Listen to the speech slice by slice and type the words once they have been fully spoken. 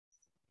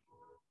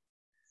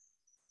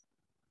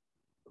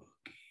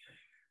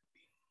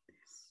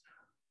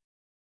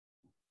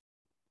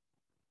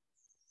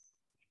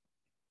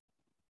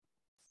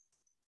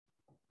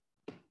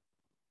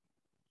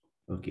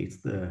Okay,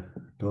 it's the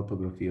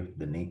topography of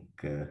the neck.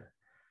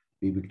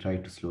 We will try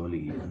to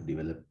slowly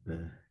develop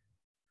the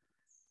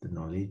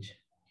knowledge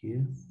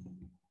here.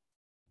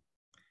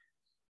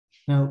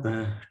 Now,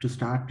 to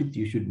start with,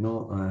 you should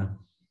know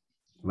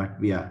what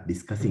we are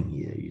discussing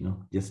here.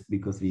 Just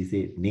because we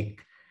say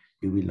neck,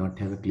 you will not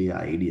have a clear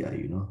idea,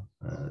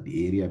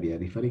 the area we are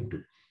referring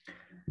to.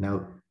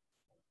 Now,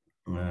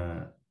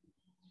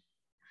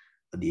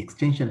 the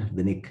extension of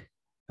the neck,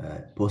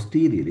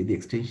 posteriorly, the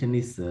extension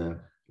is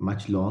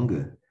much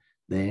longer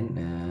than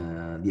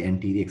the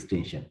anterior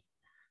extension.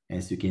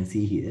 As you can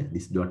see here,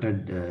 this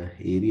dotted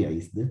area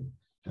is the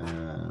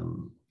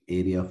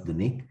area of the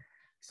neck.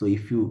 So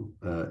if you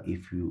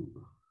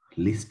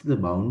list the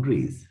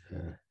boundaries,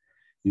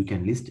 you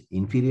can list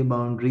inferior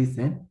boundaries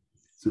and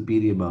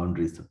superior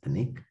boundaries of the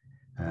neck.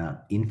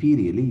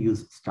 Inferiorly, you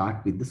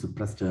start with the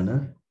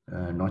suprasternal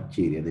notch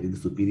area, that is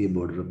the superior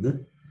border of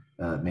the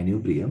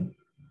manubrium.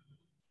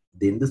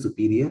 Then the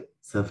superior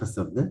surface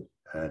of the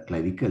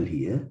clavicle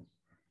here,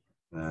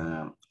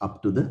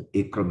 up to the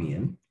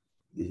acromion.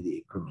 This is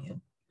the acromion.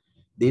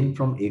 Then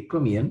from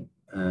acromion,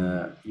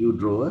 you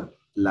draw a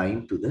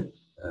line to the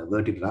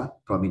vertebra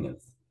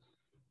prominence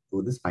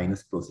for the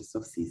spinous process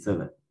of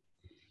C7.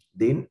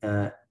 Then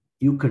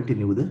you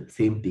continue the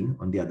same thing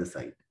on the other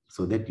side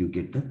so that you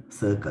get a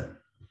circle.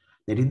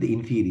 That is the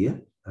inferior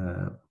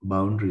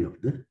boundary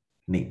of the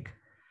neck.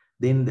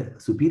 Then the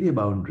superior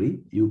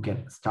boundary, you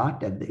can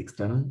start at the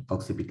external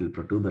occipital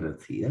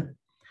protuberance here.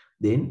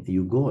 Then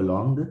you go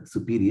along the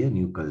superior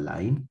nuchal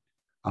line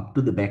up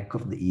to the back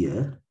of the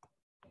ear.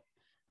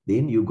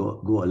 Then you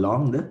go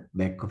along the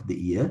back of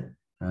the ear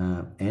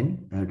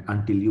and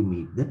until you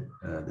meet the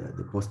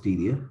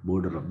posterior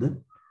border of the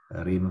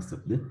ramus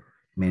of the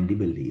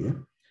mandible here.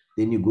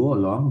 Then you go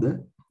along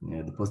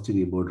the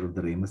posterior border of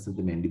the ramus of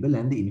the mandible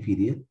and the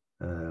inferior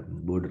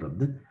border of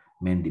the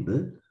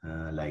mandible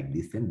like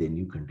this, and then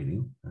you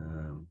continue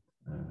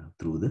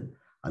through the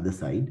other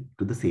side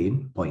to the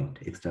same point,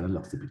 external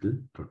occipital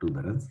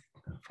protuberance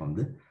from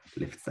the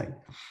left side.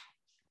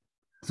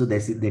 So that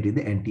is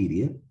the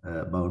anterior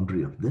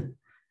boundary of the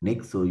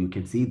neck. So you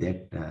can see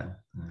that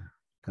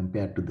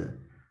compared to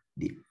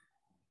the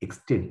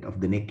extent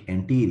of the neck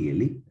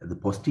anteriorly, the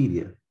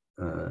posteriorly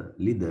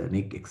the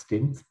neck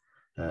extends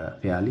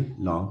fairly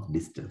long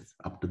distance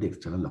up to the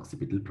external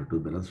occipital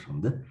protuberance from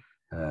the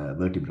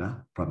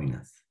vertebra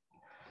prominence.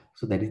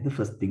 So that is the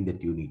first thing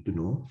that you need to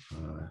know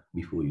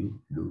before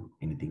you do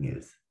anything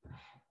else.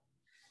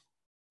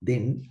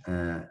 Then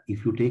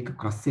if you take a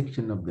cross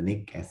section of the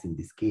neck, as in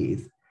this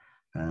case,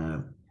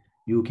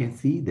 you can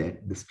see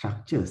that the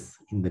structures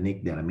in the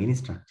neck, there are many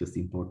structures,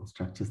 important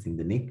structures in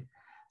the neck.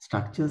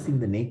 Structures in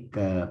the neck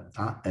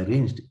are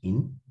arranged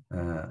in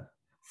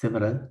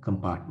several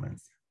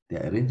compartments. They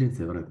are arranged in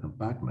several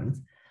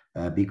compartments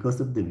because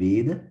of the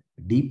way the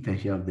deep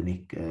fascia of the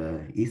neck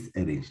is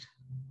arranged.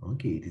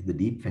 Okay, it is the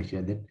deep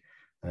fascia that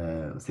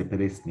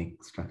separates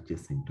neck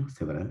structures into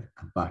several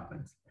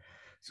compartments.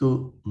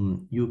 So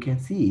you can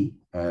see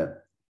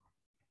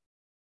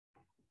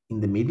in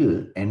the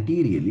middle,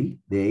 anteriorly,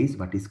 there is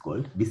what is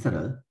called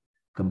visceral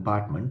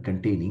compartment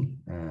containing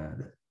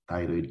the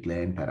thyroid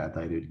gland,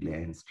 parathyroid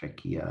glands,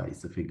 trachea,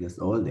 esophagus,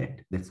 all that.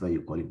 That's why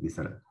you call it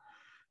visceral.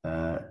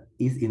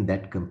 Is in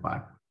that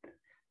compartment.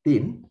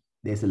 Then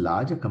there's a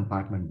larger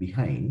compartment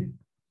behind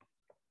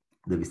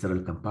the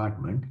visceral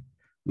compartment,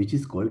 which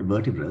is called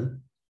vertebral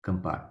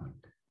compartment.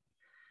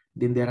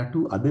 Then there are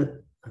two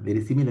other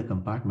very similar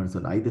compartments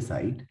on either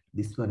side,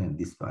 this one and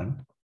this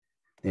one,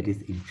 that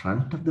is in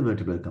front of the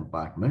vertebral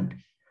compartment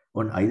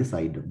on either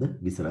side of the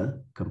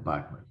visceral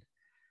compartment.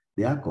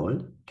 They are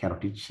called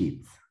carotid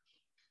sheaths,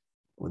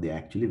 or they are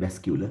actually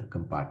vascular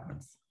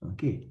compartments.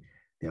 Okay,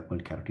 they are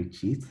called carotid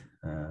sheaths.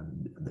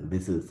 The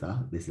vessels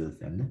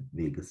and the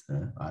vagus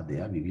nerve are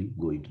there. We will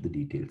go into the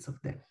details of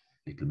that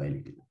little by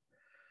little.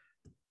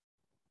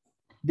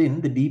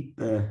 Then the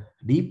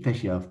deep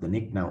fascia of the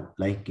neck. Now,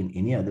 like in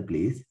any other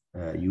place,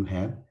 you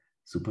have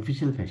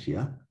superficial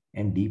fascia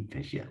and deep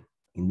fascia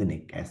in the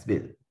neck as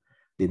well.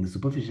 Then the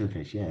superficial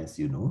fascia, as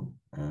you know,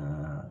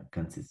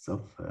 consists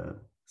of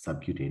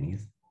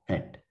subcutaneous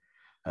fat.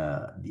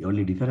 The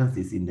only difference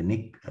is in the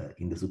neck,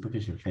 in the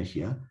superficial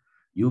fascia,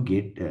 you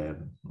get a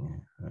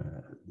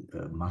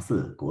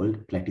muscle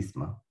called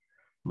platysma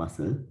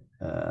muscle.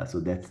 So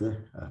that's a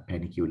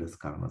panniculus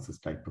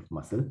carnosus type of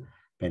muscle.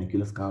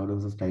 Panniculus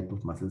carnosus type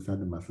of muscles are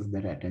the muscles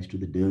that are attached to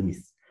the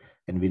dermis.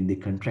 And when they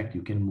contract,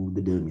 you can move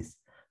the dermis.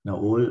 Now,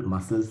 all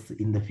muscles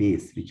in the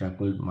face, which are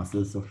called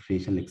muscles of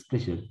facial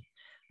expression,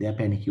 they are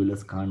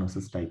panniculus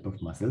carnosus type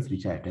of muscles,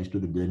 which are attached to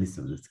the dermis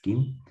of the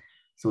skin.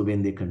 So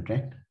when they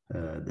contract,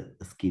 the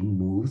skin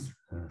moves.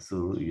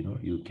 So,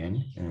 you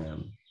can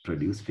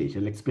produce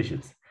facial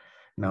expressions.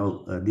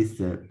 Now,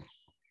 this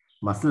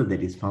muscle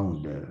that is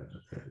found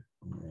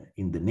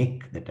in the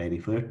neck that I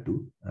referred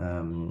to,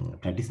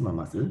 platysma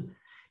muscle,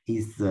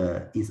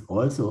 is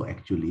also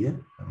actually a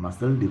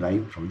muscle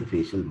derived from the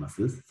facial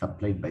muscles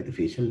supplied by the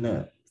facial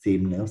nerve.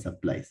 Same nerve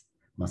supplies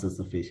muscles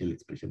of facial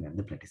expression and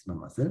the platysma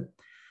muscle.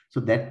 So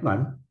that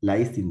one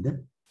lies in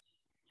the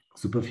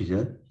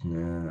superficial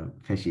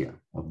fascia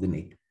of the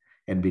neck.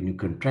 And when you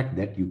contract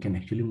that, you can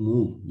actually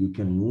move. You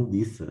can move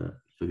this.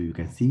 So you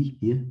can see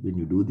here, when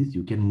you do this,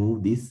 you can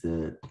move this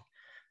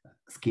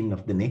skin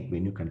of the neck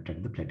when you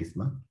contract the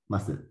platysma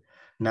muscle.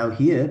 Now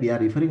here we are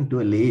referring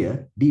to a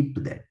layer deep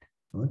to that.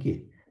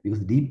 Okay, because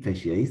deep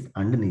fascia is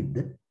underneath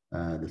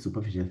the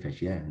superficial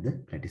fascia and the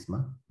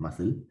platysma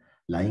muscle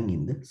lying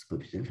in the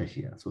superficial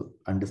fascia. So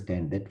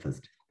understand that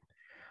first.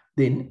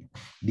 Then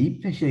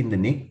deep fascia in the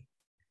neck.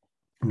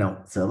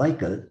 Now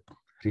cervical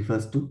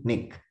refers to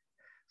neck.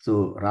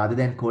 So rather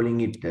than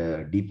calling it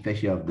deep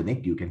fascia of the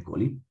neck, you can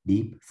call it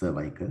deep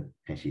cervical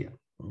fascia.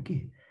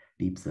 Okay,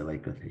 deep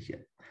cervical fascia.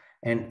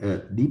 And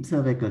deep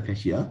cervical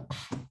fascia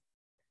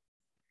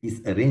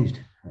is arranged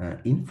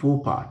in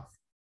 4 parts.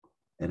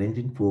 Arranged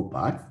in 4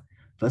 parts.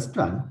 First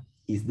one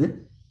is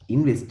the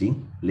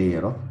investing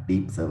layer of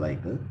deep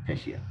cervical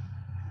fascia.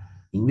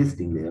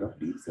 Investing layer of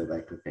deep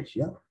cervical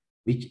fascia,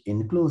 which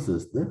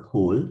encloses the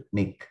whole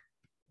neck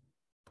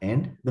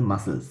and the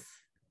muscles.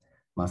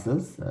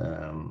 Muscles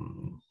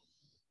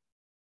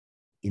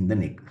in the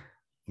neck,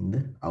 in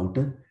the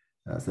outer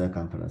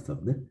circumference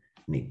of the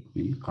neck.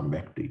 We'll come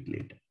back to it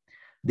later.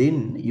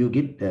 Then you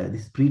get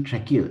this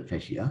pretracheal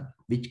fascia,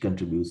 which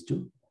contributes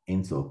to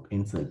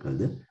encircle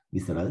the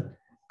visceral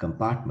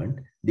compartment.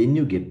 Then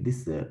you get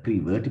this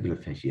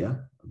prevertebral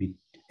fascia, which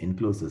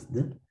encloses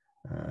the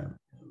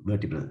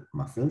vertebral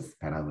muscles,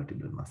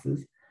 paravertebral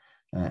muscles.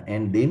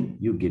 And then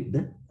you get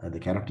the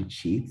carotid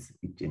sheaths,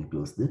 which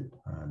enclose the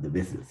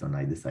vessels on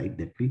either side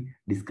that we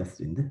discussed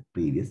in the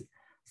previous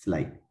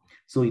slide.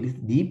 So it is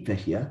deep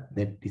fascia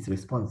that is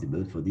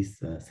responsible for this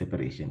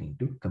separation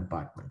into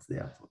compartments,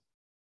 therefore.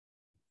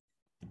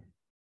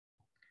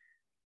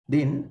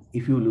 Then,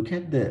 if you look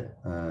at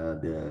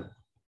the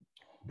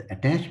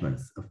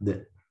attachments of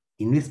the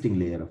investing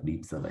layer of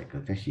deep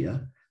cervical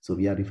fascia, so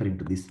we are referring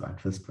to this one,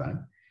 first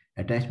one,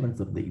 attachments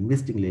of the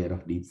investing layer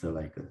of deep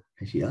cervical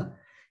fascia,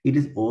 it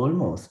is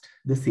almost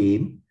the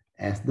same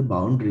as the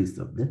boundaries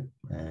of the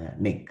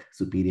neck,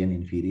 superior and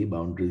inferior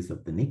boundaries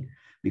of the neck,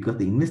 because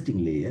the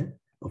investing layer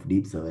of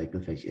deep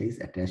cervical fascia is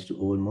attached to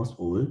almost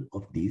all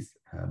of these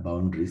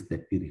boundaries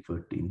that we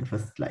referred to in the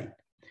first slide.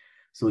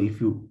 So if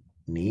you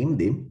name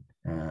them,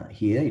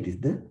 here it is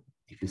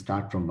if you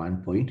start from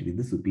one point, it is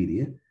the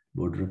superior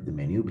border of the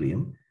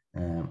manubrium,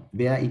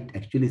 where it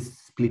actually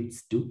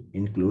splits to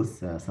enclose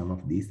some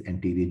of these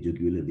anterior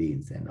jugular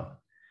veins and all.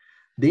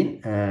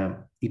 Then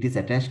it is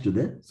attached to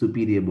the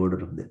superior border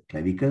of the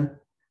clavicle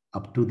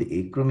up to the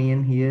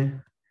acromion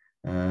here.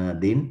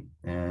 Then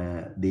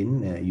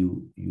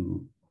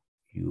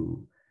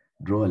you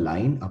draw a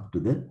line up to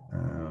the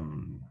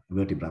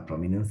vertebra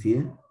prominence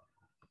here.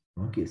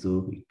 Okay,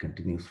 so it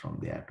continues from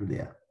there to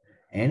there.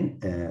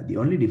 And the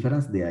only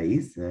difference there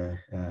is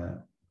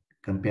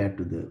compared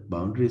to the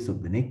boundaries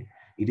of the neck,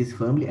 it is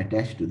firmly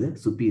attached to the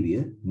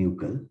superior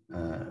nuchal,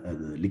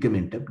 the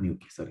ligamentum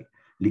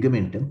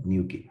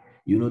nuchae.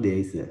 You know, there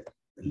is a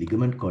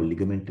ligament called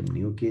ligamentum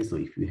nuchae. So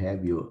if you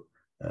have your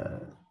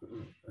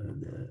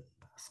the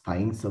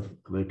spines of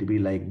vertebrae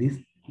like this,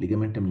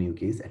 ligamentum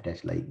nuchae is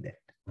attached like that.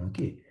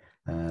 Okay,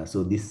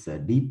 so this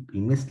deep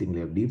investing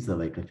layer of deep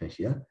cervical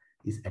fascia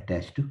is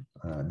attached to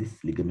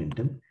this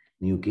ligamentum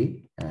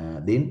nuchae.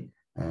 Then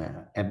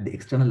at the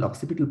external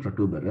occipital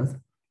protuberance,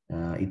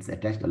 it's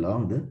attached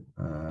along the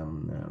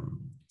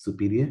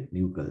superior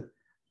nuchal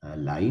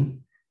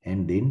line,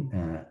 and then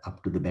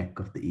up to the back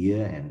of the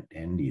ear,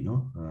 and you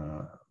know,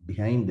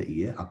 behind the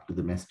ear up to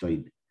the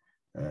mastoid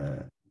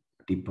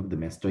tip of the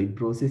mastoid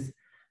process.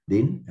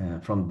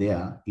 Then from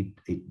there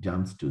it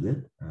jumps to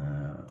the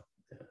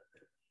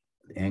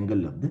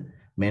angle of the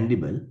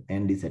mandible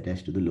and is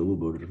attached to the lower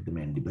border of the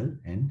mandible,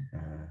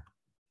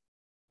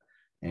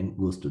 and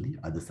goes to the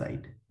other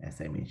side, as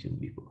I mentioned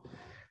before.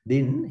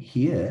 Then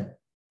here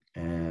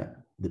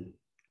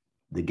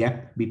the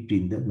gap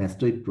between the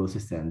mastoid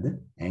process and the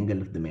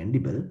angle of the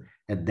mandible,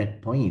 at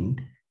that point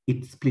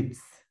it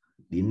splits.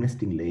 The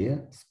investing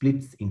layer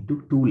splits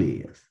into 2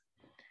 layers,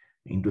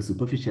 into a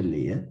superficial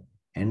layer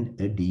and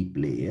a deep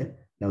layer.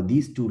 Now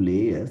these 2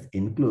 layers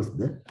enclose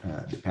the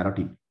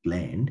parotid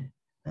gland.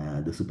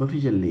 The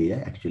superficial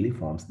layer actually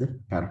forms the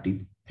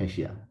parotid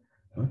fascia.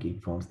 Okay,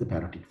 it forms the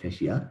parotid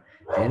fascia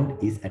and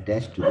is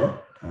attached to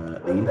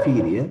the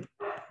inferior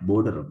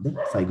border of the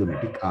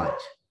zygomatic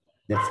arch.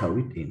 That's how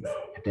it ends,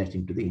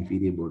 attaching to the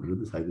inferior border of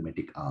the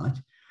zygomatic arch.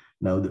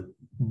 Now the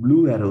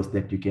blue arrows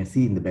that you can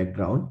see in the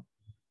background,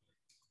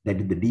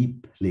 that is the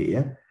deep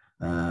layer.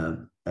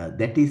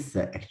 That is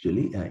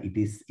actually,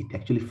 it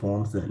actually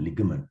forms a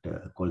ligament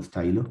called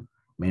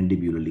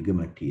stylomandibular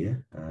ligament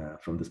here,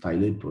 from the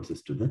styloid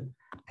process to the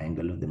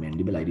angle of the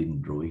mandible. I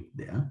didn't draw it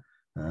there.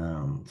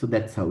 So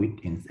that's how it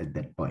ends at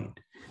that point.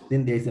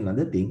 Then there's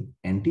another thing,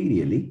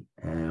 anteriorly,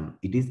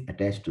 it is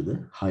attached to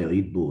the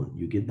hyoid bone.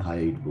 You get the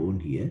hyoid bone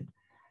here.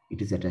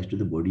 It is attached to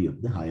the body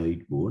of the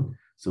hyoid bone,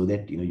 so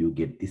that, you know, you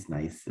get this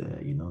nice,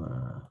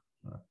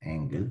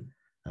 angle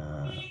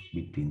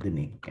between the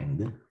neck and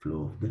the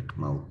floor of the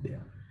mouth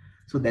there.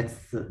 So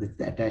that's the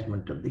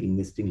attachment of the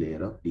investing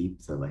layer of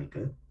deep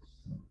cervical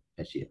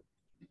fascia.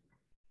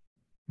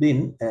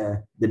 Then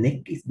the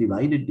neck is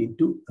divided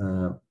into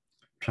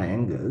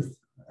triangles,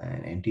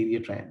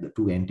 the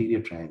two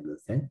anterior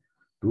triangles and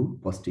two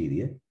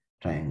posterior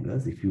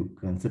triangles. If you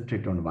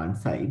concentrate on one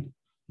side,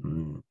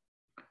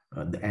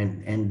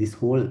 and this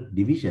whole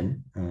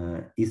division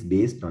is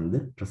based on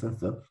the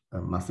presence of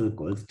a muscle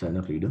called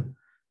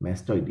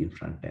sternocleidomastoid in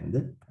front and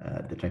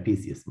the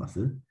trapezius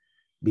muscle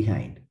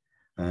behind.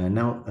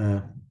 Now,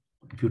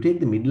 if you take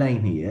the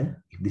midline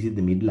here, if this is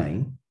the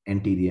midline,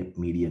 anterior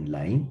median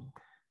line,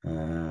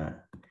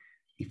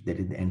 if that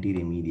is the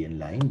anterior median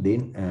line,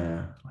 then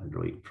I'll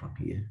draw it from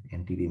here,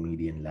 anterior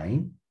median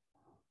line.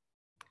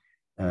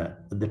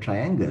 The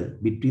triangle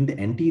between the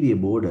anterior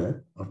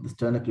border of the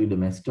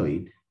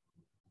sternocleidomastoid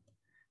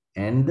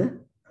and the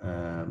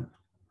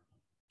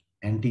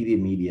anterior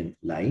median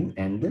line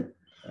and the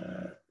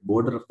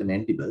border of the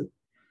mandible,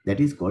 that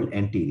is called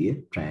anterior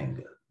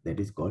triangle. That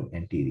is called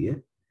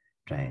anterior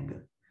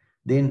triangle.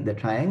 Then the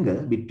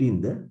triangle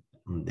between the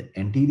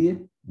anterior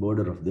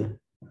border of the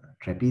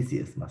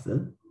trapezius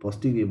muscle,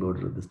 posterior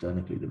border of the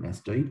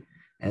sternocleidomastoid,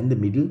 and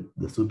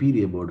the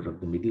superior border of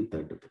the middle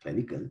third of the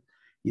clavicle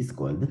is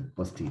called the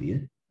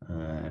posterior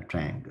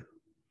triangle.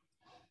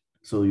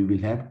 So you will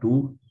have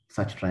two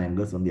such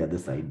triangles on the other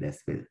side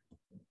as well.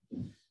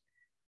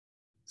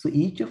 So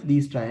each of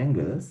these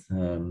triangles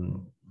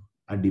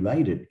are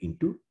divided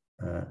into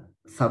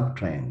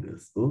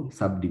sub-triangles or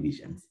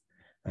subdivisions.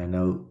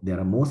 Now, there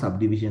are more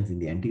subdivisions in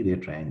the anterior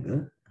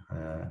triangle,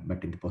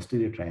 but in the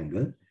posterior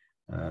triangle,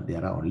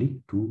 there are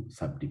only two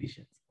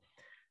subdivisions.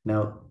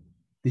 Now,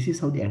 this is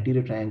how the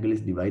anterior triangle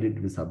is divided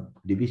into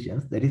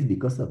subdivisions. That is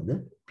because of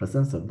the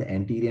presence of the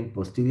anterior and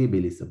posterior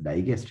bellies of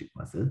digastric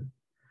muscle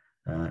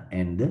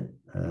and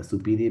the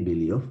superior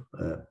belly of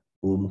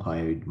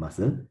omohyoid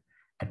muscle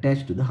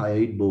attached to the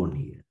hyoid bone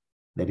here.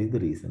 That is the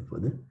reason for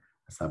the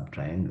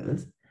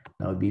sub-triangles.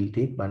 Now we'll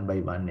take one by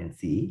one and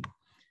see.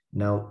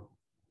 Now,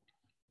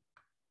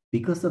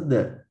 because of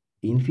the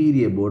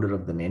inferior border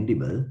of the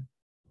mandible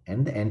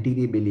and the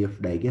anterior belly of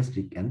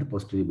digastric and the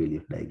posterior belly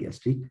of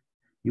digastric,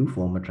 you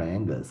form a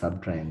triangle,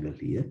 sub-triangle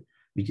here,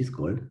 which is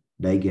called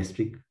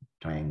digastric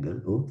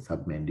triangle or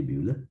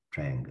submandibular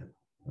triangle.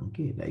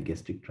 Okay,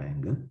 digastric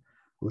triangle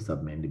or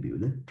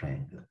submandibular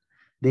triangle.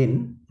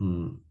 Then,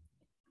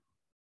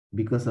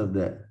 because of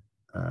the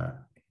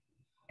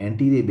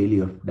anterior belly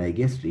of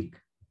digastric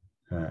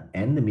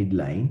and the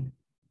midline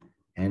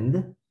and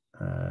the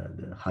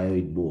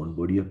hyoid bone,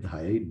 body of the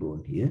hyoid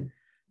bone here,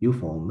 you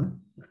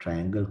form a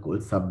triangle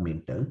called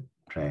submental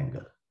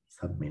triangle.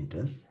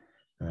 Submental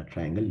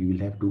triangle, you will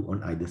have two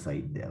on either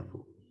side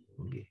therefore,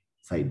 okay,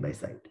 side by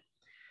side.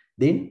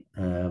 Then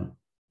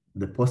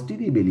the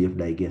posterior belly of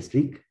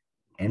digastric,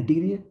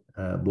 anterior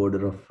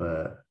border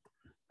of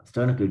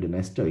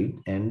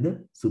sternocleidomastoid and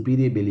the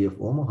superior belly of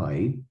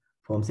omohyoid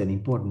forms an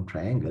important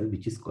triangle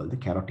which is called the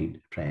carotid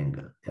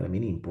triangle. There are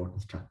many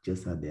important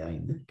structures are there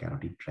in the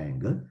carotid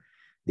triangle.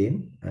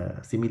 Then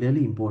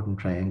similarly important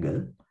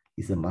triangle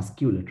is a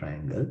muscular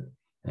triangle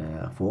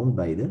formed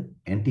by the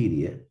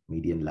anterior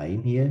median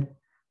line here,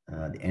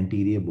 the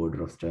anterior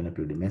border of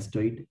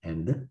sternocleidomastoid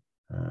and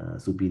the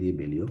superior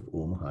belly of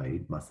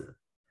omohyoid muscle.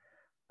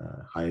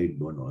 Hyoid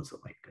bone also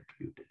might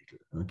contribute a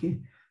little. Okay,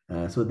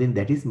 so then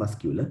that is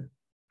muscular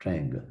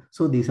triangle.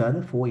 So these are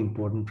the four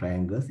important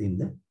triangles in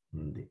the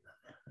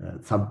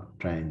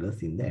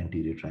sub-triangles in the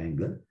anterior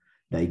triangle: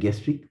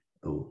 digastric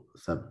or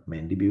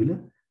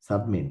submandibular,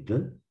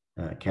 submental,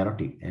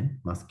 carotid, and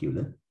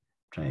muscular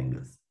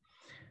triangles.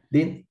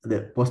 Then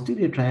the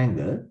posterior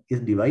triangle is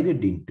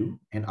divided into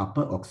an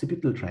upper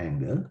occipital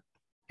triangle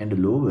and a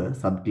lower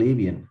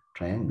subclavian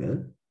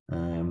triangle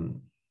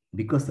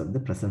because of the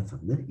presence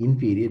of the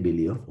inferior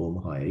belly of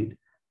omohyoid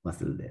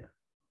muscle there.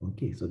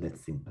 Okay, so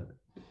that's simple.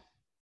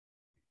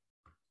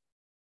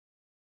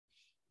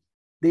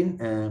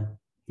 Then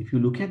if you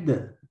look at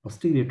the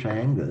posterior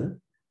triangle,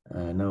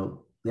 now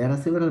there are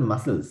several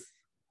muscles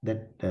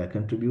that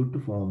contribute to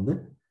form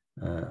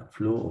the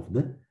flow of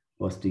the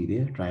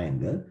posterior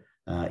triangle.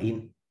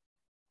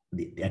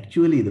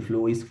 Actually, the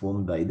flow is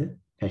formed by the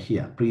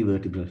fascia,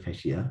 prevertebral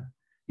fascia.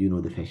 You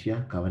know the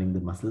fascia covering the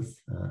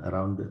muscles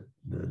around the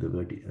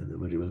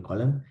vertebral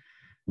column.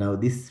 Now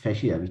this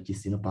fascia, which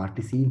is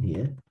partly seen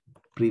here,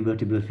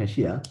 prevertebral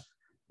fascia,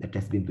 that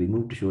has been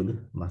removed to show the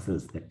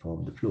muscles that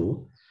form the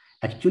flow.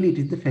 Actually, it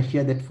is the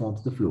fascia that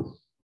forms the flow.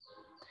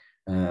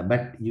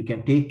 But you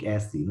can take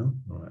as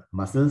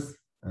muscles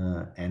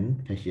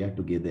and fascia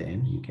together,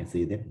 and you can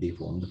say that they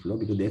form the flow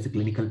because there's a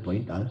clinical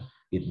point. I'll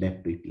get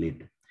back to it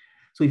later.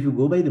 So if you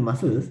go by the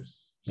muscles,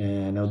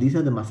 now these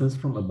are the muscles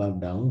from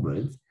above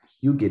downwards.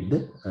 You get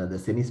the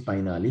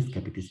semispinalis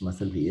capitis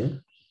muscle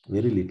here.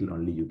 Very little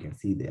only you can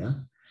see there.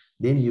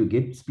 Then you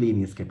get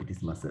splenius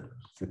capitis muscle,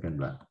 second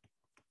one.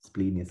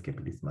 Splenius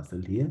capitis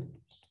muscle here.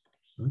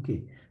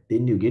 Okay.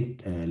 Then you get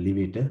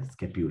levator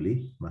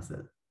scapulae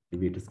muscle.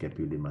 Levator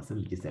scapulae muscle,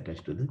 which is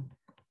attached to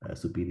the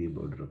superior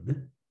border of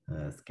the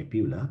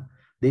scapula.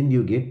 Then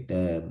you get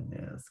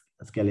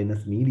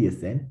scalenus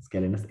medius and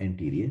scalenus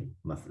anterior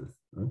muscles.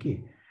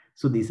 Okay.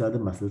 So these are the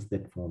muscles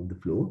that form the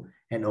flow,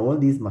 and all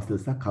these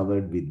muscles are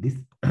covered with this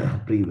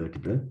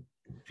prevertebral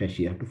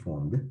fascia to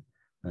form the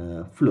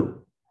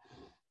flow.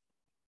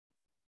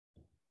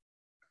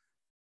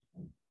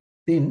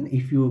 Then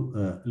if you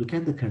look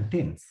at the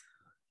contents,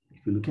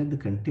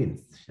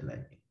 shall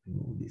I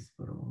remove this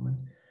for a moment?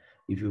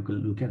 If you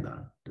can look at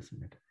that, doesn't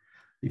matter.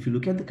 If you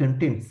look at the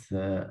contents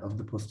of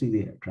the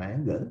posterior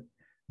triangle,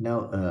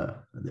 now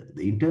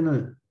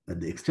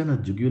the external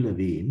jugular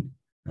vein,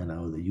 and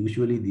now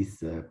usually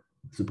these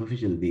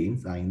superficial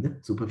veins are in the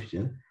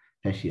superficial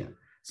fascia.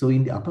 So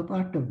in the upper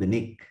part of the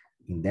neck,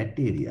 in that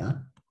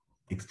area,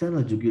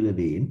 external jugular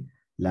vein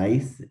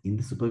lies in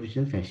the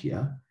superficial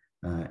fascia,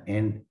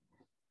 and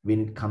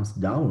when it comes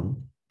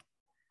down,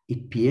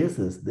 it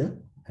pierces the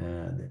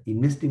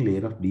investing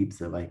layer of deep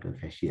cervical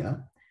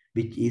fascia,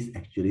 which is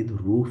actually the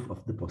roof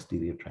of the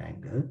posterior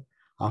triangle.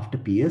 After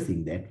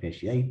piercing that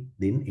fascia, it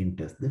then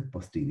enters the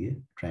posterior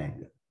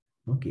triangle.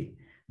 Okay.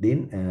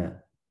 Then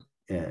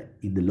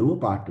in the lower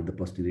part of the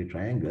posterior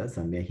triangle,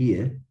 somewhere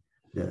here,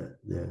 the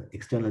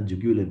external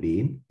jugular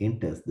vein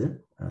enters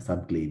the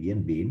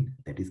subclavian vein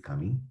that is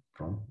coming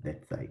from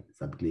that side,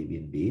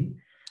 subclavian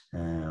vein,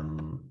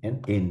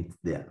 and ends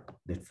there.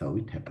 That's how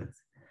it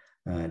happens.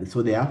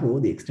 So therefore,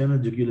 the external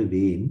jugular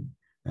vein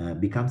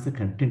becomes the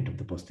content of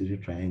the posterior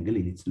triangle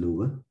in its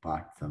lower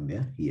part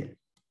somewhere here.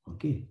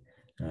 Okay,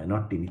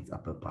 not in its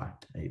upper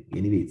part.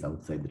 Anyway, it's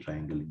outside the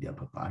triangle in the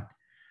upper part.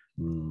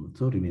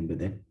 So remember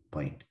that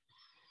point.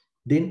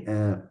 Then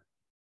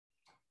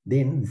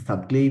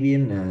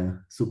subclavian,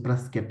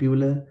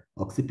 suprascapular,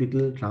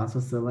 occipital,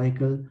 transverse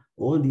cervical,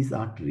 all these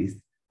arteries,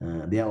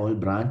 they are all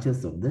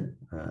branches of the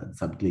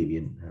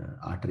subclavian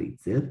artery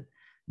itself.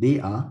 They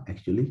are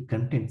actually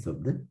contents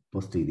of the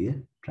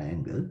posterior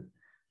triangle.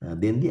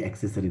 Then the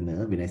accessory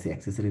nerve, when I say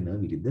accessory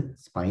nerve, it is the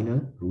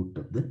spinal root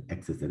of the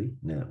accessory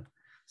nerve.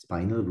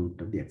 Spinal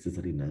root of the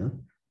accessory nerve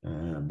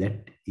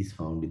that is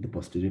found in the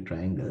posterior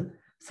triangle,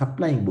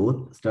 supplying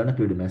both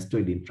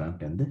sternocleidomastoid in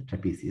front and the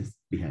trapezius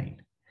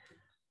behind.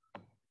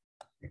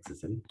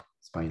 Accessory,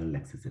 spinal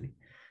accessory.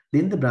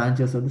 Then the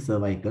branches of the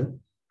cervical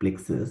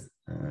plexus.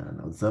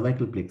 Now, the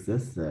cervical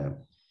plexus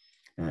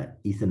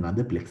is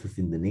another plexus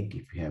in the neck.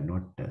 If you have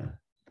not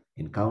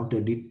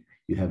encountered it,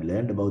 you have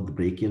learned about the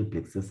brachial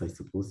plexus. I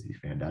suppose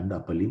if you have done the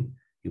upper limb,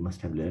 you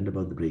must have learned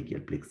about the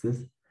brachial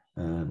plexus.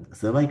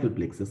 Cervical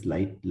plexus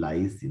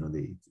lies,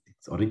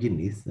 its origin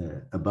is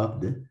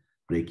above the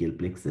brachial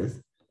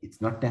plexus. It's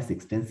not as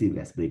extensive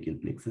as brachial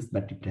plexus,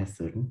 but it has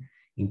certain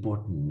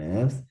important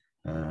nerves.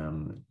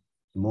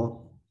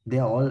 They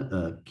are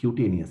all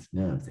cutaneous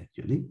nerves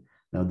actually.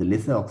 Now the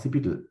lesser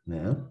occipital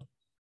nerve,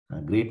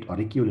 great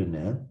auricular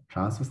nerve,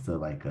 transverse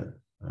cervical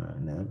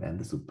nerve, and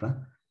the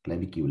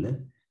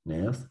supraclavicular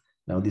nerves.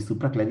 Now the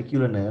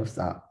supraclavicular nerves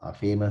are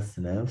famous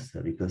nerves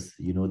because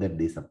you know that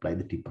they supply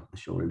the tip of the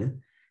shoulder,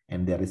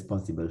 and they are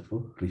responsible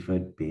for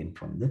referred pain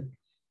from the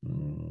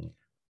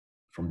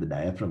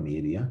diaphragm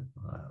area,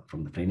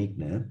 from the phrenic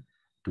nerve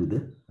to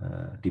the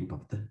tip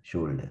of the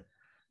shoulder.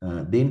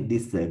 Then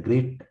this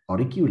great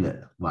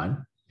auricular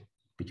one,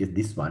 which is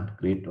this one,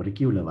 great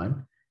auricular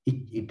one,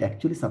 it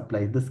actually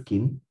supplies the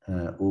skin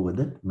over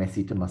the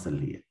masseter muscle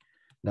here.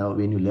 Now,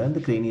 when you learn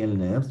the cranial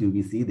nerves, you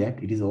will see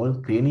that it is all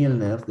cranial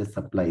nerves that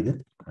supply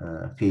the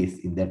face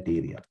in that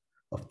area.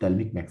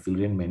 Ophthalmic,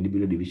 maxillary, and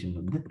mandibular division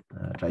of the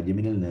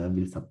trigeminal nerve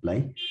will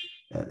supply,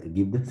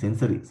 give the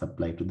sensory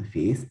supply to the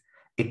face,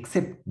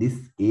 except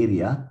this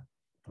area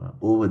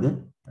over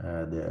the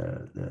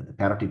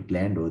parotid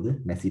gland or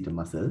the masseter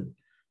muscle,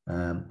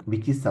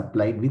 which is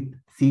supplied with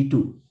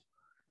C2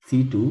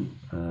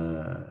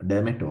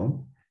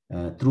 dermatome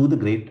through the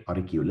great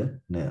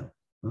auricular nerve.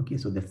 Okay,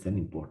 so that's an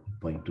important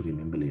point to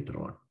remember later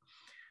on.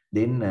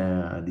 Then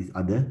these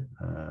other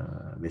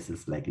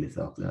vessels like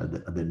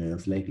other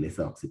nerves like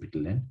lesser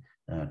occipital and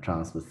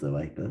transverse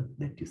cervical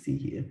that you see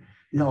here.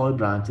 These are all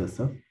branches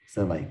of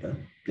cervical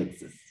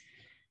plexus.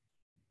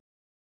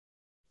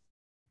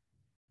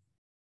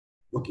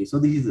 Okay, so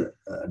this is a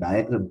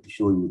diagram to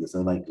show you the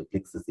cervical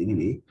plexus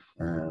anyway.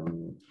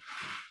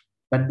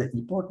 But the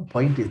important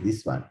point is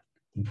this one.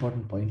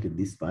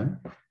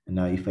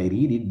 Now, if I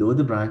read it, though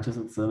the branches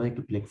of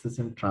cervical plexus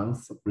and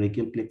trunks of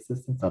brachial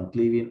plexus and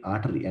subclavian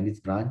artery and its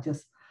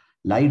branches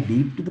lie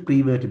deep to the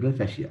prevertebral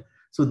fascia.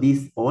 So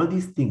all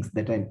these things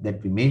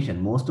that we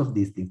mentioned, most of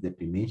these things that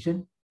we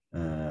mentioned,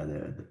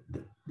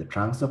 the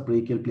trunks of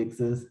brachial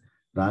plexus,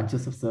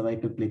 branches of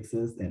cervical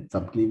plexus, and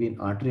subclavian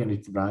artery and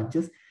its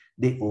branches,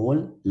 they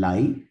all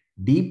lie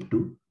deep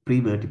to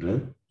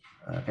prevertebral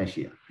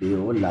fascia. They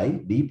all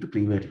lie deep to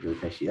prevertebral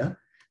fascia.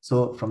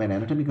 So from an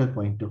anatomical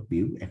point of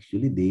view,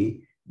 actually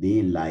they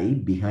lie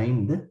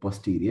behind the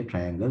posterior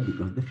triangle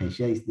because the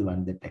fascia is the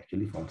one that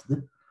actually forms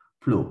the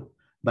flow.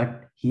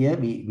 But here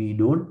we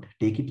don't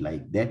take it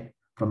like that.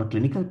 From a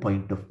clinical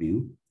point of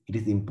view, it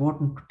is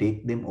important to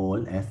take them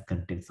all as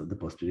contents of the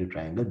posterior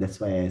triangle. That's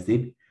why I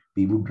said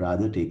we would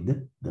rather take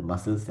the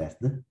muscles as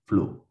the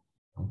flow.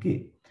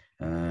 Okay.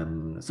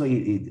 So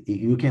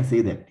you can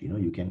say that,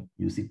 you can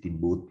use it in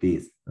both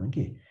ways.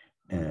 Okay.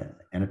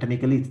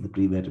 anatomically it's the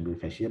prevertebral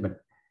fascia,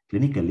 but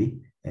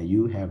clinically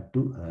you have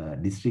to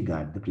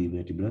disregard the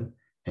prevertebral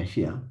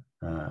fascia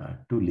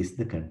to list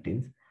the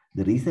contents.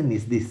 The reason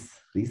is this.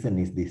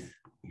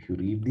 If you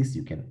read this,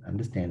 you can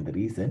understand the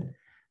reason.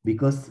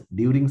 Because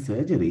during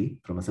surgery,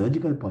 from a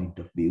surgical point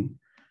of view,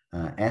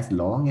 as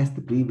long as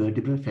the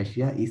prevertebral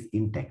fascia is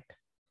intact,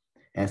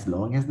 as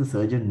long as the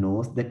surgeon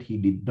knows that he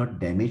did not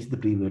damage the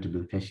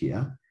prevertebral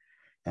fascia,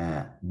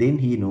 then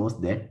he knows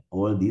that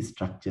all these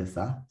structures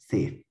are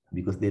safe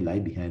because they lie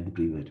behind the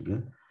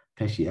prevertebral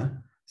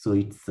fascia. So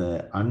it's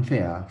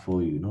unfair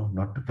for you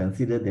not to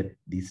consider that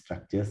these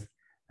structures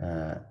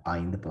are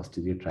in the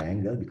posterior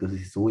triangle, because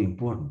it's so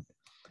important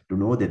to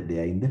know that they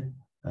are in the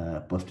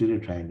posterior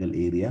triangle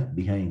area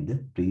behind the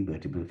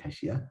prevertebral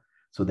fascia,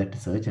 so that the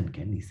surgeon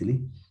can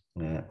easily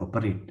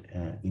operate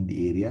in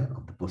the area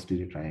of the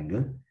posterior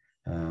triangle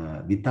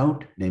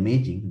without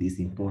damaging these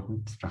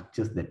important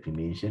structures that we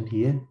mentioned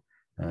here,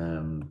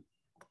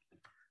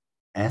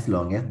 as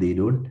long as they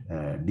don't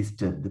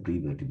disturb the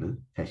prevertebral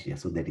fascia.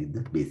 So that is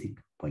the basic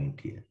point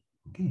here.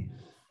 Okay.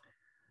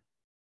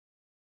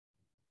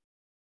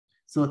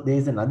 So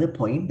there's another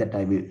point that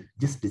I will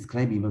just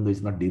describe, even though it's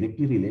not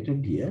directly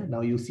related here.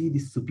 Now you see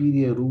this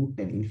superior root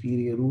and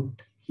inferior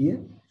root here.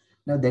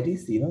 Now that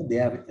is, they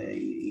are,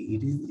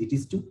 it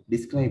is to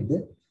describe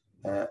the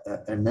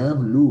a nerve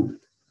loop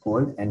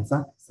called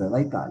ansa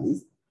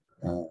cervicalis.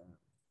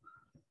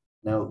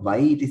 Now, why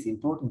it is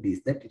important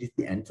is that it is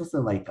the ansa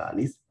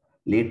cervicalis.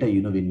 Later,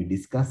 when we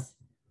discuss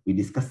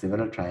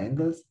several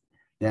triangles.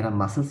 There are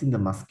muscles in the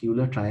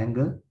muscular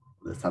triangle,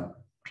 the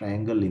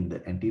subtriangle in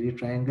the anterior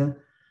triangle.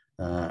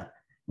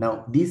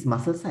 Now, these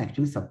muscles are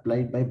actually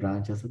supplied by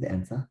branches of the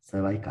ansa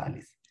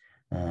cervicalis.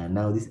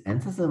 Now, this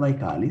ansa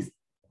cervicalis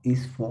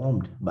is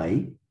formed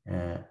by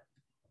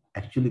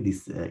actually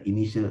this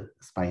initial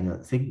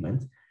spinal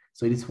segments.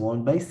 So it is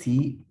formed by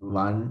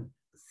C1,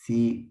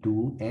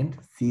 C2, and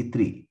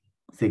C3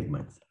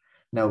 segments.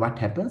 Now, what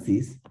happens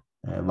is,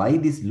 why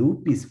this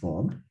loop is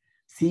formed,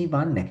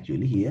 C1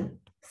 actually here,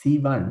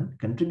 C1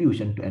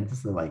 contribution to ansa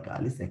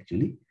cervicalis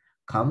actually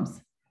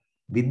comes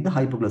with the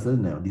hypoglossal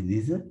nerve.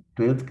 This is a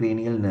 12th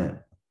cranial nerve.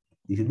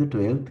 This is the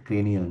 12th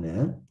cranial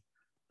nerve.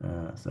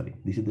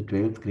 This is the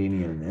 12th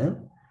cranial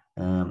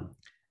nerve.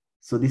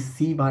 So this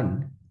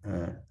C1,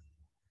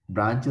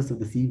 branches of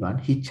the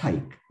C1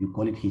 hitchhike, you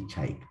call it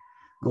hitchhike,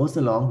 goes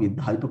along with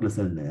the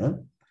hypoglossal nerve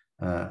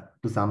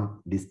to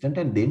some distance,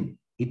 and then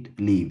it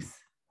leaves.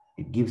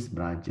 It gives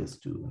branches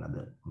to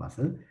another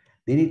muscle.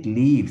 Then it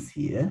leaves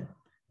here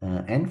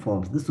and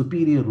forms the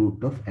superior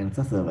root of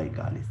ansa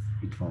cervicalis.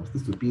 It forms the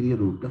superior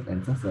root of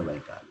ansa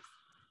cervicalis.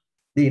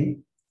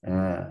 Then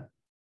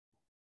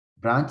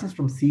branches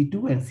from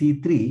C2 and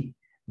C3,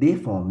 they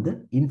form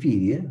the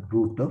inferior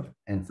root of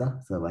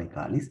ansa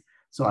cervicalis.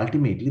 So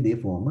ultimately they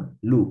form a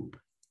loop.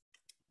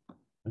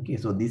 Okay,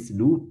 so this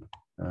loop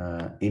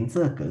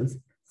encircles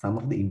some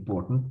of the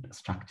important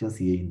structures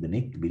here in the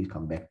neck. We'll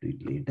come back to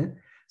it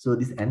later. So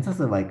this ansa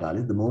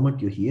cervicalis, the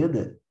moment you hear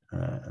the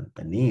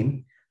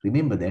name,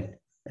 remember that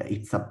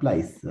it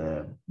supplies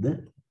the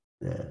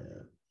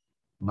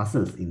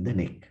muscles in the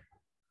neck,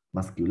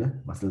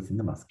 muscles in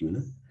the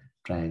muscular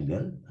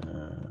triangle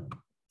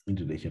in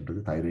relation to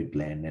the thyroid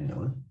gland and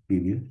all. We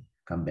will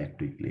come back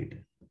to it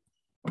later.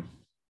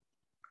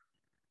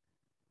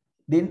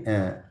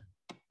 Then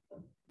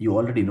you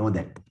already know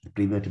that the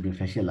prevertebral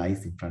fascia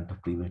lies in front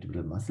of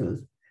prevertebral muscles.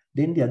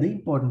 Then the other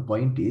important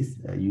point is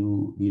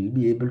you will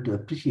be able to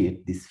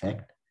appreciate this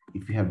fact.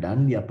 If you have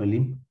done the upper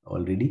limb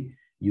already,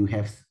 we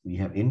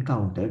have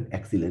encountered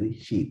axillary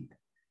sheath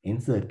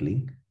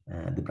encircling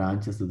the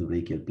branches of the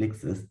brachial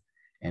plexus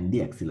and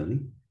the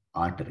axillary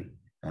artery.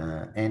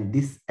 And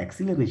this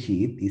axillary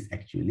sheath is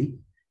actually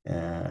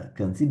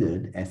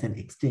considered as an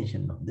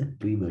extension of the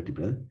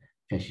prevertebral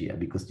fascia,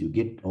 because you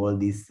get all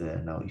these,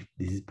 now if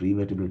this is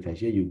prevertebral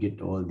fascia, you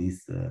get all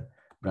these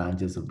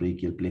branches of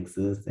brachial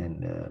plexus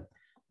and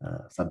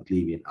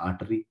subclavian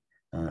artery,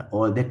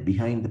 all that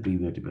behind the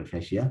prevertebral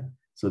fascia.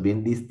 So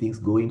when these things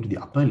go into the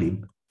upper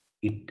limb,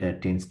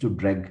 it tends to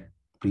drag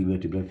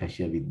prevertebral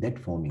fascia with that,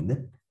 forming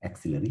the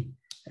axillary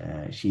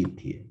sheath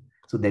here.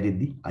 So that is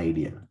the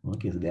idea.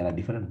 Okay, so there are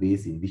different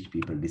ways in which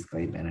people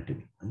describe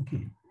anatomy.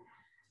 Okay,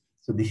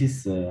 so this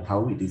is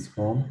how it is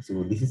formed.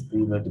 So this is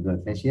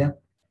prevertebral fascia,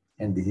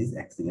 and this is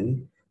axillary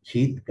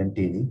sheath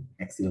containing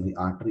axillary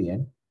artery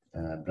and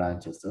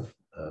branches of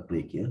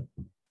brachial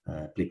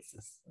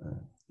plexus.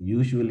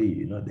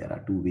 Usually, there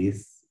are two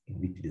ways in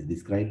which it is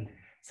described.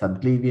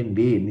 Subclavian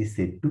vein is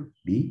said to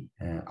be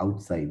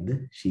outside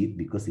the sheath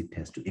because it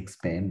has to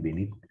expand when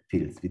it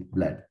fills with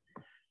blood.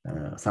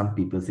 Some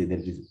people say that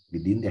it is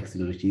within the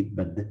axillary sheath,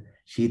 but the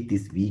sheath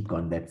is weak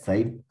on that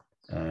side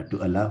to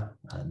allow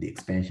the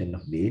expansion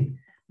of vein.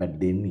 But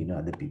then,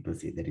 other people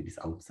say that it is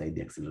outside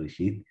the axillary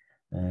sheath.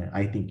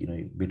 I think,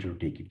 better to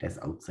take it as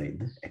outside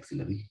the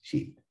axillary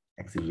sheath,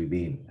 axillary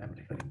vein I'm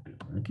referring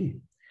to. Okay.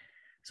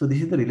 So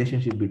this is the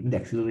relationship between the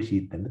axillary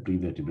sheath and the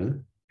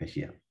prevertebral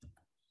fascia.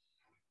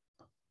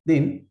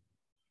 Then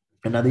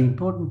Another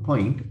important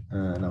point,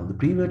 now the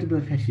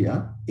prevertebral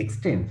fascia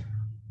extends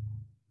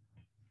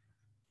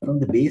from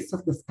the base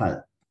of the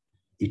skull.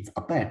 Its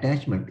upper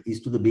attachment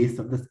is to the base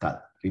of the skull.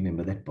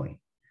 Remember that point.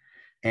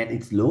 And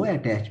its lower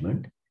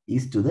attachment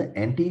is to the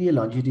anterior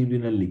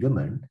longitudinal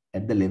ligament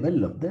at the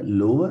level of the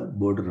lower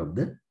border of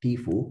the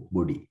T4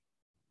 body.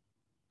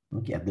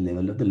 Okay, at the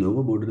level of the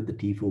lower border of the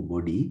T4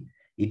 body,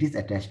 it is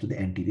attached to the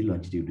anterior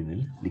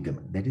longitudinal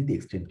ligament. That is the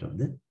extent of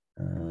the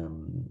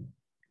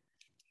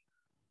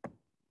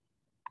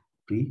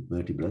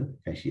prevertebral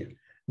fascia.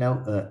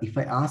 Now, if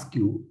I ask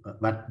you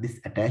what this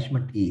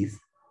attachment is,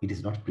 it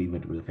is not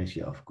prevertebral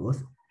fascia, of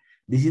course.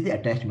 This is the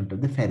attachment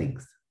of the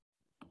pharynx.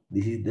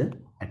 This is the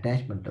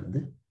attachment of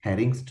the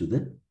pharynx to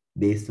the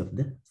base of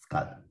the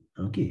skull.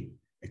 Okay,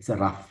 it's a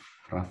rough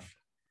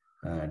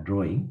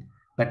drawing,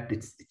 but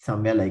it's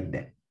somewhere like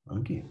that.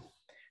 Okay.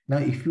 Now,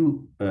 if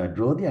you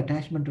draw the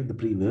attachment of the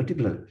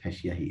prevertebral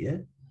fascia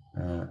here,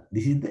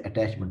 this is the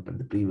attachment of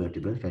the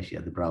prevertebral fascia,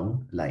 the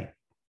brown line.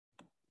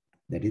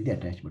 That is the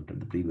attachment of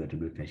the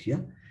prevertebral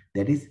fascia.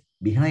 That is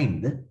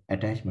behind the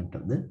attachment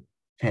of the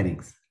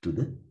pharynx to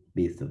the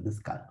base of the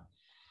skull.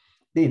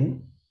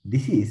 Then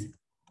this is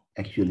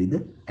actually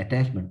the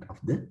attachment of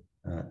the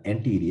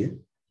anterior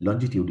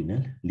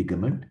longitudinal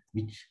ligament,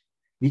 which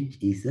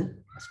is a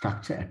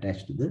structure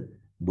attached to the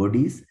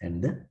bodies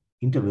and the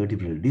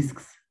intervertebral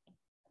discs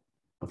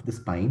of the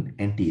spine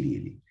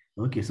anteriorly.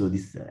 Okay, so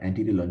this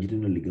anterior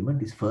longitudinal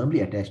ligament is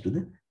firmly attached to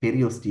the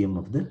periosteum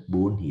of the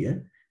bone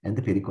here and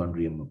the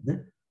perichondrium of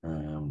the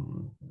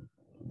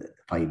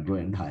fibro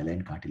and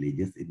hyaline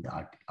cartilages in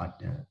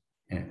the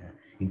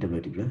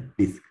intervertebral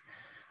disc.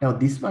 Now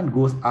this one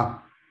goes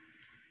up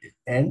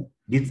and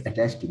gets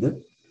attached to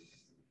the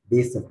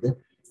base of the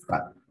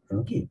skull.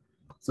 Okay,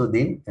 so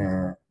then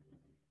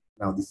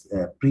now this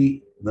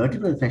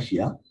prevertebral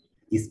fascia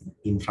is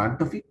in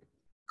front of it,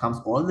 comes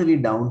all the way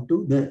down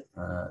to the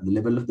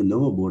level of the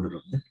lower border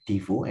of the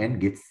T4 and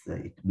gets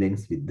it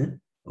blends with the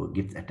or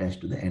gets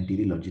attached to the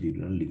anterior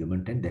longitudinal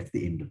ligament, and that's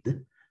the end of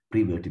the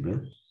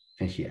prevertebral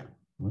fascia.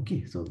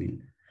 Okay, so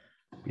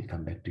we'll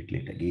come back to it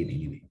later again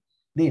anyway.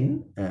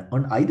 Then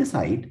on either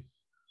side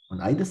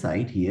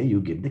here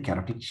you get the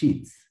carotid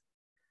sheaths.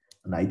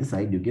 On either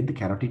side you get the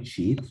carotid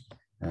sheaths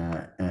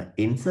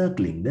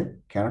encircling the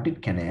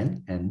carotid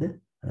canal and the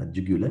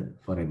jugular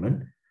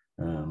foramen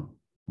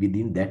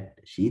within that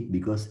sheath,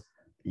 because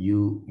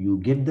you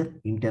get the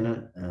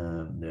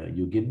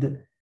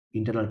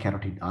internal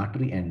carotid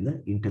artery and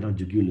the internal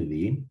jugular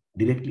vein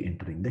directly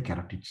entering the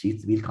carotid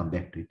sheaths. We'll come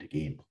back to it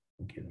again.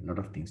 Okay, a lot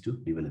of things to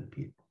develop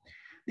here.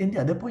 Then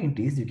the other point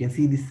is, you can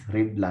see this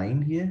red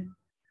line here.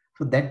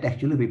 So that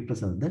actually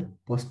represents the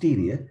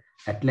posterior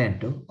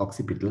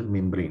atlanto-occipital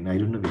membrane. I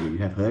don't know whether you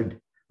have heard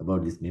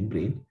about this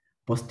membrane.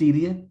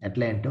 Posterior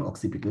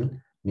atlanto-occipital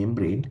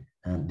membrane,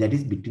 that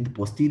is between the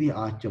posterior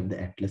arch of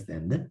the atlas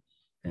and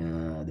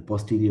the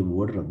posterior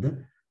border of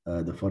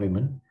the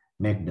foramen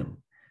magnum.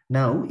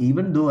 Now,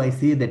 even though I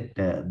say that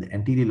the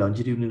anterior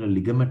longitudinal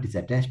ligament is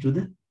attached to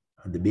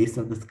the base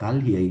of the skull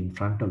here in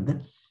front of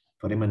the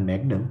foramen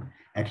magnum,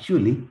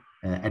 actually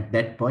at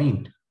that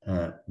point,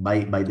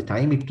 by the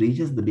time it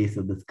reaches the base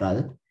of the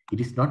skull, it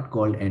is not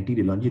called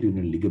anterior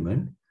longitudinal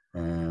ligament.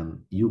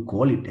 You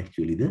call it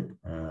actually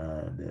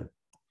the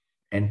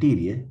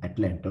anterior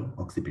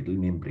atlanto-occipital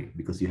membrane,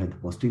 because you have the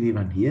posterior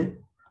one here.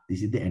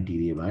 This is the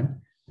anterior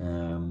one.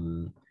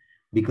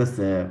 Because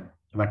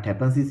what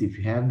happens is, if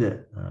you have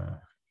the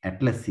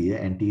atlas here,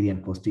 anterior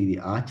and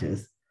posterior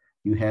arches,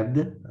 you have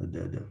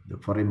the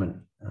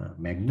foramen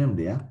magnum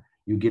there.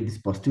 You get this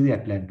posterior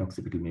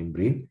atlanto-occipital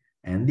membrane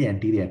and the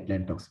anterior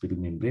atlanto-occipital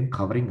membrane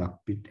covering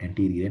up it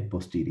anterior and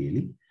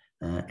posteriorly.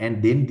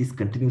 And then this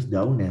continues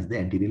down as the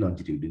anterior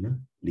longitudinal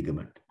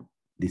ligament,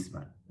 this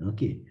one.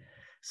 Okay.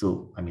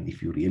 So, I mean,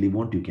 if you really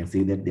want, you can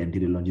say that the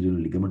anterior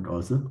longitudinal ligament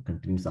also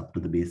continues up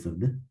to the base of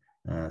the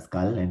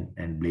skull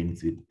and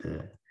blends with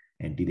the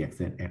anterior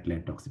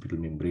atlanto-occipital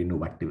membrane or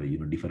whatever,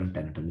 different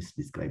anatomists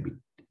describe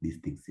these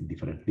things in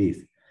different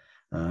ways.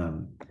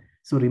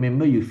 So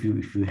remember, if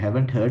you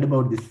haven't heard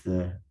about this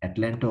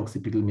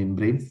atlanto-occipital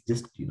membranes,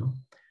 just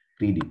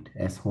read it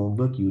as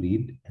homework. You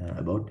read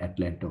about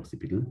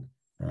atlanto-occipital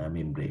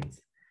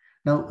membranes.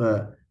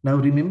 Now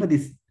remember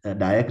this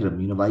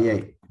diagram. Why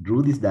I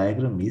drew this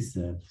diagram is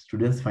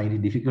students find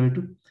it difficult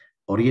to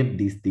orient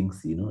these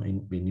things.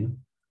 When you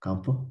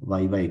come for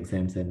Viva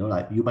exams and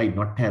all, you might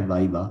not have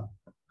Viva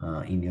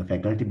in your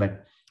faculty,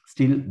 but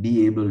still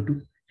be able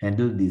to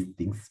handle these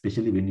things,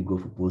 especially when you go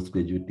for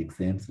postgraduate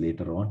exams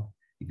later on.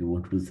 If you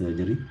want to do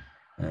surgery,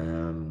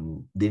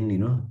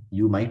 then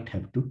you might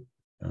have to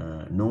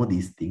know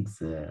these things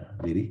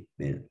very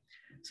well.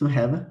 So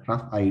have a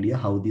rough idea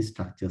how these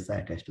structures are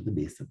attached to the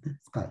base of the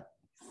skull.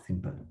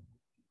 Simple.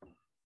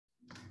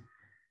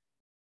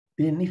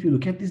 Then if you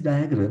look at this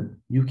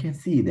diagram, you can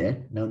see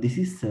that now this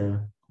is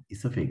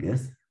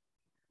esophagus,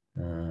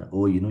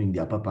 or in the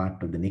upper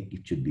part of the neck,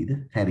 it should be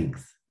the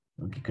pharynx.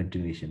 Okay,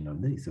 continuation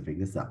of the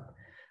esophagus up.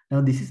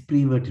 Now this is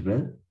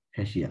prevertebral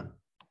fascia.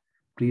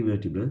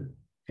 Prevertebral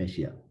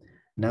fascia.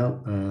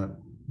 Now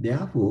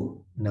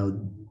Therefore, now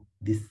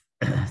this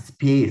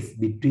space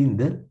between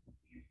the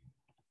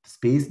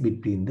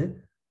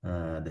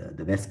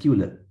the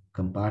vascular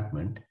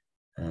compartment,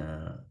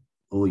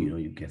 or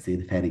you can say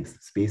the pharynx,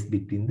 space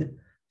between the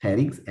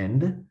pharynx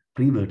and the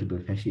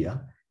prevertebral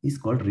fascia is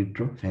called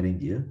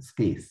retropharyngeal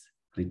space.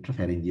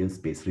 Retropharyngeal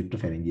space.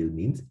 Retropharyngeal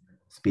means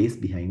space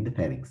behind the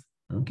pharynx.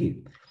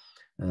 Okay.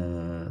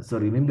 So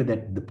remember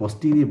that the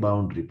posterior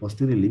boundary,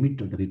 posterior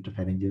limit of the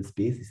retropharyngeal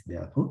space is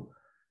therefore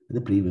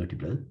the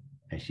prevertebral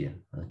fascia.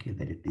 Okay,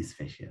 that is this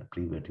fascia,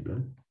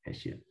 prevertebral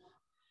fascia.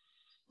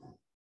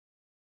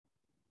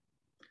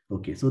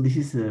 Okay, so this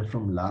is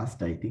from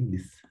last, I think,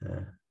 this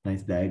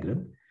nice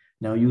diagram.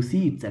 Now you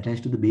see it's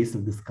attached to the base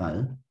of the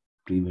skull,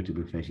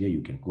 prevertebral fascia.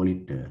 You can call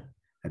it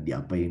at the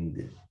upper end,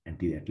 the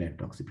anterior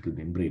atlantic occipital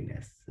membrane,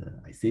 as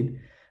I said.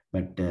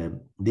 But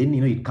then,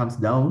 it comes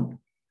down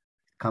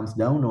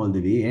all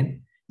the way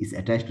and is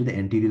attached to the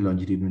anterior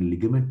longitudinal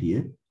ligament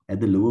here at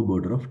the lower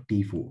border of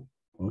T4.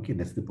 Okay,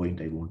 that's the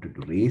point I wanted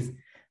to raise.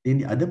 Then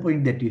the other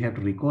point that you have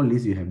to recall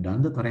is you have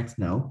done the thorax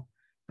now.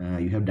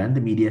 You have done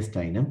the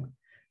mediastinum.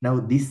 Now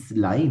this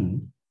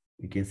line,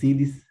 you can see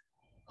this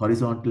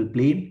horizontal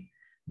plane.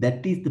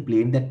 That is the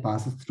plane that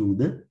passes through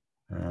the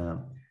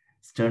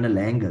sternal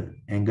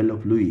angle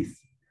of Lewis,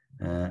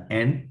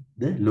 and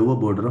the lower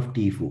border of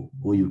T4,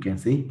 or you can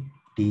say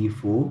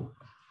T4,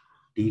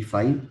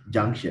 T5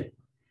 junction,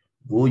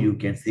 or you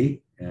can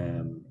say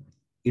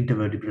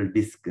intervertebral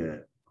disc,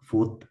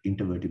 fourth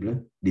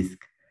intervertebral disc.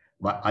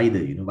 Either,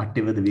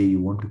 whatever the way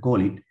you want to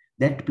call it,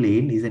 that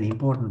plane is an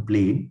important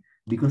plane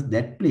because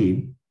that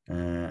plane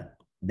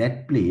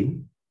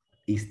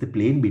is the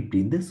plane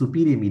between the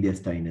superior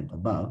mediastinum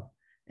above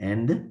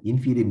and the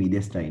inferior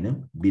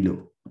mediastinum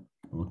below.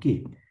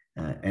 Okay,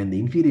 and the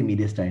inferior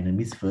mediastinum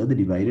is further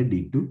divided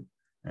into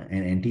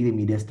an anterior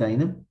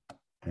mediastinum,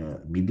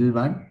 middle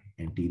one,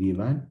 anterior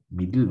one,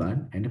 middle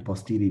one, and a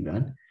posterior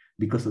one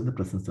because of the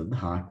presence of the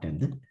heart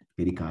and the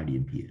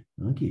pericardium here.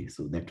 Okay,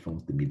 so that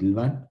forms the middle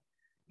one.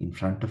 In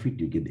front of it,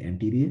 you get the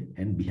anterior,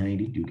 and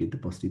behind it, you get the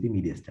posterior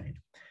mediastinum.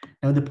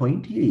 Now, the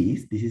point here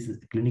is, this is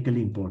a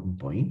clinically important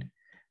point.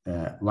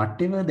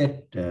 Whatever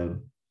that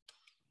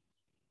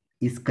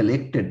is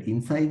collected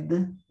inside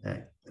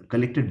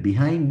collected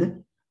behind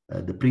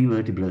the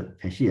prevertebral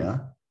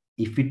fascia,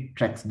 if it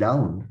tracks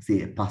down,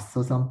 say a pus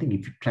or something,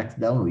 if it tracks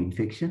down or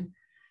infection,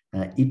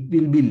 it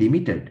will be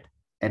limited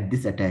at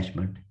this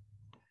attachment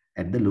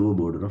at the lower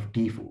border of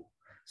T4.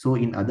 So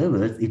in other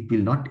words, it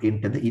will not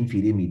enter the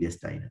inferior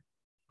mediastinum.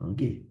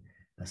 Okay,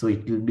 so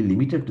it will be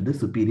limited to the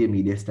superior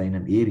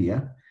mediastinum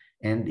area,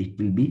 and it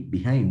will be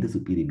behind the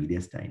superior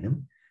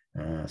mediastinum.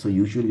 So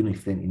usually,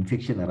 if an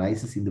infection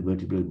arises in the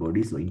vertebral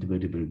bodies or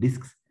intervertebral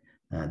discs,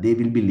 they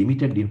will be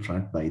limited in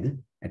front by the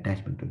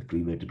attachment of the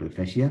prevertebral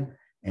fascia.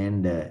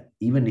 And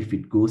even if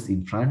it goes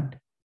in front,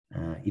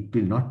 it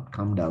will not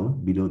come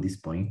down below this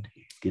point.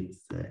 It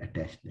gets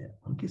attached there.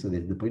 Okay, so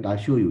that's the point. I'll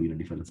show you in a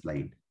different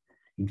slide.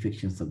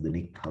 Infections of the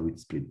neck, how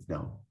it splits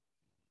down.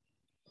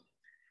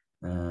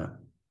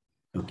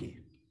 Okay.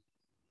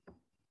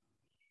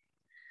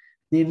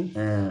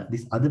 Then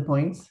these other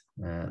points,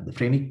 the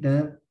phrenic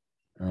nerve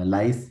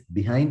lies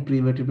behind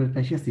prevertebral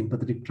fascia,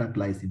 sympathetic trunk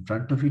lies in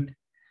front of it.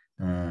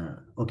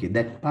 Okay,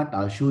 that part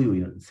I'll show you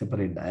in a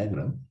separate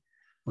diagram.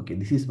 Okay,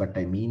 this is what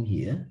I mean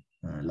here.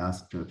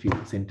 Last few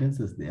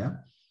sentences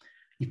there.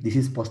 If this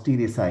is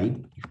posterior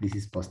side,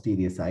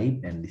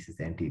 and this is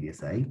anterior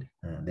side,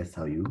 that's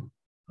how you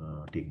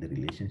take the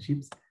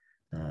relationships.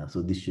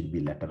 So this should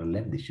be lateral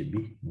and this should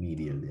be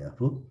medial,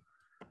 therefore.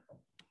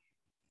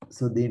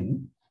 So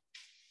then,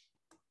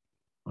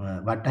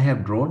 what I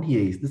have drawn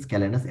here is the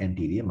scalenus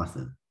anterior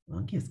muscle.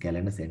 Okay,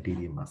 scalenus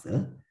anterior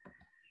muscle.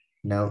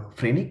 Now,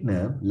 phrenic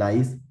nerve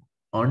lies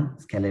on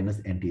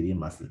scalenus anterior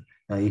muscle.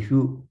 Now, if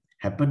you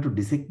happen to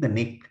dissect the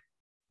neck,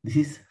 this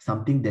is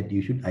something that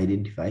you should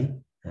identify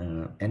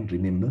and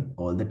remember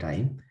all the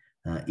time.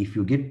 If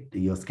you get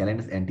your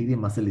scalenus anterior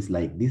muscle is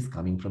like this,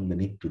 coming from the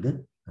neck to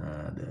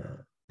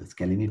the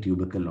scalene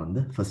tubercle on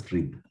the first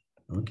rib.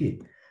 Okay,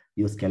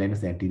 your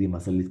scalenus anterior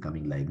muscle is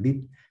coming like this.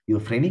 Your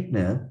phrenic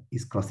nerve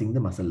is crossing the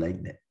muscle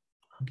like that.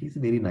 Okay, it's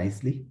very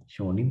nicely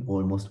shown in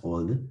almost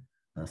all the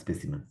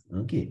specimens.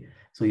 Okay,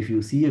 so if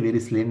you see a very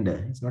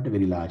slender, it's not a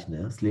very large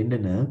nerve, slender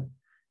nerve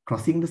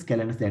crossing the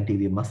scalenus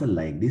anterior muscle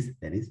like this,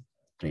 that is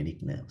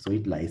phrenic nerve. So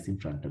it lies in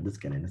front of the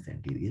scalenus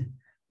anterior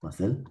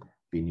muscle.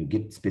 When you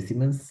get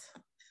specimens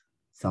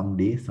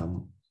someday,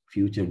 some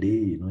future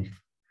day, if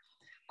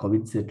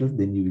COVID settles,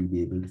 then you will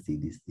be able to see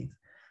these things.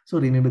 So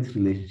remember this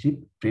relationship,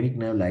 phrenic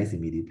nerve lies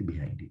immediately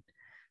behind it.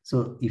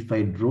 So if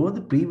I draw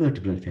the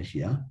prevertebral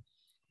fascia,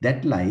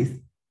 that lies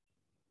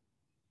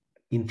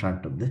in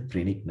front of the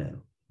phrenic nerve.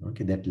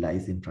 Okay, that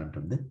lies in front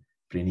of the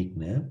phrenic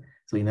nerve.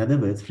 So in other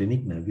words,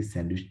 phrenic nerve is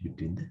sandwiched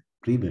between the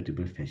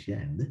prevertebral fascia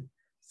and the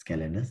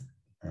scalenus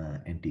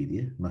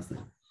anterior muscle.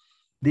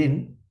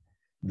 Then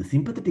the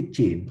sympathetic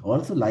chain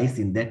also lies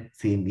in that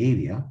same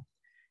area.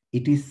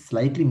 It is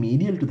slightly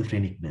medial to the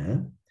phrenic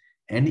nerve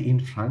and in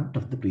front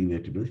of the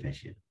prevertebral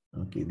fascia.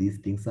 Okay, these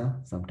things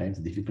are sometimes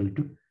difficult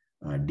to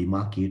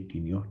demarcate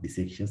in your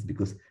dissections,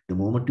 because the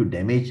moment you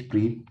damage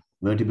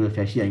pre-vertebral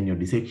fascia in your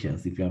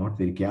dissections, if you are not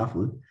very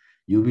careful,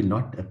 you will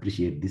not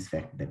appreciate this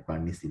fact that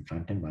one is in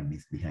front and one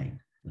is behind.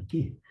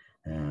 Okay.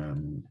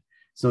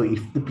 So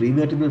if the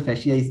prevertebral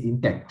fascia is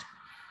intact,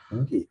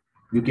 okay,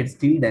 you can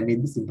still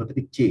damage the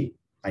sympathetic chain.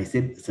 I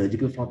said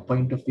surgical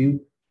point of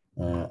view,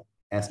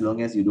 as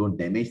long as you don't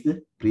damage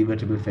the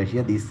prevertebral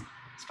fascia, these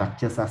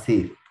structures are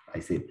safe, I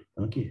said.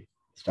 Okay,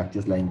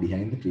 structures lying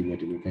behind the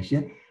prevertebral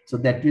fascia. So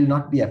that will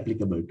not be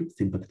applicable to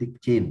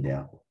sympathetic chain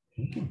therefore.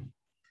 Okay.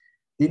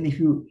 Then if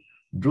you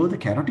draw the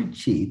carotid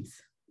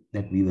sheaths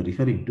that we were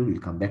referring to, we'll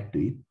come back to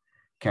it.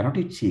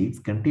 Carotid sheaths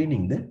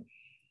containing the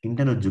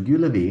internal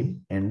jugular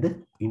vein and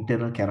the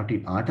internal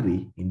carotid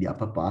artery in the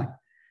upper part,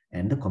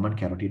 and the common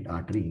carotid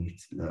artery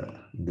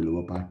in the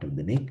lower part of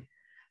the neck.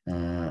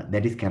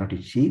 That is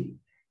carotid sheath.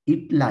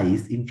 It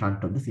lies in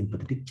front of the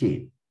sympathetic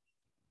chain.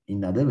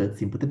 In other words,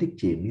 sympathetic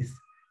chain is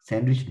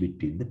sandwiched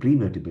between the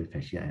prevertebral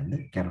fascia and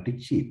the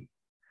carotid sheath.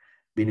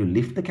 When you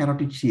lift the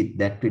carotid sheath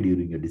that way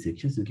during your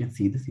dissections, you can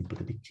see the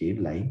sympathetic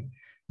chain lying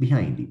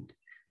behind it.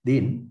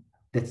 Then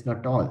that's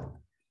not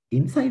all.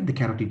 Inside the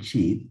carotid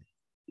sheath,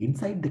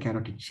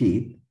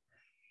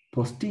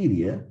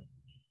 posterior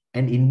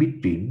and in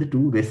between the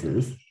two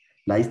vessels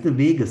lies the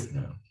vagus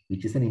nerve,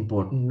 which is an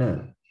important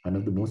nerve, one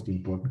of the most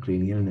important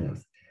cranial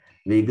nerves,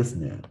 vagus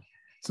nerve.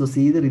 So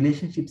see the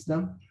relationships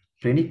now.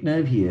 Phrenic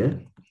nerve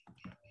here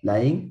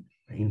lying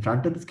in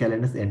front of the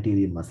scalenus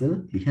anterior muscle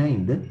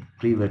behind the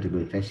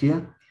prevertebral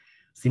fascia,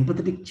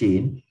 sympathetic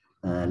chain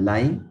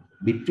lying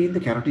between the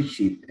carotid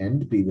sheath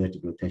and the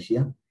prevertebral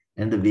fascia,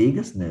 and the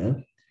vagus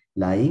nerve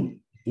lying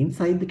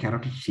inside the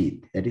carotid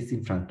sheath, that is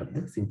in front of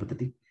the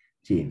sympathetic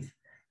chains.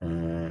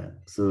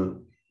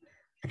 So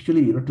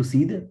actually, to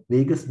see the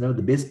vagus nerve,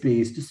 the best way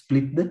is to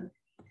split the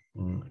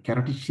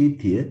carotid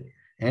sheath here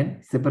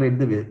and separate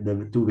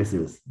the two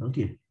vessels.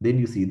 Okay, then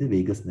you see the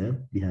vagus nerve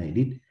behind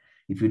it.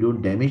 If you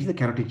don't damage the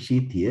carotid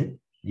sheath here,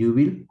 you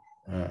will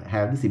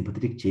have the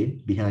sympathetic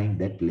chain behind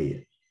that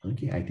layer.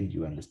 Okay, I think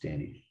you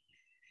understand it.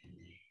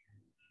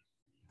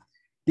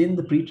 Then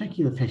the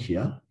pretracheal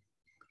fascia.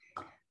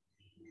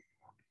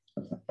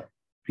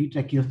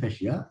 Pretracheal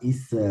fascia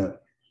is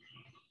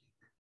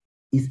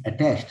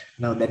attached.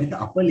 Now that is the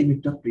upper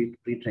limit of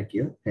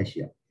pretracheal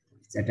fascia.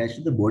 It's attached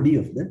to the body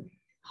of the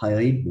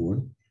hyoid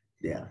bone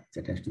there. It's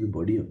attached to the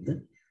body of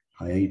the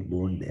hyoid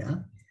bone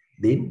there.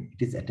 Then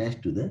it is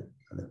attached to the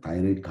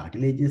thyroid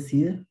cartilages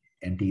here,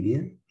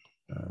 anterior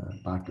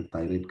part of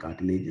thyroid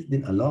cartilages,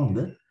 then along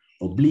the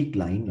oblique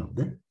line of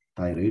the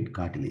thyroid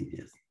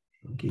cartilages.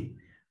 Okay.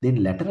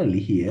 Then laterally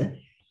here,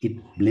 it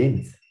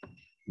blends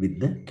with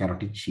the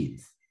carotid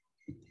sheaths.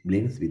 It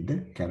blends with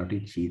the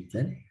carotid sheaths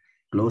and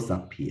close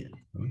up here.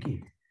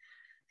 Okay.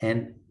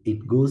 And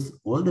it goes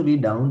all the way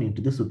down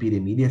into the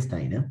superior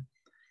mediastinum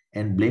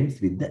and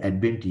blends with the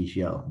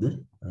adventitia of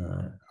the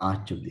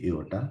arch of the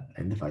aorta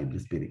and the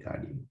fibrous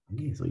pericardium.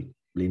 Okay. So it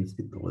blends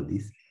with all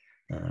these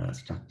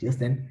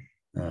structures and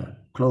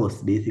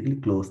basically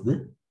close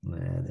the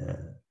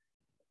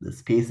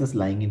spaces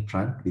lying in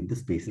front with the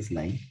spaces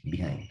lying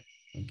behind.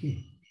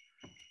 Okay.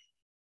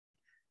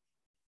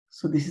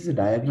 So this is a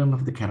diagram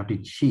of the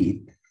carotid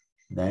sheath.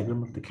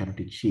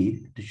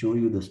 To show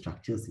you the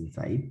structures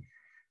inside.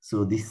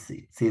 So this,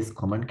 it says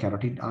common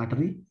carotid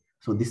artery.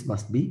 So this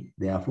must be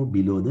therefore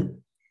below the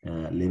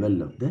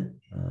level of the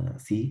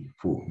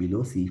C4,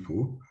 below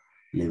C4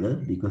 level,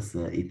 because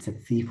it's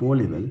at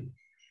C4 level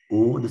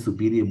or the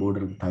superior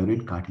border of the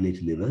thyroid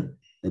cartilage level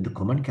that the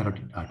common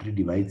carotid artery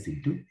divides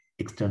into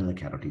external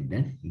carotid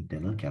and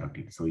internal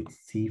carotid. So it's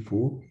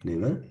C4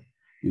 level.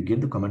 You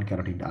get the common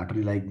carotid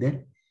artery like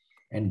that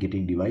and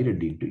getting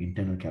divided into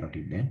internal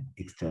carotid and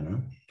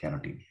external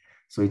carotid.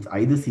 So it's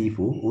either C4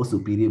 or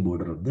superior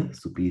border of the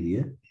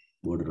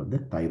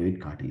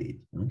thyroid cartilage.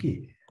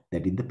 Okay,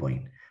 that is the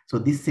point. So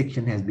this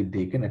section has been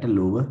taken at a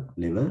lower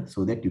level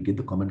so that you get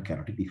the common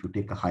carotid. If you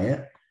take a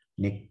higher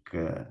neck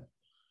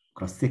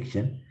cross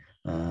section,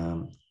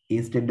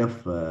 instead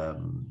of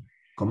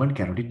common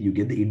carotid, you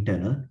get the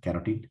internal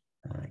carotid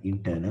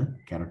in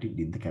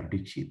the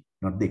carotid sheath,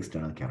 not the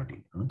external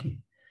carotid. Okay,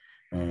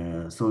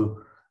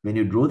 so when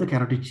you draw the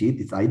carotid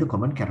sheath, it's either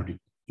common carotid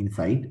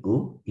inside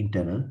or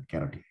internal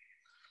carotid.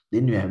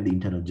 Then you have the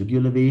internal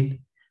jugular vein.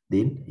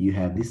 Then you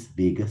have this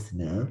vagus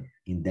nerve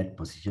in that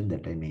position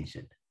that I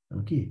mentioned.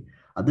 Okay.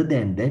 Other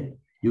than that,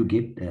 you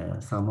get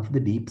some of the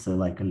deep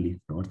cervical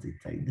lymph nodes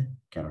inside the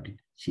carotid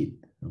sheath.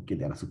 Okay.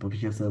 There are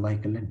superficial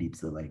cervical and deep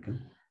cervical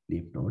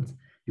lymph nodes.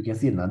 You can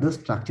see another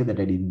structure that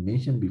I didn't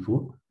mention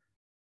before.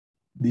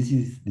 This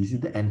is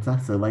the ansa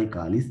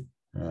cervicalis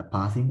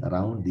passing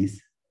around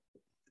these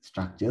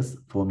structures,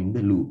 forming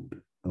the loop.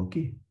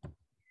 Okay.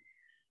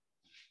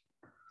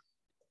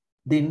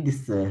 Then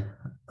this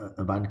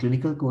one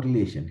clinical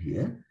correlation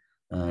here.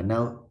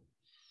 Now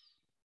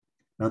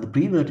the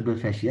prevertebral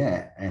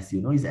fascia, as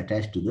you know, is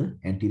attached to the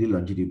anterior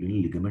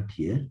longitudinal ligament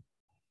here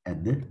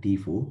at the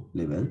T4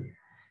 level,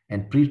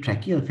 and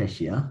pretracheal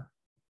fascia.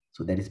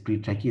 So that is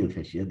pretracheal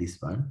fascia. This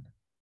one,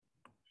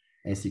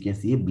 as you can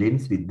see,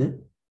 blends with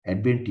the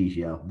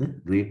adventitia of the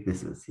great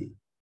vessels here.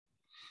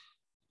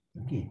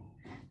 Okay.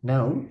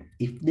 Now,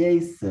 if there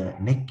is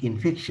neck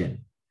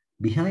infection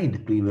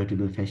behind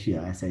prevertebral fascia,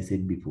 as I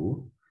said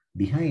before,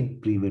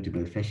 behind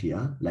prevertebral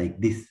fascia, like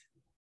this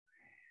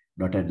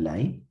dotted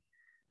line,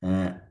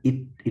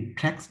 it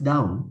tracks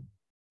down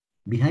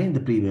behind the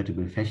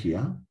prevertebral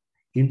fascia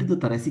into the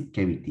thoracic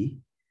cavity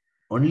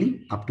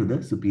only up to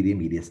the superior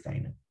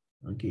mediastinum.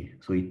 Okay,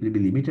 so it will be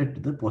limited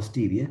to the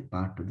posterior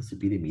part of the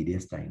superior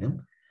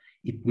mediastinum.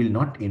 It will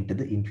not enter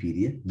the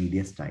inferior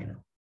mediastinum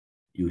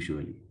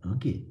usually.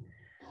 Okay,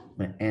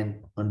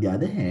 and on the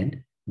other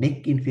hand,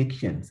 neck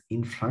infections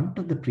in front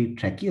of the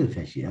pretracheal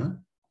fascia,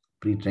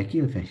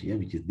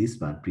 which is this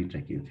one,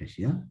 pretracheal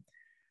fascia,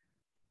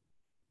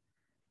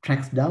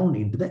 tracks down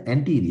into the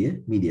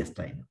anterior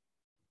mediastinum.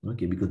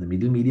 Okay, because the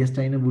middle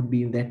mediastinum would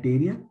be in that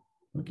area.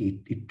 Okay,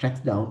 it tracks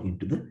down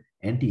into the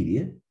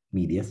anterior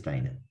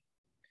mediastinum.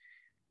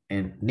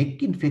 And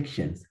neck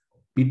infections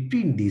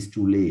between these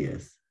two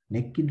layers,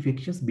 neck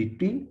infections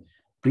between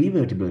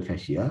prevertebral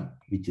fascia,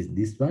 which is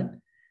this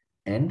one,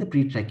 and the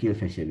pretracheal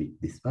fascia, which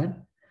this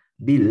one,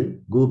 will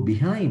go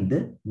behind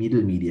the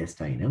middle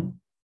mediastinum.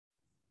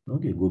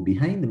 Okay, go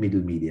behind the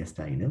middle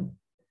mediastinum,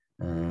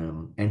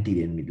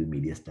 anterior and middle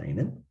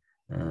mediastinum,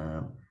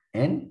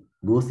 and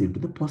goes into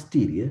the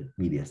posterior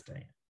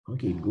mediastinum.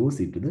 Okay, it goes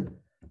into the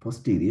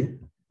posterior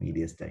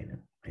mediastinum.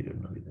 I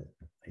don't know whether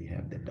I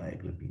have that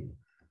diagram here.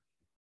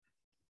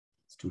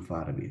 It's too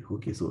far away.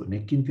 Okay, so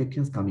neck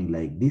infections coming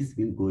like this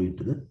will go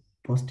into the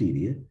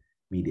posterior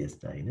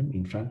mediastinum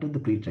in front of the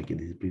pretracheal.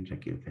 This is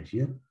pretracheal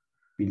fascia.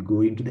 Will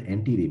go into the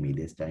anterior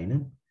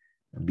mediastinum.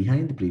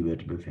 Behind the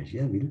prevertebral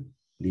fascia will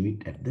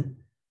limit at the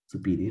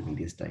superior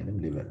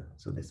mediastinum level.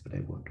 So that's what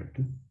I wanted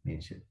to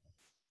mention.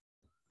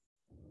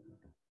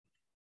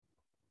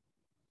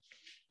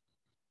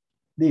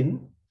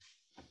 Then,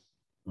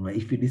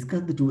 if we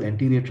discuss the two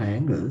anterior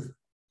triangles,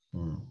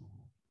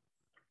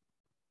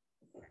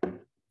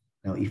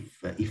 now if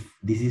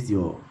this is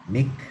your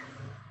neck,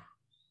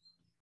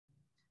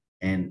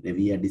 and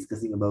we are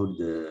discussing about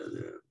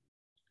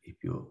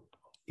if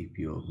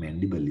your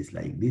mandible is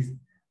like this,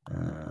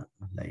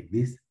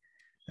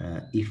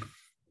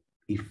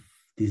 if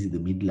this is the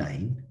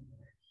midline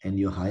and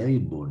your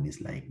hyoid bone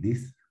is like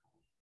this,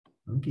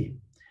 okay,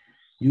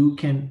 you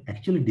can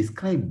actually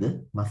describe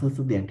the muscles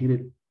of the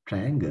anterior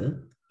triangle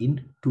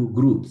in two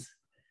groups.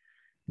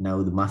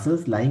 Now the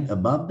muscles lying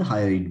above the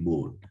hyoid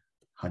bone,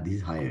 this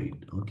is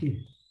hyoid,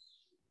 okay,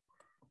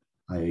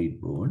 hyoid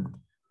bone,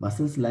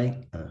 muscles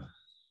lying,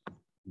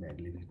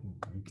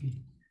 okay,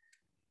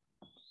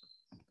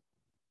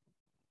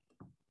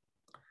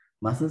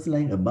 muscles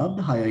lying above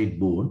the hyoid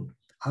bone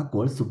are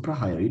called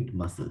suprahyoid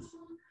muscles.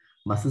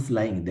 Muscles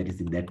lying, that is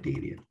in that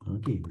area,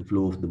 okay, the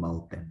flow of the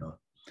mouth and all.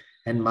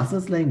 And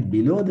muscles lying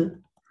below the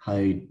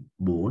hyoid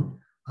bone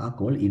are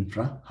called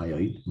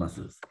infrahyoid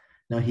muscles.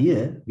 Now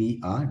here we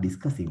are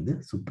discussing the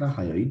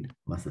suprahyoid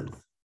muscles.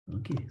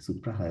 Okay,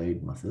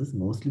 suprahyoid muscles,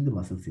 mostly the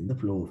muscles in the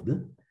flow of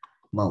the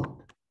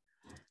mouth.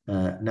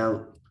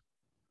 Now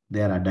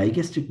there are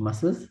digastric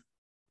muscles,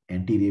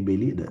 anterior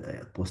belly,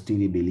 the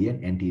posterior belly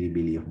and anterior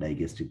belly of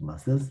digastric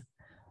muscles,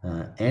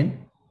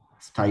 and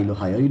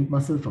stylohyoid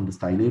muscle from the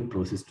styloid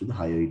process to the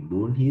hyoid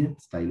bone here,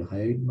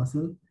 stylohyoid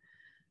muscle.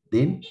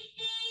 Then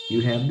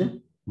you have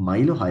the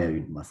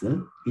mylohyoid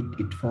muscle.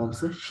 It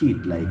forms a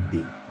sheet-like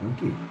thing.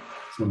 Okay,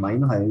 so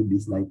mylohyoid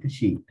is like a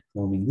sheet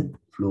forming the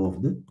flow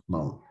of the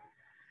mouth.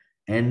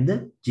 And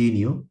the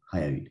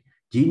geniohyoid.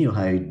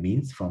 Geniohyoid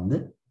means from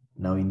the,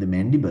 now in the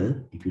mandible,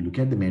 if you look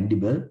at the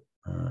mandible,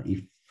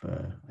 I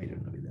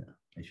don't know whether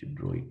I should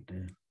draw it.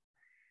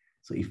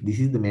 So if this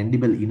is the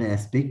mandible inner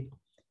aspect,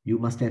 you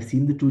must have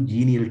seen the two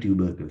genial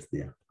tubercles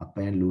there,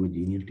 upper and lower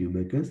genial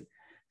tubercles.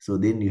 So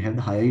then you have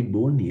the hyoid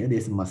bone here.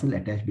 There's a muscle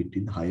attached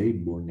between the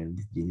hyoid bone and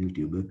this genial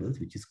tubercles,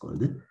 which is called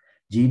the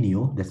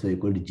genio. That's why I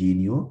call it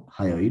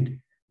geniohyoid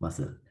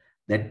muscle.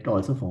 That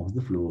also forms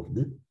the flow of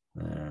the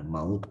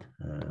mouth.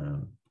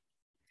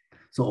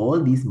 So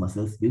all these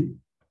muscles will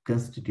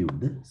constitute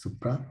the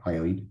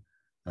suprahyoid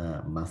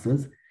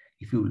muscles.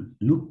 If you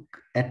look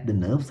at the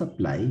nerve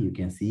supply, you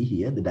can see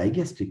here the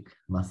digastric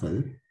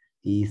muscle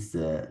is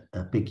a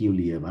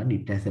peculiar one.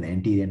 It has an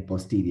anterior and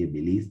posterior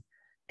bellies.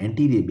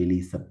 Anterior belly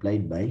is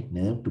supplied by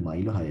nerve to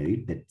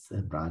mylohyoid. That's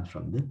a branch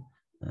from the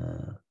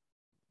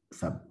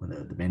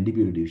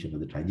mandibular division of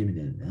the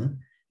trigeminal nerve.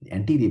 The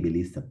anterior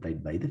belly is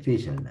supplied by the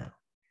facial nerve.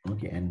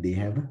 Okay, and they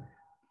have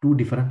two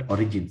different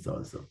origins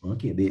also.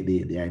 Okay,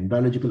 their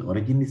embryological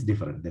origin is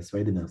different. That's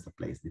why the nerve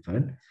supply is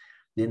different.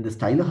 Then the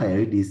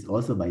stylohyoid is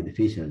also by the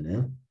facial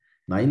nerve.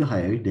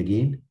 Mylohyoid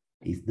again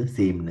is the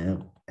same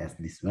nerve as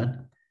this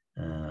one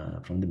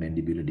from the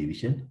mandibular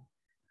division,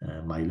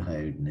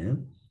 mylohyoid nerve.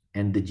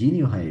 And the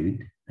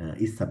geniohyoid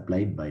is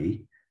supplied by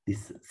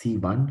this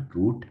C1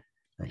 root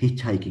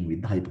hitchhiking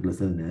with the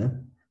hypoglossal nerve.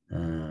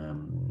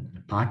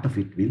 Part of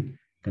it will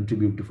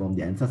contribute to form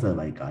the ansa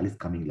cervicalis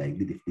coming like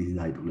this. If this is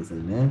the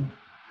hypoglossal nerve,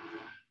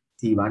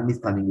 C1 is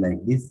coming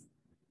like this,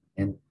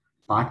 and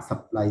part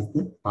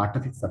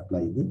of it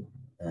supplies the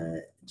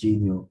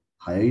geniohyoid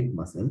hyoid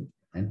muscle,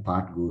 and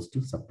part goes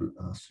to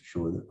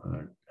show the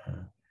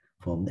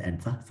form the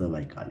ansa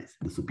cervicalis,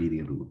 the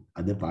superior root.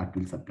 Other part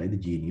will supply the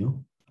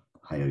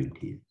geniohyoid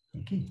here.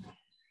 Okay.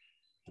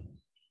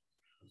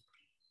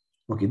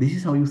 Okay, this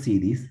is how you see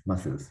these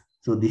muscles.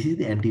 So this is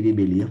the anterior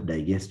belly of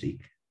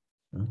digastric.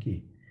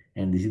 Okay,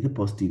 and this is the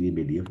posterior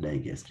belly of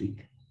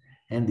digastric,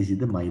 and this is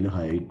the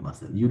mylohyoid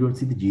muscle. You don't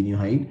see the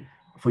geniohyoid.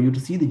 For you to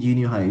see the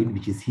geniohyoid,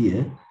 which is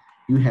here,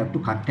 you have to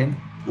cut and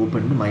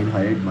open the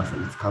mylohyoid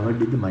muscle. It's covered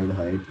with the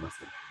mylohyoid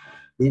muscle.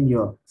 Then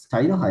your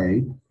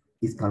stylohyoid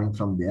is coming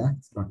from there.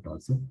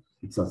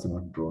 It's also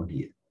not drawn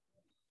here.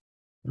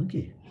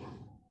 Okay.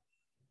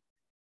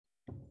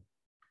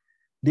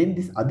 Then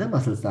these other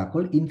muscles are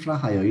called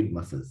infrahyoid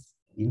muscles.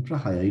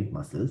 Infrahyoid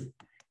muscles,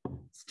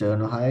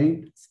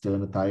 sternohyoid,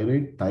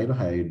 sternothyroid,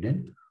 thyrohyoid,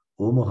 and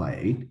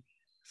omohyoid.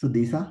 So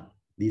these are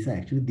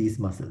actually these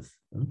muscles.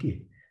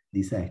 Okay,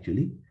 these are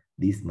actually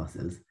these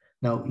muscles.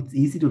 Now it's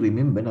easy to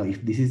remember. Now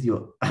if this is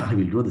your, I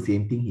will draw the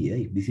same thing here.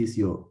 If this is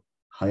your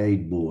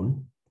hyoid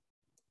bone,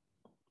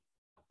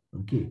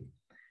 okay,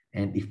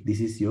 and if this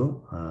is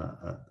your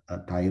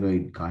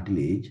thyroid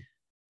cartilage,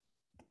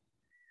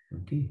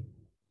 okay,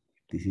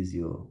 this is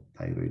your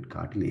thyroid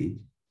cartilage,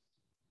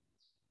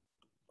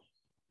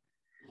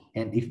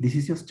 and if this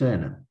is your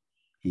sternum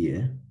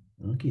here,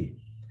 okay,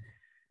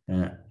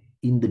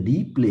 in the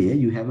deep layer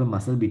you have a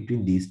muscle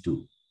between these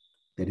two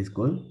that is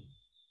called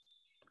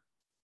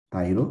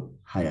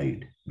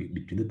thyrohyoid,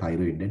 between the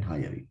thyroid and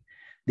hyoid.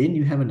 Then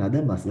you have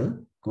another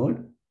muscle called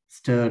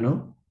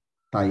sternothyroid.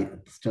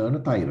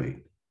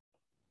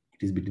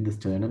 It is between the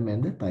sternum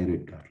and the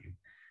thyroid cartilage.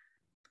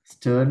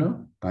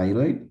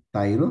 Sternothyroid,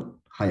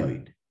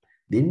 thyrohyoid.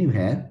 Then you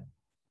have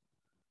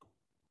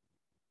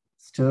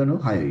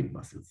sternohyoid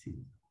muscles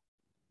here.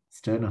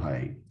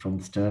 Sternohyoid, from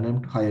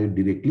sternum to hyoid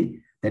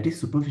directly, that is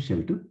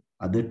superficial to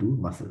other two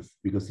muscles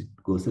because it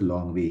goes a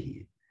long way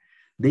here.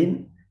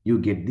 Then you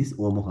get this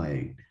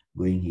omohyoid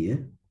going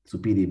here,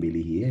 superior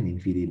belly here, and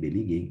inferior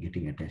belly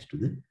getting attached to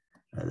the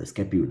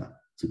scapula,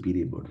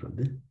 superior border of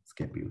the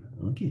scapula.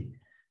 Okay,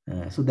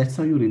 so that's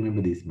how you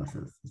remember these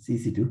muscles. It's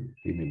easy to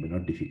remember,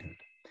 not difficult.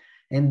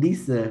 And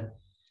these are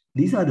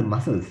the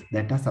muscles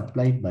that are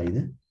supplied by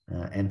the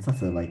ansa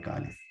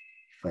cervicalis.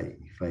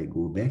 If I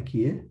go back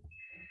here,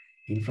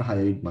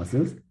 infrahyoid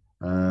muscles,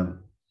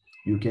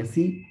 you can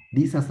see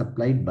these are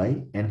supplied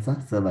by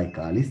ansa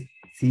cervicalis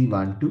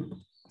C1 to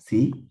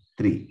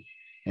C3,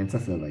 ansa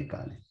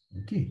cervicalis.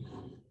 Okay.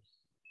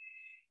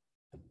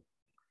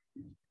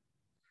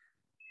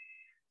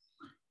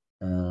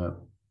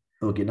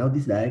 Okay, now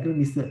this diagram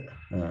is a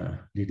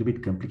little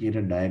bit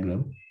complicated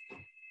diagram.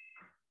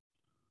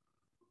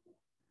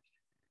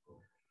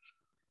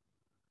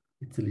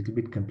 It's a little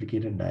bit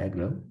complicated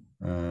diagram.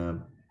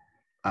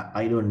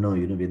 I don't know,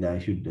 whether I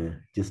should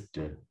just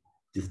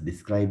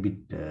describe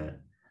it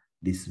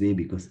this way,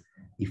 because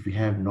if you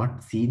have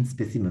not seen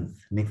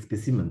neck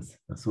specimens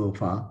so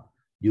far,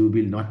 you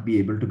will not be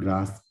able to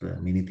grasp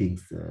many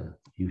things.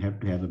 You have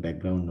to have a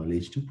background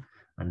knowledge to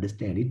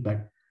understand it,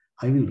 but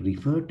I will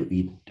refer to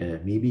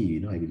it.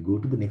 Maybe, I will go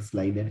to the next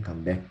slide and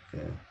come back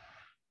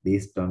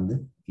based on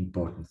the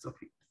importance of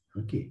it.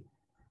 Okay.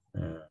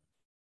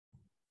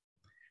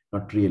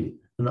 Not really.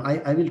 No,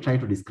 I will try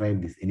to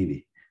describe this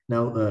anyway.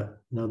 Now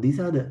these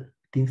are the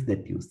things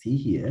that you see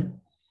here.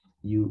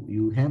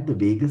 You have the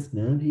vagus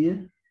nerve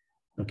here.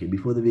 Okay,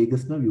 before the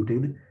vagus nerve, you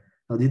take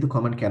now this is the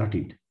common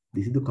carotid.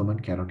 This is the common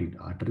carotid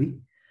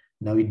artery.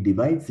 Now it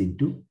divides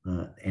into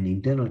an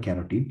internal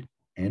carotid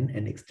and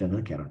an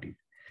external carotid.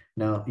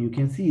 Now you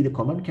can see the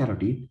common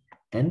carotid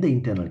and the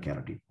internal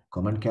carotid.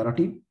 Common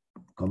carotid,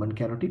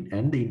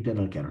 and the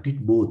internal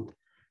carotid both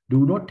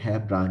do not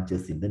have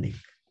branches in the neck.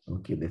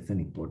 Okay, that's an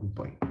important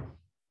point.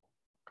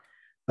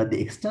 But the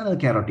external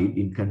carotid,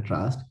 in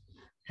contrast,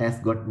 has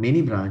got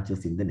many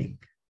branches in the neck.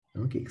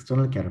 Okay,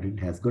 external carotid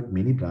has got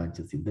many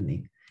branches in the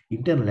neck.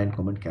 Internal and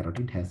common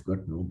carotid has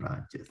got no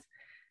branches.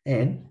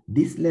 And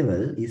this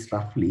level is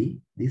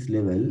roughly the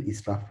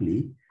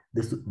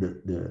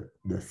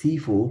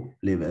C4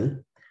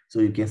 level. So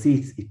you can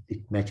see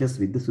it matches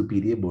with the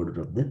superior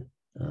border of the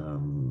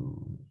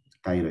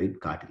thyroid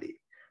cartilage.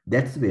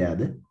 That's where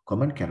the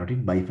common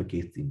carotid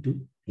bifurcates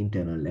into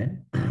internal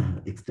and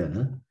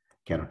external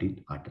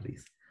carotid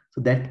arteries.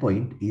 So that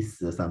point is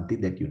something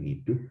that you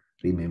need to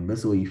remember.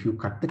 So if you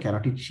cut the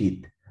carotid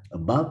sheath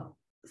above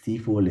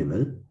C4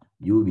 level,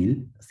 you will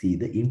see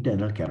the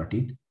internal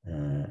carotid,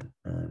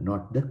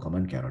 not the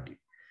common carotid.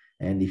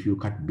 And if you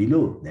cut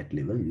below that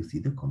level, you see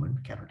the common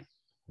carotid.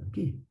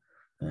 Okay.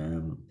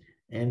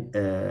 And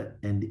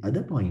the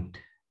other point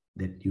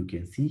that you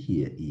can see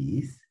here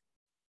is,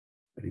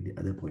 what is the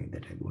other point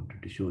that I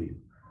wanted to show you?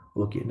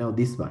 Okay, now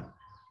this one.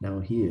 Now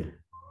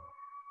here,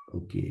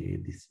 okay,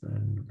 this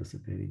one,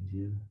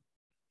 glossopharyngeal.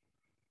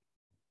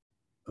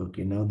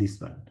 Okay, now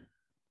this one,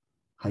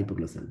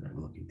 hypoglossal nerve.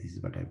 Okay, this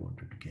is what I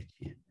wanted to catch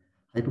here.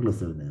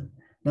 Hypoglossal nerve.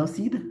 Now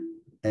see the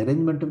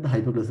arrangement of the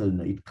hypoglossal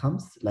nerve. It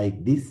comes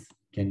like this,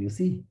 can you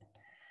see?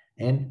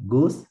 And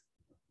goes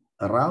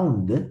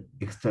around the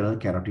external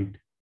carotid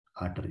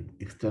artery,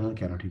 external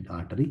carotid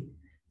artery,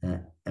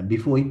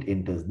 before it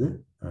enters the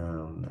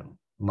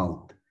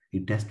mouth.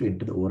 It has to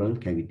enter the oral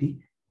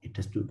cavity. It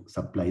has to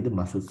supply the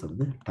muscles of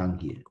the tongue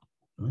here.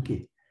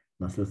 Okay,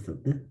 muscles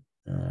of the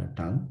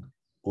tongue.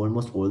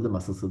 Almost all the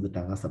muscles of the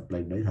tongue are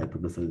supplied by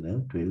hypoglossal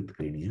nerve, 12th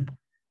cranial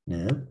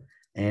nerve,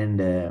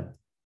 and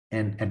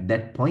at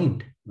that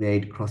point where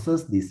it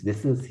crosses these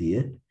vessels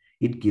here,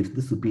 it gives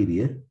the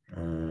superior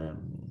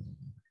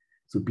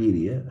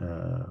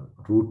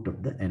root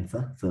of the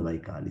ansa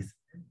cervicalis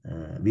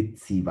with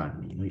C1.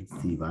 It's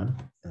C1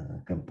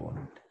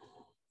 component.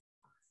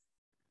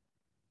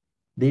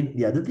 Then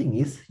the other thing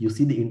is, you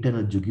see the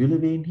internal jugular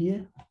vein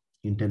here,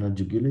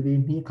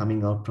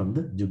 coming out from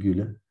the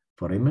jugular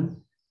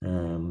foramen.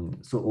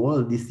 So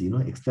all this,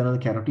 external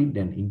carotid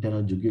and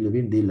internal jugular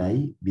vein, they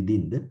lie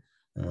within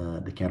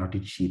the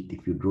carotid sheath.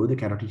 If you draw the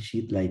carotid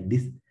sheath like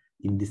this,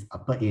 in this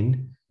upper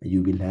end,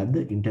 you will have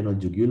the internal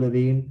jugular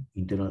vein,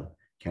 internal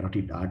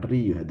carotid artery,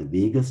 you have the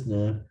vagus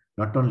nerve.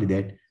 Not only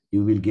that,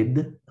 you will get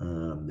the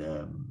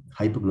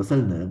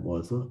hypoglossal nerve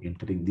also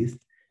entering this.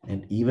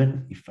 And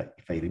even if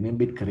I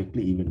remember it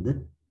correctly, even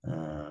the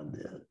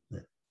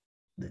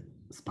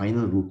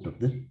spinal root of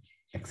the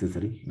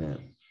accessory nerve,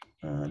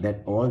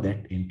 that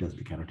enters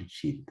the carotid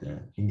sheath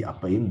in the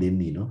upper end. Then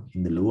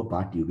in the lower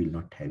part you will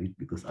not have it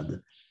because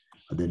other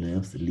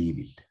nerves leave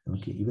it.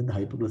 Okay, even the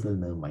hypoglossal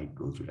nerve might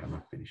go through it. I'm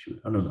not very sure.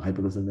 Oh, no,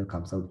 hypoglossal nerve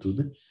comes out through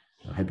the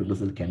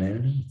hypoglossal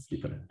canal. It's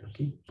different.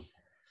 Okay.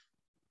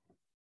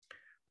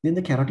 Then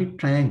the carotid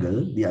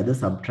triangle, the other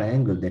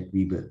sub-triangle that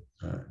we were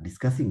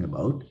discussing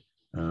about.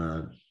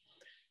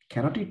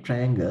 Carotid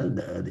triangle,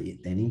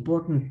 an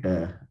important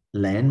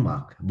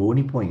landmark,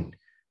 bony point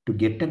to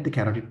get at the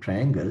carotid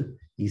triangle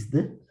is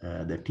the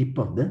tip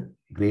of the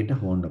greater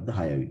horn of the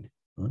hyoid.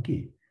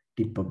 Okay,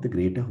 tip of the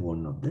greater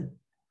horn of the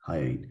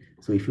hyoid.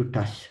 So if you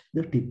touch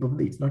the tip of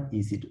it's not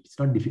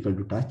difficult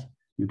to touch.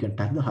 You can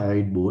touch the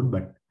hyoid bone,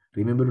 but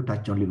remember to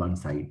touch only one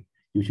side.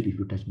 Usually if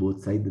you touch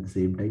both sides at the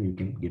same time, you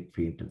can get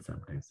fainted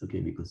sometimes, okay,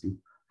 because you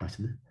touch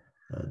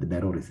the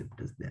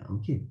baroreceptors there.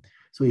 Okay,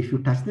 so if you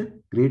touch the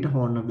greater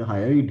horn of the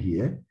hyoid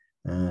here,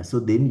 so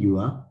then you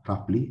are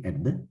roughly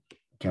at the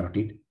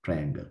carotid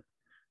triangle.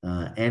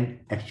 And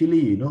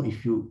actually,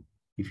 if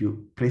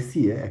you press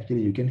here,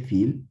 actually you can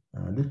feel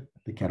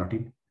the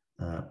carotid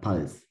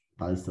pulse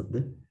of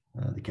the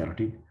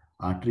carotid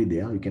artery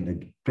there. You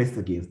can press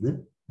against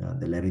the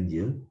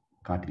laryngeal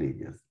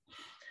cartilages.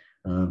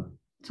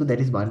 So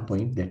that is one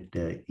point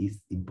that is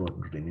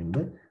important to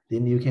remember.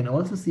 Then you can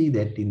also see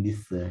that in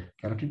this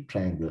carotid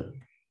triangle,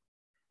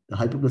 the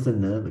hypoglossal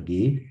nerve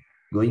again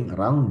going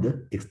around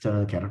the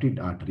external carotid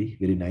artery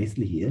very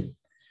nicely here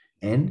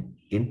and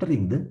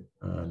entering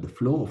the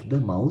flow of the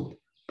mouth,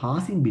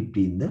 passing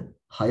between the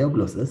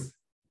hyoglossus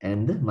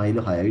and the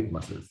mylohyoid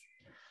muscles.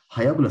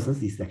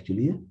 Hyoglossus is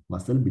actually a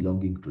muscle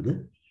belonging to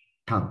the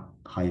tongue,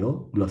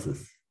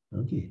 hyoglossus.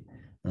 Okay,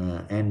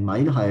 and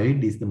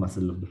mylohyoid is the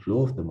muscle of the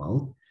flow of the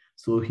mouth.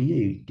 So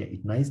here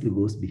it nicely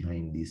goes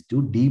behind these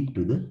two, deep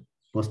to the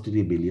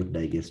posterior belly of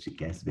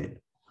digastric as well.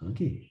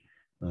 Okay,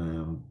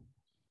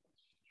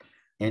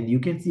 and you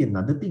can see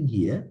another thing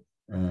here.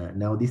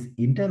 Now this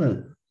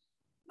internal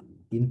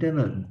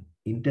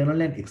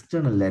and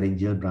external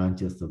laryngeal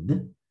branches of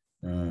the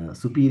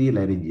superior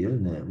laryngeal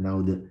nerve.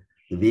 Now the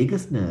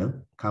vagus nerve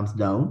comes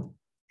down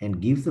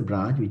and gives a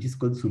branch which is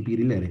called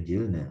superior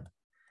laryngeal nerve,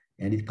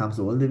 and it comes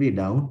all the way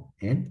down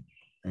and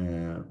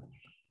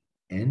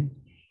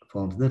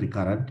forms the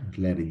recurrent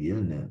laryngeal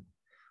nerve.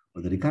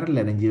 For the recurrent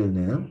laryngeal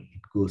nerve,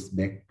 it goes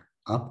back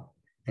up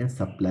and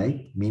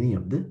supply many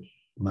of the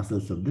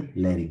muscles of the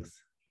larynx,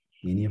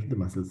 many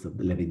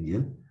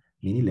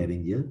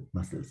laryngeal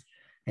muscles.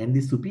 And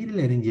the superior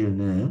laryngeal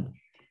nerve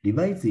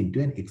divides into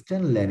an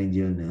external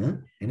laryngeal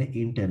nerve and an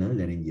internal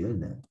laryngeal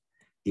nerve.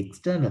 This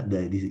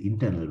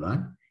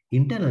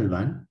internal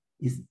one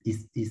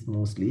is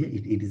mostly,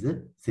 it is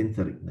a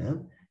sensoric nerve.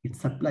 It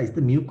supplies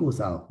the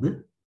mucosa of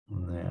the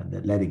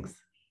larynx.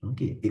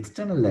 Okay,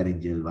 external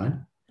laryngeal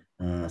one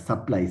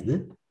supplies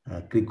the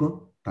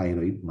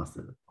cricothyroid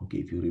muscle. Okay,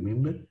 if you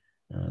remember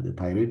the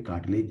thyroid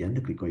cartilage and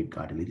the cricoid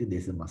cartilage,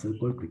 there's a muscle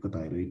called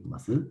cricothyroid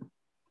muscle.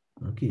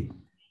 Okay,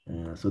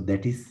 so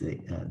that is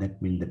that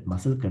means that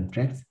muscle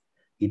contracts.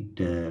 It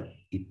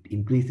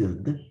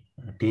increases the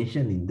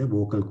tension in the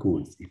vocal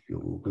cords. If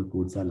your vocal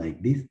cords are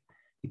like this,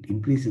 it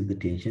increases the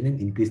tension and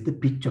increases the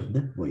pitch of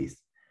the voice.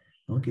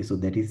 Okay, so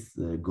that is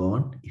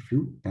gone if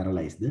you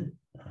paralyze the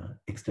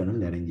external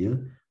laryngeal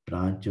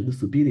branch of the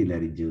superior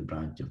laryngeal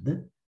branch of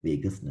the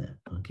vagus nerve.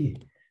 Okay,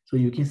 so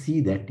you can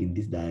see that in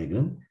this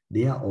diagram,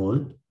 they are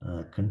all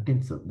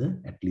contents of the,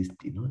 at least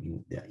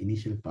in the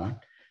initial part,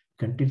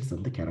 contents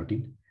of the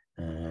carotid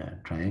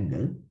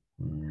triangle.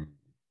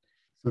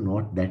 So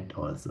note that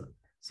also.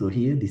 So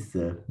here this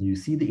you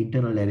see the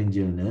internal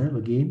laryngeal nerve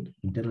again,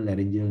 internal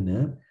laryngeal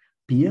nerve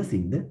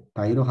piercing the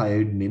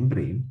thyrohyoid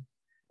membrane,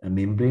 a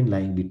membrane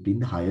lying between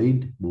the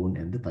hyoid bone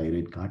and the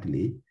thyroid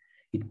cartilage.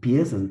 It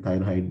pierces the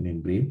thyroid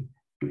membrane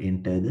to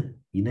enter the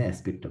inner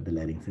aspect of the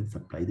larynx and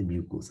supply the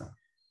mucosa.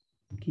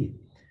 Okay.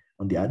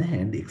 On the other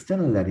hand, the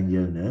external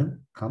laryngeal nerve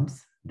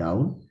comes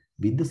down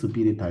with the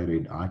superior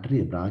thyroid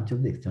artery, a branch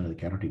of the external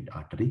carotid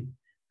artery,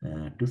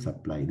 to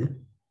supply the,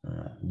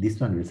 this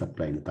one will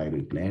supply the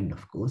thyroid gland,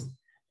 of course,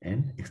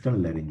 and external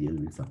laryngeal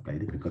will supply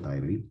the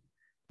cricothyroid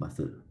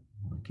muscle.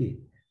 Okay.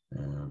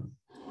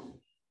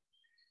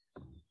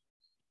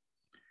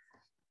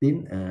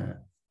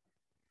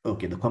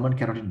 Okay, the common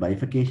carotid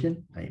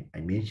bifurcation,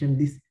 I mentioned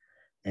this,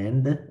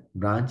 and the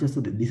branches, so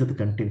these are the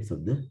contents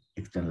of the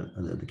external,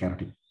 the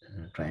carotid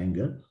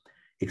triangle.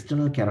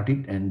 External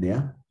carotid and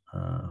their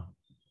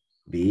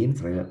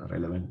veins,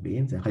 relevant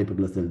veins, a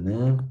hypoglossal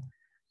nerve,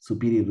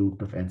 superior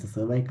root of ansa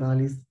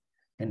cervicalis,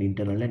 and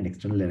internal and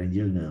external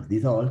laryngeal nerves.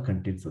 These are all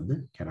contents of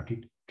the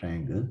carotid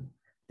triangle,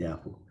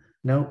 therefore.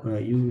 Now,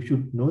 you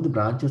should know the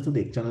branches of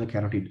the external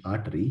carotid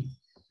artery.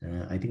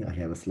 I think I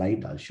have a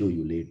slide I'll show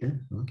you later.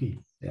 Okay,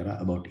 there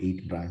are about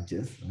 8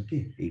 branches.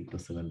 Okay, 8 to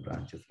 7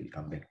 branches. We'll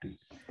come back to it.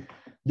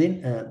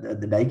 Then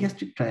the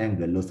digastric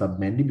triangle or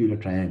submandibular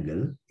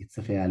triangle, it's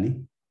a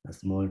fairly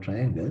small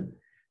triangle.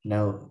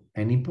 Now,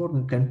 an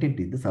important content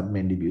is the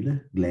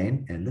submandibular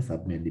gland and the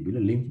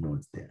submandibular lymph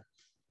nodes there.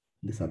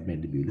 The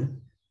submandibular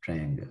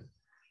triangle.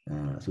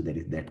 So that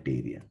is that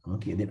area.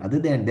 Okay, then other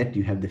than that,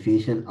 you have the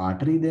facial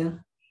artery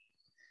there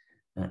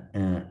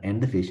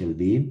and the facial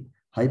vein,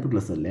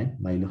 hypoglossal and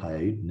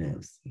mylohyoid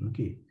nerves.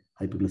 Okay,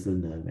 hypoglossal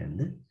nerve and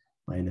the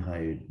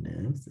mylohyoid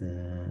nerves.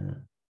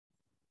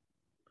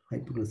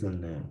 Hypoglossal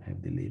nerve,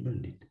 have they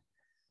labeled it?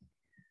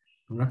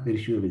 I'm not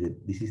very sure whether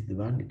this is the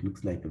one. It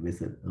looks like a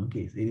vessel.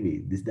 Okay, so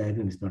anyway, this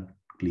diagram is not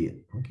clear.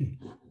 Okay.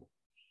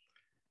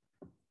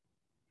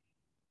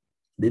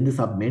 Then the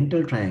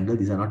submental triangle,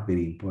 these are not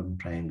very important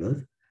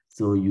triangles.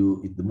 So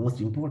the most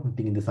important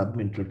thing in the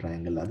submental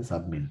triangle are the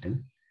submental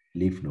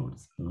lymph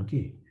nodes.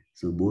 Okay,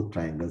 so both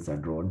triangles are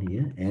drawn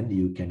here, and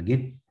you can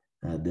get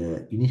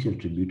the initial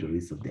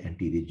tributaries of the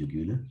anterior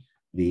jugular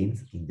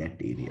veins in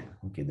that area.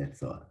 Okay,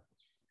 that's all.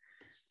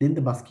 Then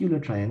the muscular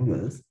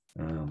triangles,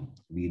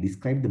 we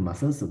described the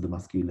muscles of the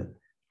muscular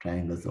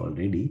triangles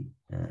already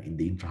in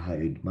the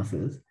infrahyoid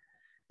muscles.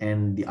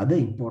 And the other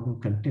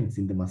important contents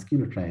in the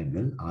muscular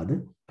triangle are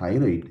the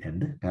thyroid and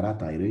the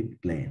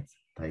parathyroid glands.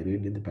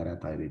 Thyroid and the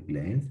parathyroid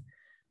glands,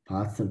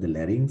 parts of the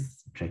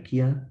larynx,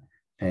 trachea,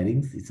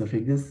 pharynx,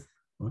 esophagus,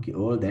 okay,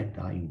 all that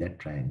are in that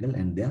triangle,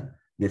 and their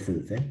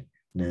vessels and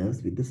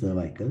nerves with the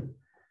cervical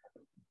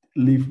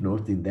lymph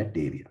nodes in that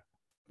area.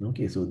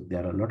 Okay, so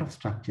there are a lot of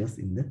structures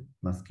in the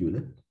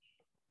muscular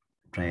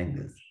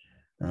triangles.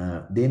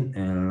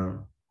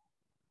 Then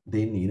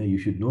you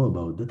should know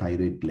about the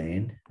thyroid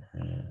gland.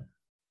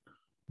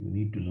 You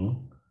need to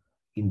know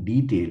in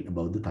detail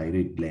about the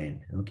thyroid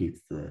gland. Okay,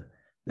 it's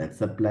that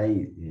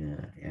supply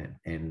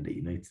and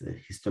it's a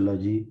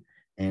histology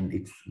and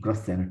its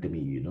gross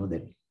anatomy.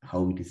 That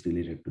how it is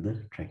related to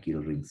the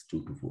tracheal rings,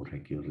 2 to 4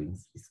 tracheal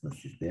rings.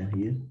 Isthmus is there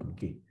here.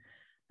 Okay.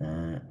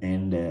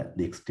 And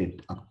the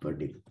extent,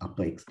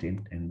 upper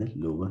extent and the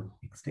lower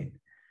extent.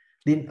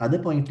 Then other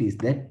point is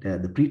that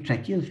the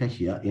pretracheal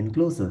fascia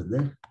encloses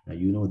the,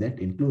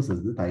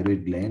 encloses the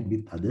thyroid gland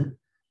with other,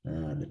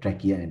 the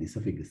trachea and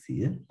esophagus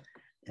here.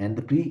 And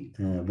the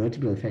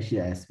prevertebral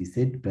fascia, as we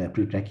said,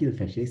 pretracheal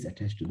fascia is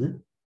attached to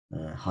the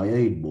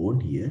hyoid bone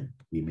here.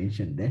 We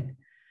mentioned that.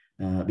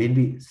 When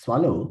we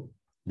swallow,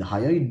 the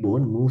hyoid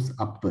bone moves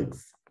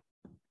upwards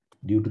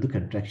due to the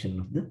contraction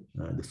of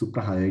the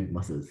suprahyoid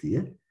muscles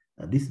here.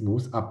 This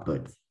moves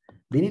upwards.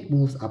 When it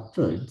moves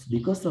upwards,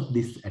 because of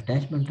this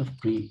attachment of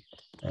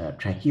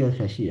tracheal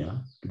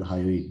fascia to the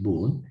hyoid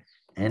bone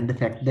and the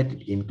fact that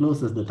it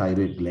encloses the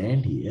thyroid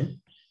gland here,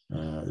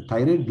 the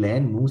thyroid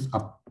gland moves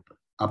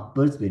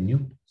upwards when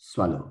you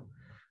swallow.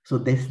 So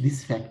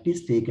this fact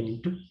is taken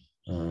into,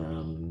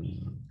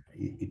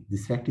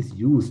 this fact is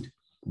used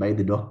by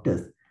the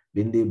doctors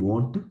when they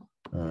want to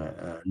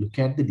look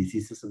at the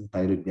diseases of the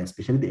thyroid gland,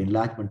 especially the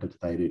enlargement of the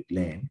thyroid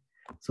gland.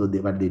 So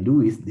what they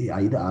do is they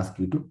either ask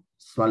you to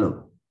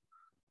swallow,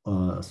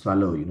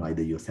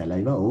 either your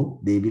saliva, or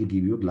they will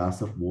give you a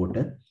glass of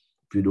water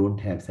if you don't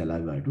have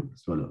saliva to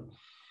swallow.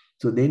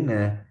 So then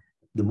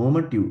the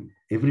moment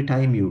every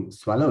time you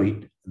swallow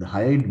it, the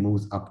hyoid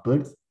moves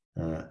upwards,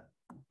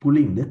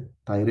 pulling the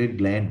thyroid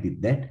gland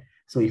with that.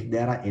 So if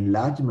there are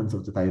enlargements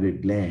of the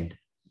thyroid gland,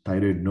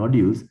 thyroid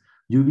nodules,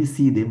 you will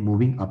see them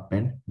moving up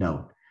and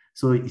down.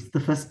 So it's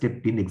the first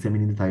step in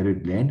examining the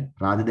thyroid gland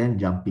rather than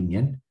jumping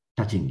and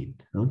touching it.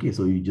 Okay,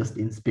 so you just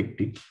inspect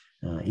it.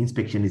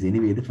 Inspection is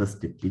anyway the first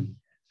step in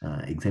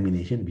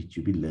examination, which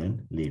you will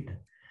learn later.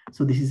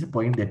 So this is a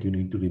point that you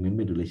need to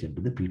remember in relation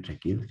to the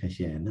pretracheal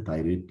fascia and the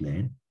thyroid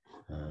gland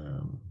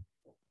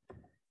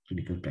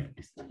clinical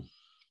practice.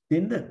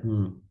 Then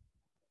the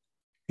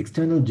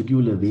external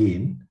jugular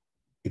vein,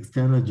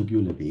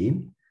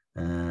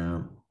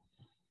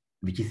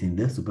 which is in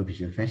the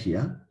superficial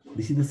fascia.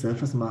 This is the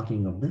surface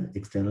marking of the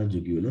external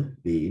jugular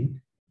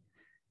vein.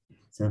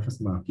 Surface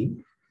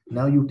marking.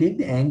 Now you take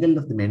the angle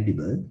of the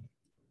mandible.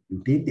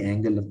 You take the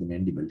angle of the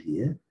mandible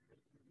here,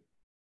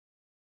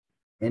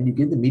 and you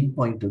get the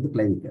midpoint of the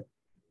clavicle.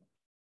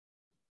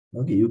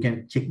 Okay, you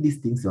can check these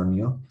things on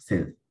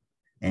yourself.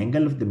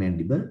 angle of the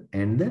mandible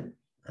and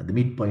the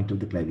midpoint of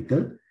the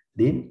clavicle.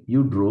 Then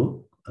you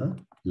draw a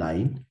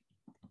line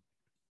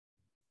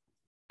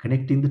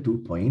connecting the 2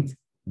 points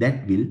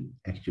that will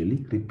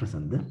actually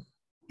represent the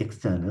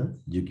external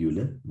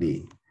jugular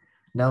vein.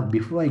 Now,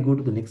 before I go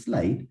to the next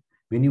slide,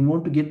 when you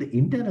want to get the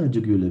internal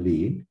jugular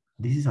vein,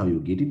 this is how you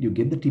get it. You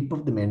get the tip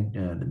of the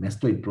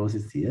mastoid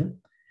process here,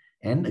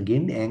 and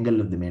again the angle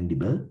of the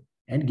mandible,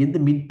 and get the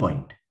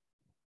midpoint.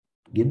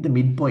 Get the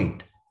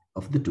midpoint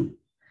of the two,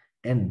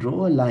 and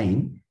draw a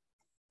line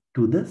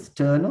to the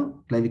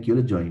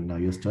sternoclavicular joint. Now,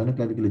 your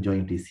sternoclavicular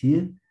joint is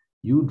here.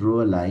 You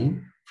draw a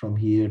line from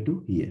here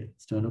to here,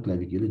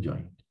 sternoclavicular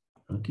joint.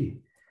 Okay,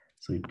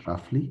 so it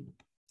roughly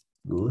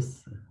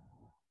goes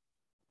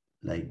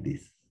like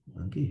this.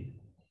 Okay,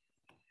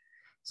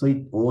 so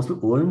it also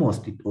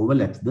almost it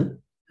overlaps the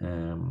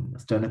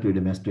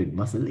sternocleidomastoid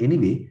muscle.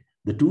 Anyway,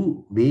 the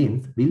two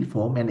veins will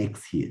form an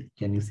X here.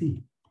 Can you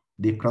see?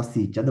 They cross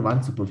each other,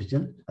 one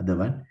superficial, other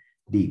one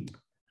deep.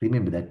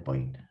 Remember that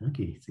point.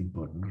 Okay, it's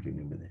important to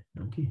remember that.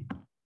 Okay.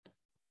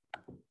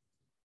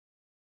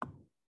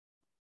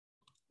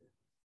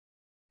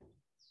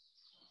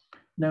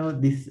 Now,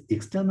 this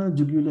external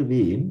jugular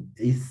vein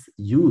is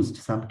used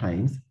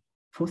sometimes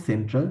for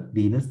central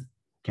venous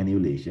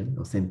cannulation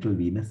or central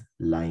venous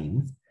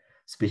lines,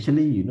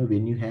 especially, you know,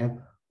 when you have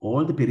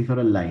all the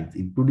peripheral lines,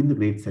 including the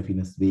great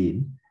saphenous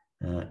vein,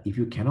 if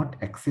you cannot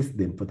access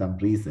them for some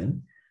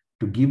reason,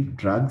 to give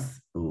drugs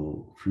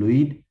or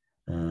fluid,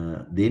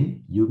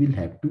 then you will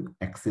have to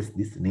access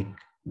this neck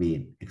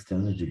vein,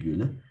 external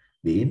jugular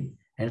vein.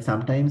 And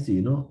sometimes,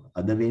 you know,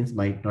 other veins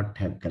might not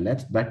have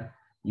collapsed, but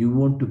you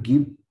want to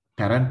give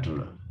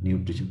parenteral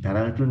nutrition.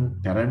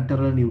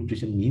 Parenteral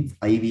nutrition means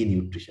IV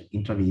nutrition,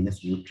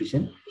 intravenous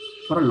nutrition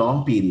for a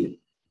long period.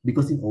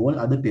 Because in all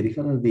other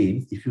peripheral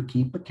veins, if you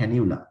keep a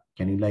cannula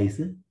is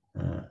a,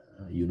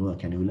 you know, a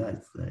cannula,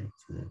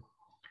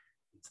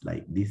 it's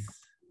like this.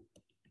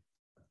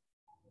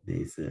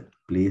 There's a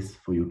place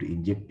for you to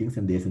inject things,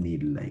 and there's a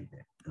needle like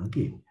that.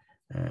 Okay.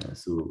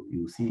 So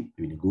you see,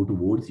 when you go to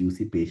wards, you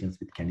see patients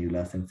with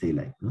cannulas and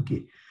saline.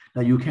 Okay.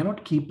 Now, you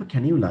cannot keep a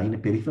cannula in a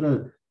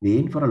peripheral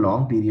vein for a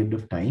long period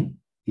of time.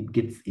 It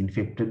gets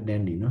infected,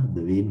 and, you know,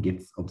 the vein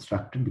gets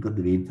obstructed because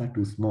the veins are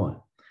too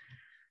small.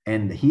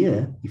 And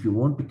here, if you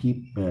want to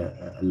keep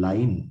a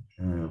line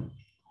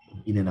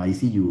in an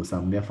ICU or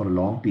somewhere for a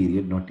long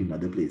period, not in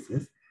other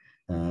places,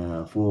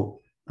 for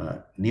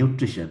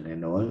nutrition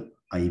and all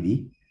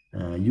IV,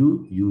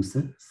 you use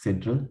a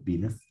central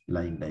venous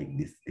line like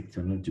this,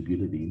 external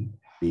jugular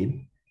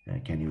vein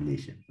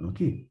cannulation.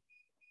 Okay.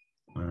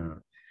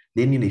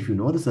 Then, you know, if you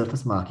know the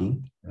surface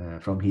marking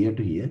from here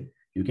to here,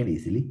 you can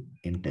easily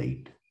enter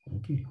it.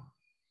 Okay.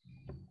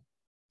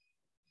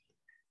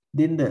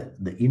 Then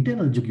the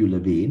internal jugular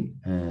vein,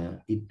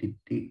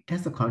 it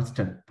has a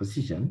constant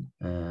position.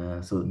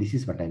 So this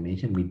is what I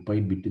mentioned,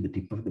 midpoint between the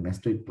tip of the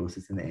mastoid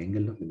process and the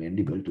angle of the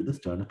mandible to the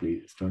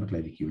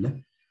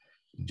sternoclavicular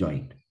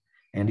joint.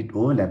 And it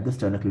overlaps the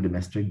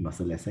sternocleidomastoid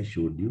muscle, as I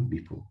showed you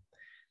before.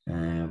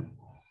 And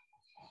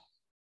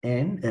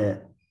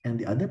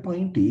the other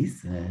point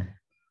is,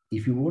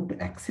 if you want to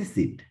access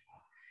it,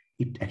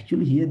 it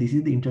actually here, this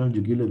is the internal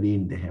jugular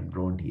vein they have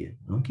drawn here.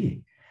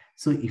 Okay.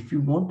 So if you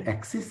want to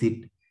access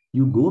it,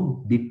 you go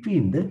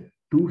between the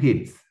two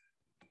heads.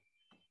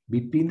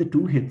 Between the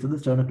two heads of the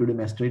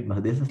sternocleidomastoid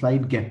muscle, there's a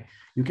slight gap.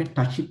 You can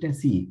touch it and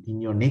see it. In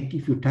your neck,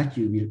 if you touch,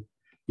 you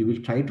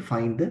will try to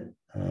find the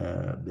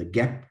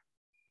gap.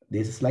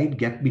 There's a slight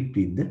gap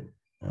between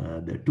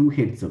the two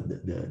heads of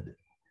the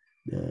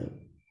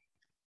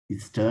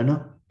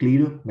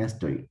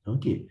sternocleidomastoid.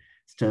 Okay,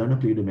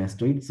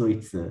 sternocleidomastoid. So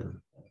it's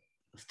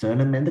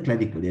sternum and the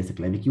clavicle. There's a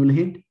clavicular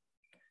head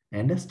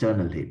and a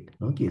sternal head.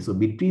 Okay, so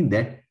between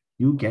that,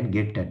 you can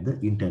get at the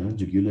internal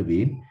jugular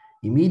vein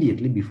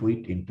immediately before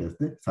it enters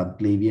the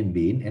subclavian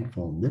vein and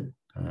form the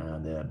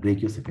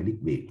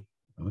brachiocephalic vein.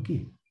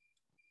 Okay.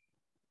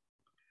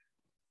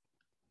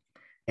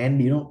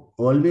 And, you know,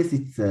 always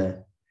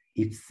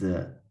it's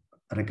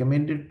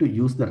recommended to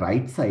use the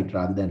right side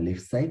rather than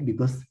left side,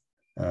 because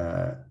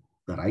the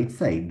right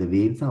side, the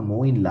veins are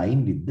more in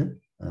line with the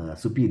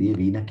superior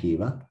vena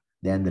cava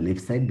than the left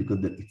side, because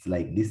it's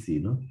like this, you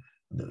know,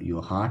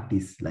 your heart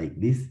is like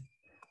this.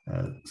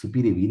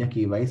 Superior vena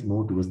cava is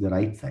more towards the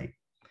right side.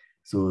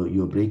 So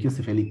your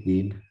brachiocephalic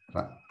vein,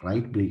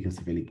 right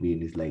brachiocephalic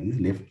vein is like this.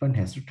 Left one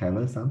has to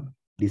travel some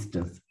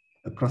distance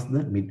across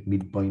the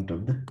midpoint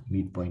of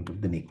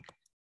the neck.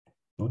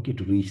 Okay,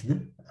 to reach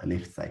the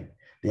left side.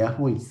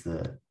 Therefore, it's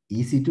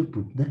easy to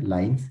put the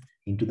lines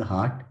into the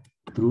heart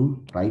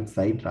through right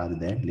side rather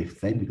than left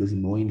side, because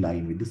it's more in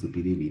line with the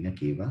superior vena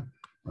cava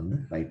on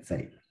the right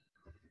side.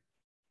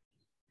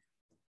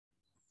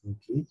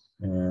 Okay.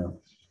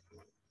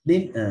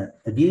 Then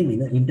again, you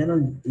know,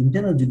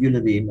 internal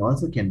jugular vein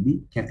also can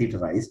be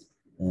catheterized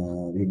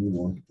when you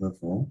want to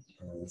perform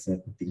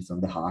certain things on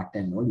the heart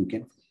and all. You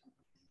can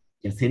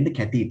send a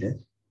catheter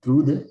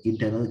through the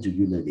internal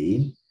jugular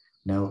vein.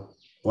 Now,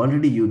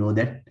 already you know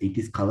that it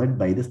is covered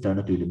by the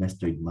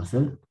sternocleidomastoid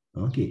muscle.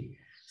 Okay,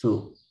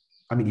 so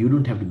I mean, you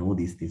don't have to know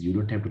these things. You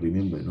don't have to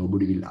remember.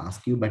 Nobody will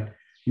ask you, but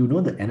you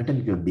know the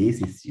anatomical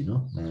basis,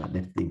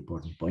 that's the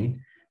important point.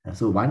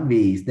 So one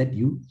way is that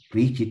you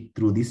reach it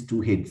through these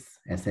two heads,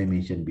 as I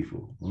mentioned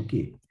before.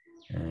 Okay.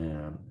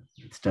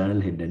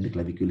 Sternal head and the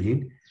clavicular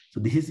head. So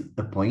this is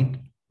a point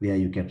where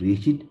you can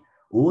reach it,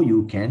 or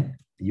you can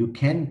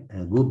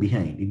go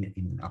behind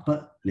in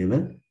upper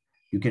level.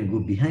 You can go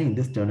behind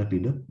the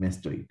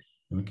sternocleidomastoid.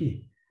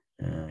 Okay.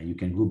 You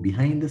can go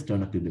behind the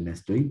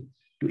sternocleidomastoid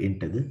to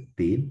enter the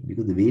vein,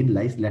 because the vein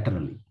lies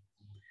laterally.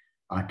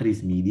 Artery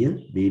is medial,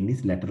 vein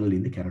is lateral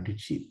in the carotid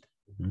sheath.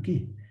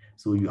 Okay.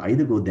 So you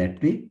either go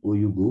that way or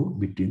you go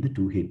between the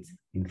two heads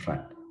in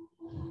front.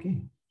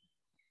 Okay.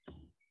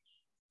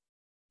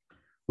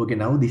 Okay,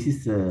 now this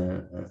is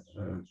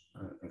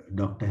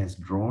doctor has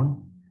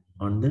drawn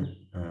on the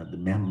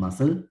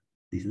muscle.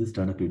 This is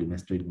the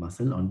sternocleidomastoid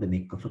muscle on the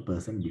neck of a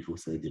person before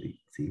surgery.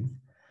 See,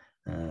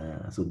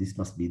 so this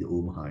must be the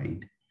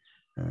omohyoid,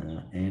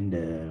 and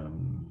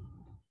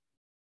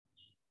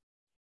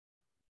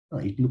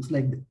it looks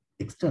like the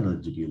external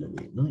jugular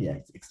vein. No, yeah,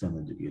 it's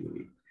external jugular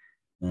vein.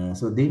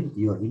 So then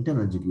your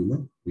internal jugular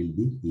will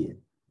be here.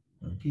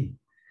 Okay.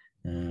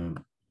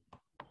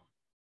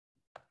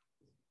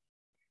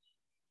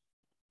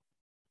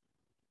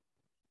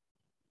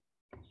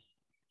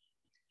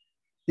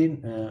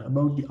 Then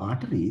about the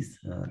arteries,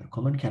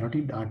 common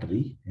carotid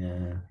artery.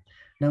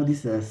 Now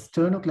this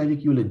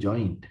sternoclavicular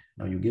joint.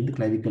 Now you get the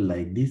clavicle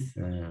like this.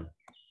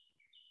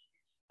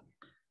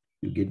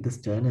 You get the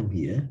sternum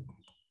here.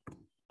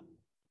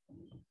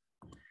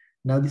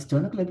 Now the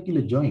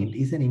sternoclavicular joint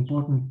is an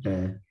important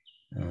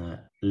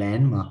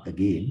landmark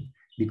again,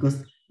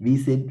 because we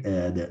said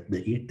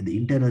the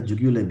internal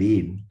jugular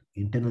vein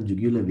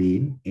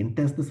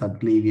enters the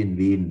subclavian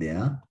vein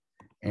there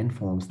and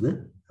forms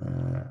the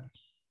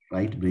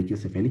right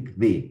brachiocephalic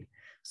vein.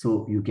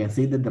 So you can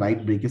say that the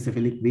right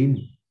brachiocephalic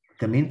vein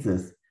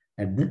commences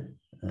at the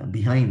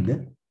behind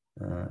the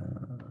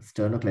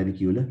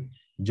sternoclavicular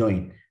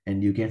joint,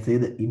 and you can say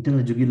the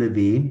internal jugular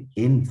vein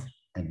ends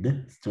at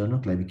the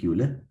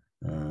sternoclavicular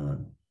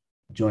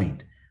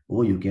joint,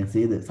 or you can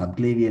say the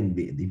subclavian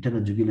vein, the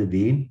internal jugular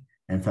vein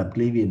and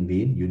subclavian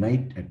vein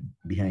unite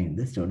behind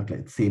the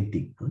sternoclavicular, same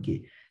thing.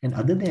 Okay, and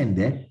other than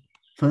that,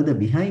 further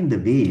behind the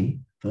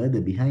vein,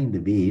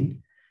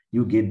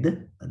 you get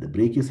the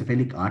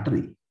brachiocephalic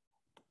artery.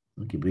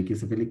 Okay,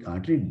 brachiocephalic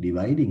artery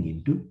dividing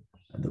into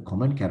the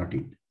common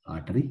carotid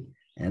artery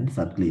and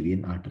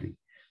subclavian artery.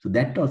 So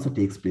that also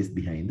takes place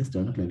behind the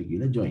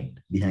sternoclavicular joint.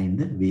 Behind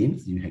the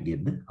veins, you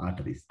get the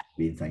arteries.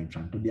 Veins are in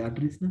front of the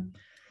arteries now.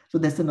 So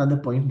that's another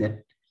point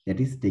that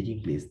is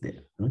taking place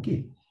there.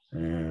 Okay.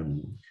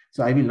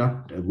 So I will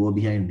not go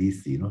behind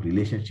these,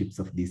 relationships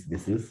of these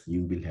vessels.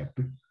 You will have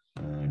to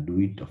do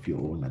it of your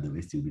own.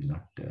 Otherwise, you will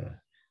not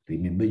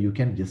remember. You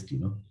can just,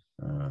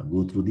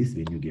 go through this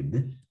when you get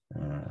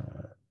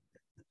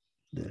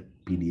the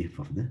PDF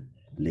of the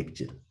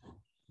lecture.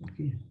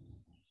 Okay.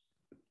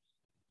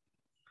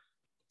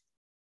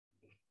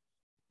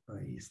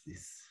 Why is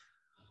this?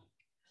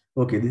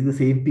 Okay, this is the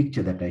same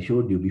picture that I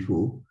showed you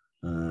before.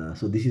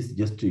 So this is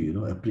just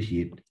to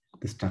appreciate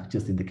the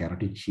structures in the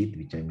carotid sheath,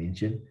 which I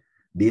mentioned.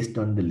 Based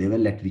on the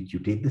level at which you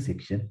take the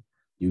section,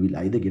 you will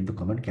either get the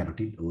common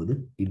carotid or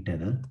the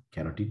internal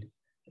carotid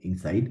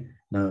inside.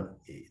 Now,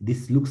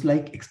 this looks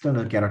like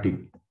external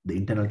carotid, the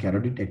internal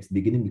carotid at its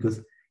beginning,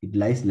 because it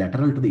lies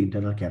lateral to the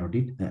internal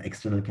carotid,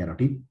 external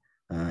carotid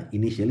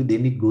initially.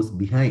 Then it goes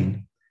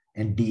behind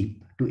and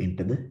deep to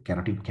enter the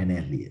carotid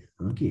canal here.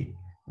 Okay,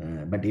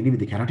 but anyway,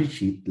 the carotid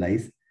sheath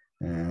lies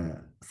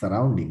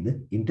surrounding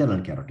the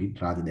internal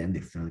carotid rather than the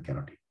external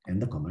carotid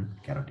and the common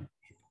carotid.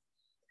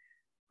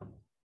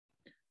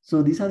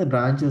 So these are the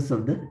branches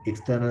of the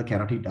external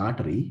carotid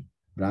artery.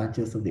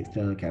 Branches of the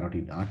external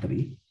carotid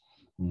artery.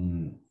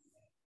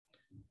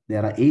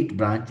 There are 8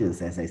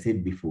 branches, as I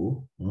said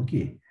before.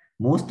 Okay,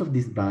 most of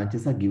these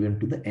branches are given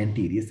to the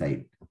anterior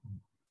side.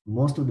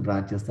 Most of the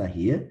branches are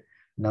here.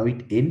 Now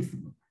it ends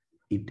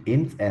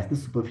as the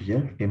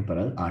superficial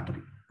temporal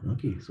artery.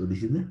 Okay, so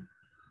this is the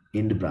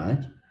end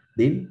branch.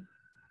 Then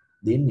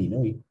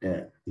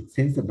it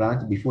sends the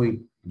branch before it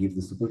gives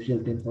the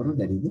superficial temporal,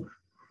 that is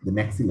the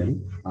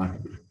maxillary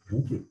artery.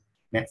 Okay,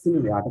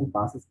 maxillary artery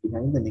passes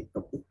behind the neck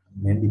of the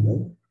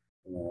mandible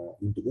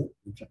into the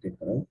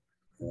intratemporal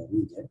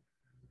region.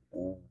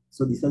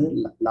 So these are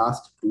the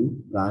last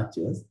 2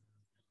 branches.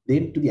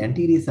 Then to the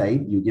anterior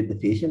side, you get the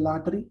facial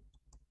artery,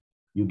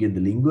 you get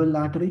the lingual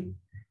artery,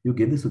 you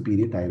get the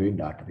superior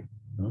thyroid artery.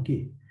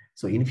 Okay,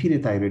 so inferior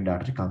thyroid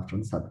artery comes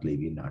from the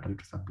subclavian artery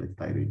to supply the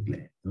thyroid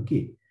gland.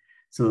 Okay,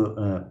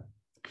 so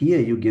here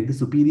you get the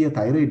superior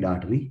thyroid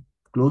artery,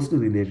 closely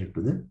related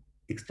to the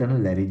external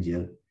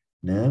laryngeal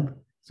nerve.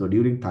 So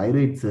during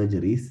thyroid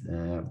surgeries,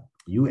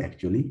 you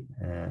actually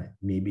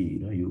maybe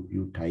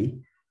you tie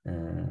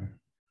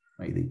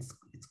either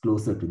it's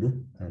closer to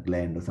the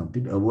gland or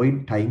something.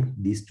 Avoid tying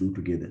these 2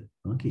 together.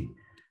 Okay,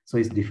 so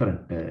it's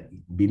different.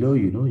 Below,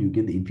 you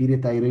get the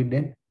inferior thyroid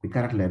and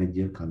recurrent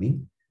laryngeal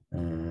coming.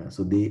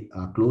 So they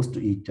are close to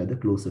each other,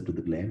 closer to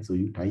the gland. So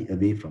you tie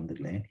away from the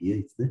gland. Here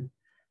it's the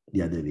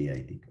the other way,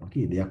 I think.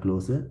 Okay, they are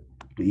closer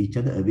to each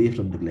other, away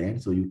from the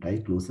gland. So you tie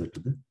closer to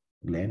the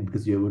gland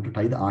because you have to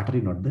tie the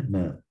artery, not the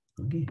nerve.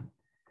 Okay,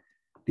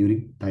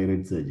 during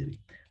thyroid surgery.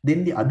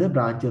 Then the other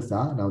branches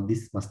are, now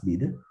this must be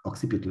the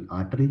occipital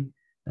artery.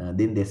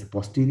 Then there's a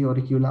posterior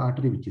auricular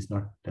artery, which is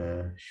not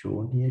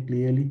shown here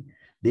clearly.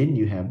 Then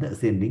you have the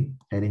ascending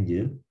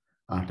pharyngeal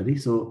artery.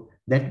 So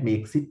that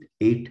makes it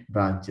 8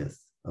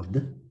 branches of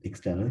the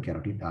external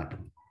carotid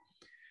artery.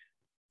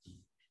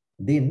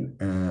 Then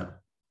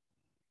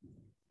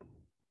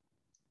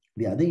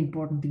the other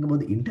important thing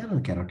about the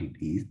internal carotid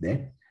is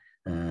that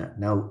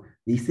now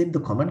we said the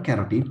common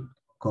carotid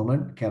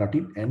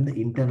and the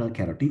internal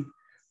carotid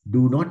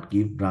do not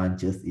give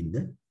branches in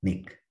the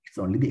neck. It's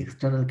only the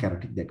external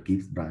carotid that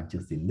gives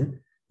branches in the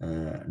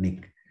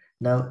neck.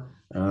 Now,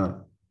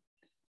 the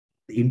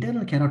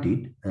internal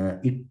carotid,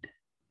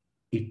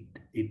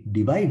 it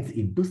divides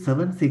into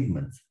 7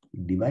 segments.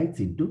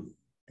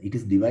 It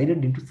is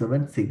divided into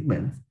 7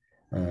 segments.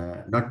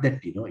 Not that,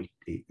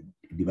 it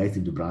divides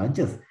into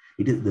branches.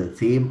 It is the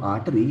same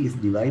artery is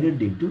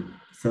divided into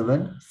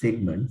 7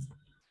 segments.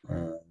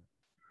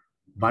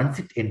 Once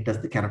it enters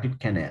the carotid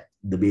canal,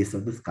 the base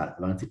of the skull,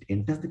 once it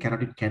enters the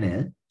carotid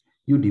canal,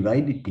 you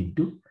divide it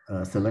into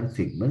 7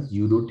 segments.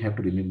 You don't have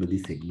to remember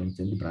these segments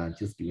and the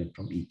branches given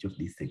from each of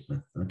these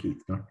segments. Okay,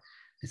 it's not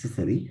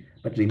necessary,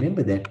 but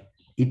remember that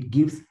it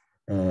gives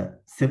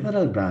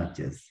several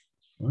branches,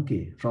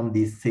 okay, from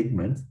these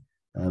segments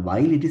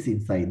while it is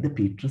inside the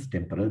petrous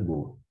temporal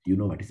bone. You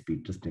know what is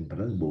petrous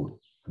temporal bone,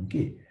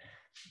 okay?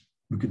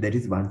 Because that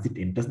is, once it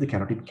enters the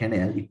carotid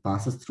canal, it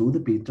passes through the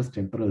petrous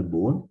temporal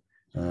bone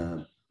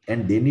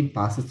and then it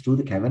passes through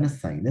the cavernous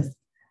sinus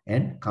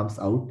and comes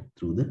out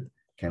through the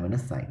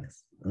cavernous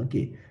sinus.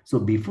 Okay, so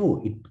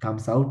before it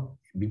comes out,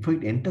 before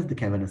it enters the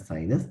cavernous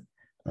sinus,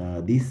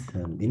 these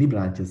many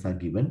branches are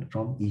given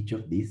from each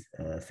of these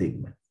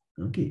segments.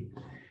 Okay,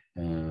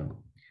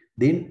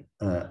 then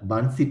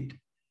once it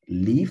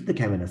leaves the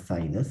cavernous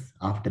sinus,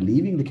 after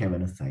leaving the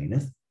cavernous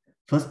sinus,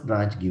 first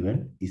branch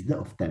given is the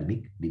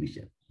ophthalmic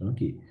division.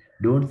 Okay,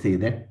 don't say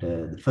that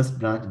the first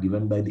branch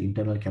given by the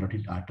internal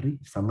carotid artery.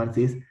 If someone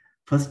says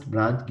first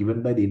branch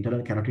given by the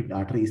internal carotid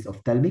artery is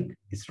ophthalmic,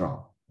 it's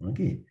wrong.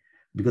 Okay,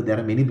 because there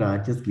are many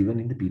branches given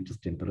in the petrous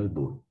temporal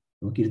bone.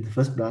 Okay, it's the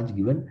first branch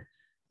given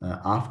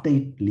after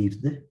it leaves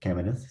the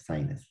cavernous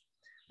sinus.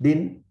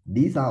 Then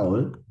these are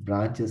all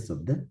branches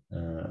of the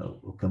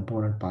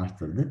component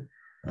parts of the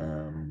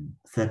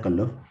circle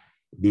of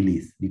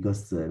Willis,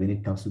 because when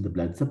it comes to the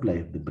blood supply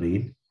of the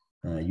brain,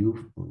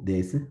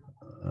 there's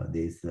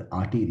a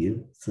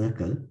arterial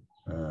circle.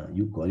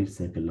 You call it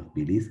circle of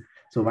Willis.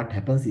 So what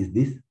happens is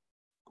this: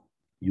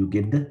 you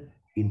get the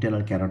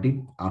internal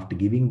carotid after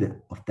giving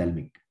the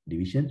ophthalmic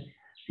division.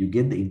 You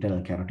get the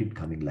internal carotid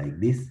coming like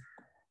this,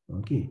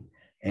 okay,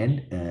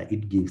 and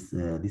it gives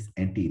this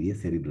anterior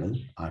cerebral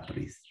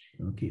arteries.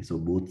 Okay, so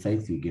both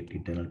sides you get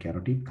internal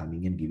carotid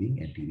coming and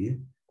giving anterior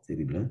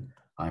cerebral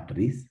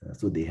arteries.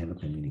 So they have a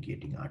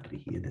communicating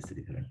artery here, that's a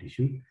different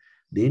issue.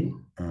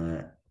 Then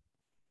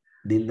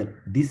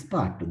this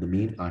part of the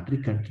main artery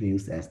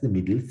continues as the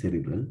middle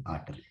cerebral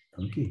artery.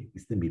 Okay,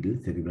 it's the middle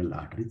cerebral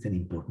artery. It's an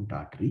important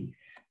artery.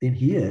 Then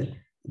here,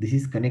 this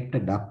is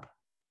connected up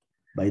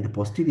by the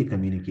posterior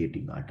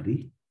communicating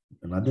artery,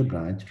 another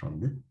branch from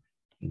the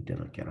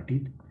internal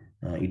carotid.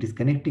 It is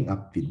connecting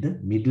up with the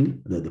middle,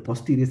 the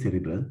posterior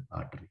cerebral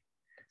artery.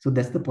 So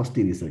that's the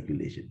posterior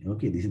circulation.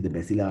 Okay, this is the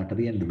basilar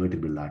artery and the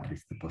vertebral artery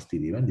is the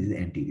posterior one. This is the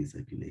anterior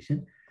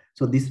circulation.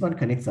 So this one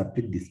connects up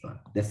with this one.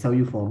 That's how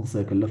you form the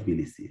circle of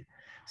Willis here.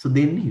 So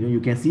then,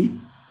 you can see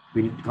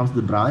when it comes to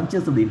the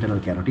branches of the internal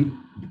carotid,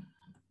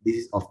 this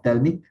is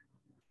ophthalmic.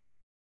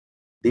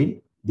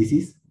 Then this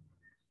is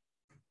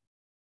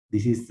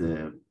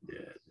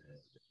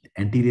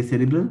anterior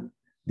cerebral.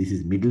 This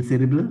is middle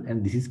cerebral,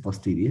 and this is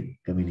posterior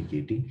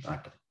communicating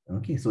artery.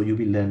 Okay, so you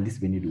will learn this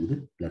when you do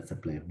the blood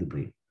supply of the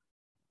brain.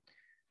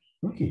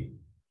 Okay.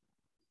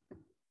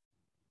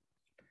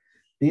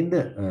 Then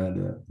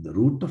the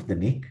root of the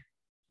neck.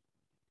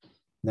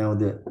 Now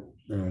the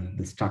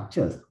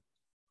structures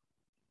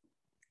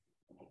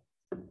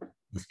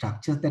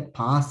that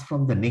pass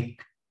from the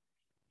neck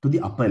to the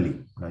upper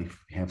limb. Now, if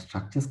we have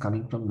structures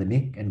coming from the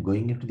neck and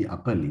going into the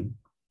upper limb,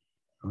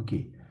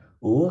 okay,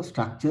 or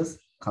structures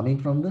coming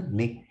from the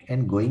neck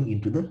and going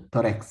into the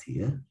thorax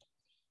here,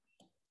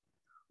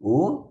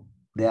 or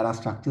there are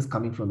structures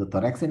coming from the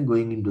thorax and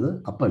going into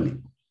the upper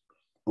limb,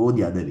 or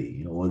the other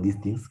way. All these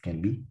things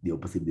can be the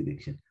opposite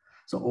direction.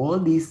 So all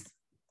these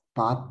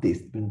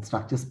pathways, when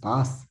structures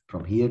pass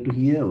from here to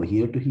here, or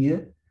here to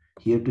here,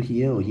 here to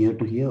here, or here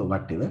to here, or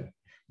whatever,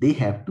 they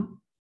have to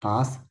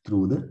pass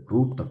through the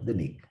root of the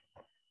neck.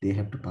 They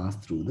have to pass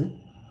through the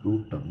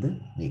root of the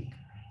neck.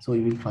 So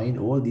you will find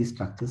all these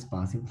structures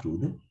passing through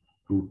the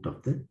root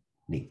of the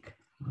neck.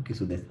 Okay,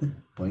 so that's the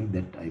point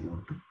that I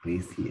want to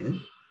raise here.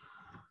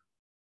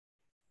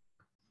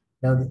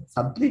 Now the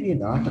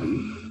subclavian artery,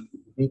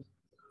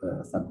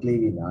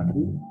 subclavian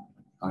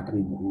artery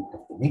in the root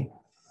of the neck.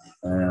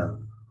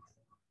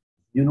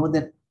 You know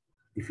that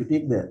if you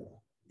take the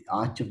the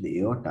arch of the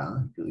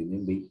aorta, if you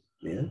remember it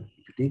there,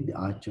 if you take the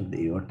arch of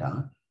the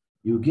aorta,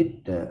 you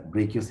get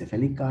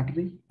brachiocephalic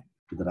artery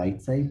to the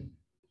right side.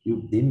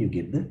 Then you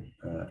get the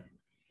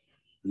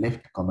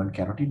left common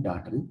carotid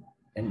artery,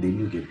 and then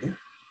you get the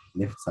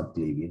left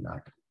subclavian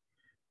artery.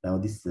 Now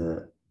this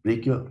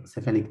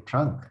brachiocephalic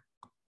trunk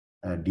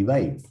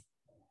divides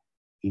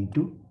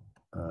into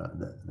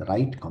the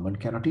right common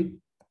carotid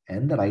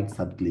and the right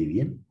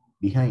subclavian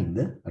behind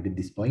at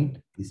this point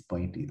is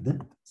the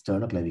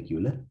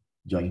sternoclavicular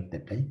joint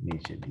that I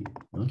mentioned here.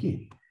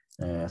 Okay,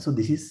 so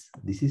this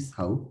is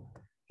how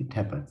it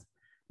happens.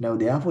 Now,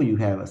 therefore, you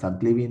have a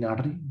subclavian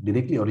artery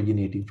directly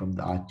originating from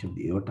the arch of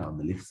the aorta on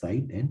the left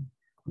side, and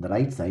on the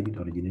right side it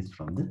originates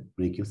from the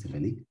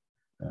brachiocephalic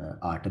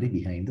artery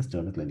behind the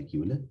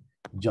sternoclavicular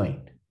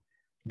joint.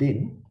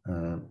 Then,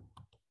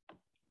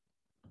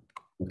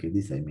 okay,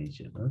 this I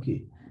mentioned.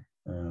 Okay.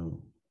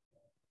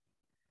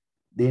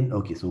 Then,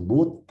 okay, so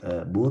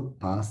both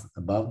pass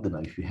above the, now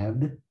if you have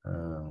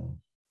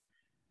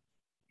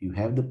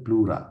the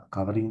pleura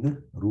covering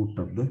the root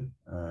of the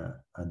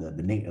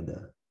neck,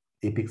 the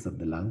apex of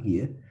the lung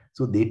here.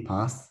 So they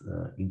pass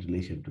in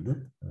relation to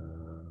the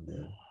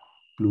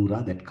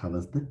pleura that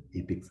covers the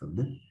apex of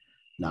the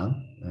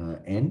lung,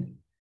 and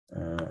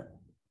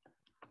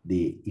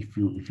if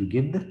you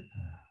get the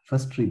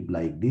first rib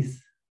like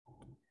this,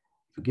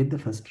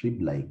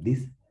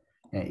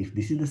 if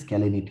this is the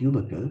scalene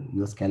tubercle,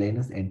 your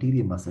scalenus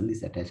anterior muscle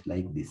is attached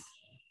like this.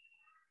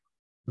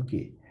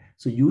 Okay,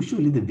 so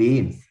usually the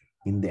veins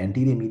in the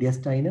anterior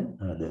mediastinum,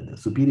 the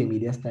superior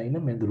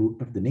mediastinum and the root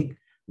of the neck,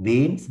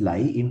 veins lie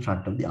in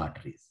front of the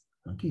arteries.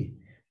 Okay,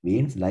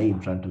 veins lie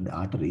in front of the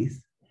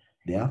arteries.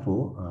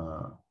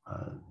 Therefore,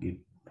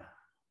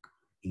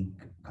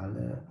 ink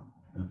color.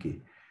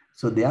 Okay,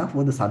 so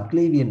therefore the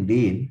subclavian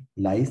vein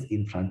lies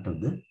in front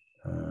of the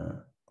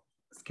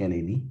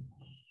scalene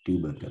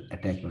tubercle,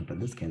 attachment of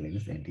the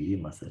scalenus anterior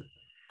muscle,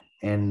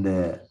 and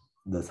the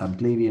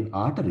subclavian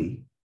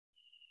artery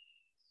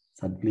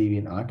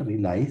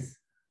lies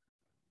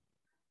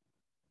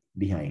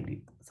behind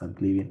it.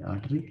 Subclavian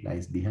artery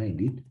lies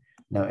behind it.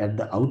 Now, at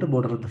the outer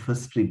border of the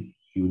first rib,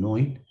 you know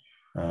it,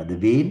 the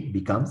vein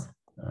becomes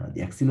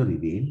the axillary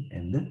vein,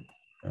 and the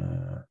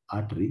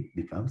artery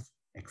becomes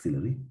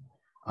axillary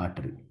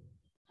artery.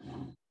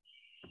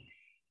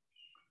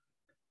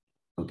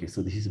 Okay,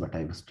 so this is what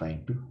I was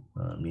trying to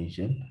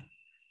mention.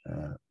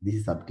 This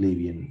is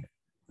subclavian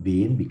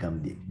vein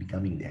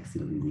becoming the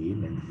axillary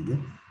vein, and this is the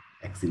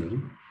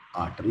axillary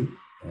artery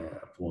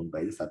formed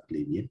by the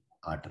subclavian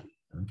artery.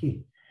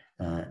 Okay,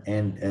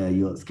 and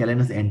your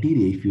scalenus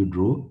anterior, if you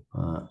draw,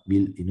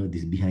 will,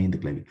 this behind the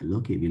clavicle.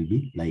 Okay, will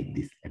be like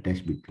this,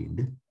 attached between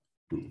the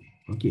two.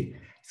 Okay,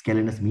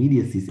 scalenus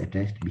medius is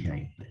attached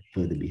behind,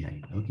 further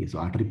behind. Okay, so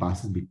artery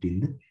passes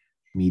between the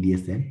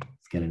medius and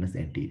scalenus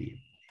anterior.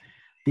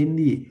 Then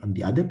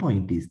the other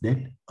point is that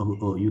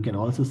you can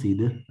also see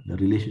the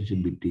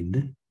relationship between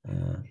the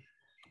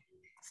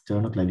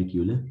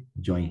sternoclavicular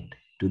joint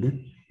to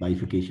the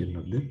bifurcation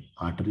of the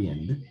artery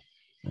and the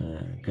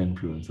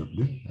confluence of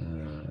the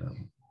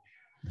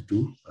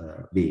two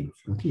veins.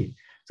 Okay,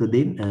 so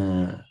then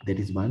that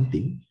is one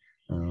thing.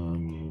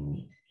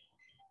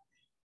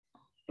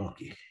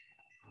 Okay.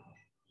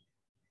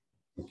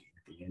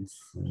 Anything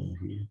else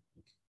here?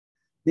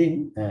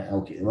 Then,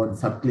 okay, about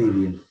the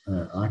subclavian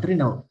artery.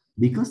 Now,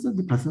 because of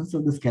the presence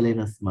of the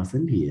scalenus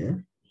muscle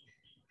here,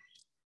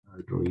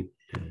 I'll draw it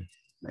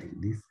like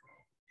this.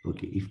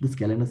 Okay, if the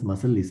scalenus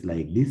muscle is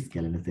like this,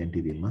 scalenus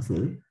anterior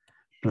muscle,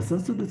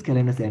 presence of the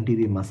scalenus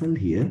anterior muscle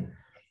here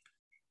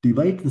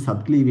divides the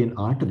subclavian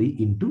artery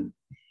into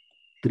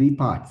three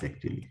parts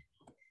actually.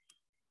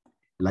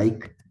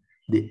 Like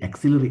the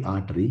axillary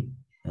artery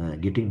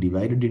getting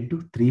divided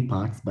into three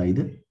parts by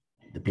the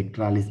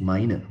pectoralis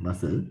minor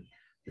muscle,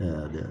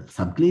 the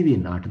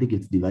subclavian artery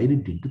gets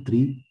divided into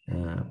three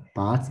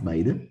parts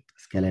by the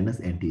scalenus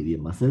anterior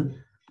muscle.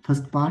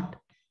 First part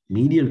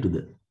medial to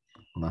the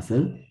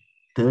muscle,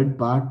 third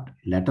part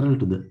lateral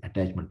to the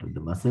attachment of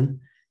the muscle,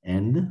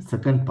 and the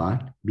second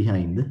part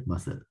behind the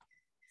muscle.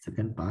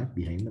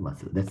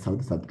 That's how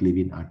the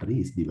subclavian artery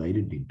is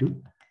divided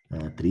into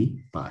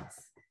three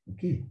parts.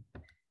 Okay.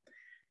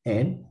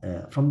 And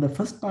from the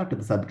first part of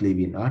the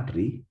subclavian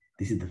artery,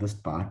 this is the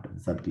first part of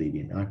the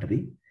subclavian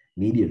artery,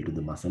 medial to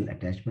the muscle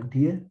attachment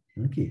here,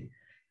 okay,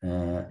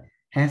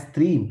 has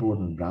three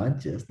important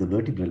branches. The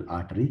vertebral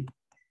artery,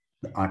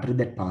 the artery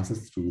that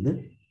passes through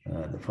the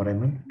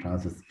foramina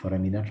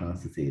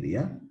transverse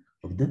area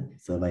of the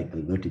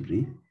cervical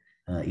vertebrae.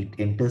 It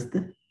enters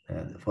the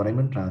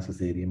foramen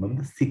transverse area of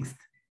the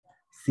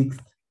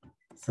sixth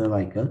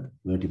cervical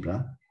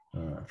vertebra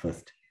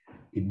first.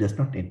 It does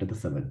not enter the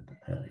seventh.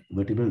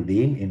 Vertebral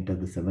vein enters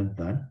the seventh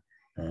one.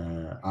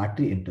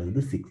 Artery enters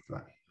the sixth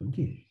one.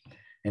 Okay,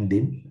 and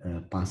then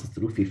passes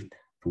through fifth,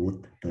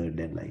 fourth, third,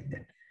 and like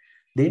that.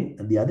 Then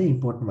the other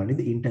important one is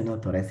the internal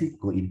thoracic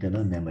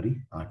co-internal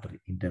mammary artery.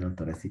 Internal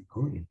thoracic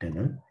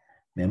co-internal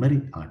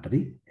mammary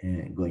artery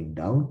going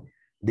down.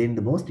 Then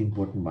the most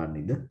important one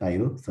is the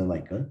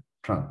thyrocervical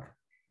trunk.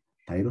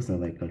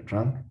 Thyrocervical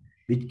trunk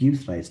which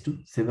gives rise to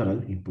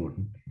several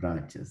important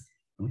branches.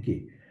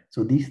 Okay,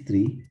 so these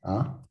three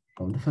are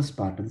from the first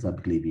part of the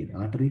subclavian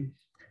artery.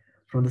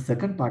 From the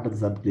second part of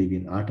the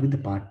subclavian artery, the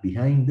part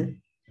behind the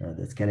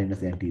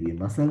scalenus anterior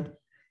muscle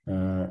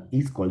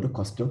is called the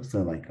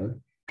costocervical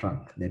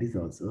trunk. That is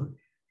also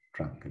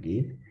trunk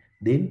again.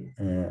 Then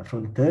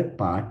from the third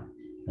part,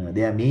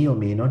 there may or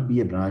may not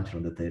be a branch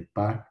from the third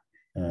part.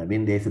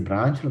 When there is a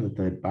branch from the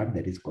third part,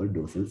 that is called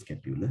dorsal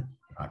scapular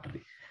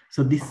artery.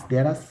 So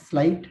there are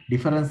slight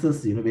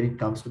differences, when it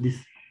comes to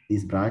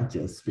these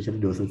branches, especially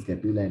dorsal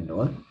scapula and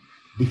all.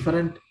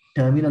 Different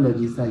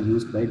terminologies are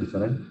used by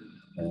different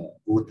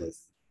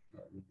authors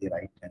when they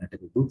write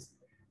anatomy books.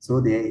 So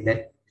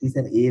that is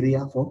an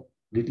area for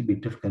little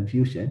bit of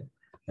confusion.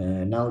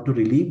 Now to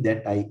relieve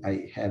that,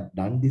 I have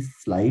done this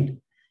slide.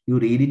 You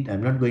read it.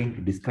 I'm not going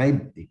to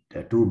describe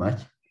it too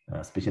much,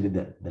 especially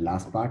the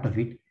last part of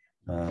it,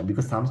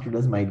 because some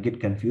students might get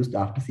confused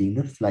after seeing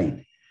the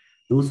slide.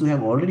 Those who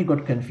have already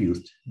got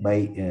confused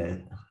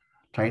by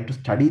trying to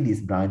study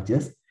these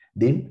branches,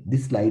 then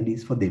this slide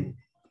is for them.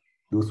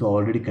 Those who are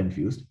already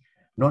confused,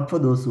 not for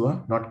those who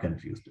are not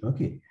confused.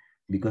 Okay,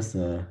 because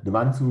the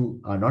ones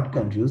who are not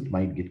confused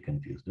might get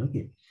confused.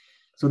 Okay,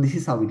 so this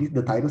is how it is.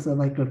 The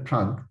thyrocervical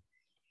trunk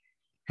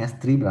has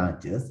three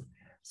branches.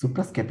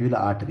 Suprascapular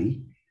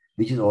artery,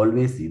 which is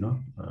always,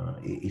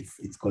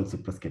 it's called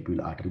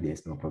suprascapular artery.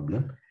 There's no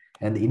problem.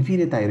 And the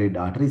inferior thyroid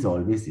artery is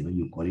always,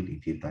 you call it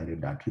inferior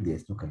thyroid artery.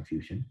 There's no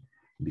confusion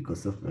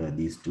because of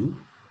these two.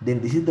 Then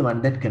this is the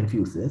one that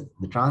confuses,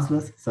 the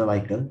transverse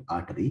cervical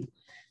artery,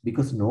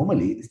 because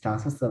normally this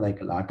transverse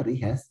cervical artery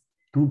has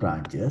two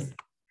branches,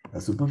 a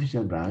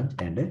superficial branch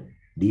and a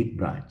deep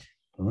branch.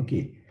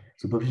 Okay,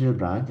 superficial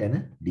branch and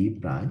a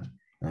deep branch,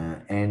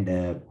 and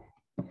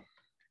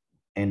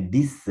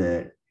these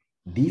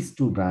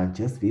two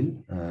branches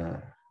will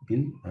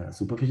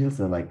superficial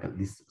cervical.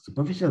 This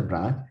superficial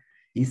branch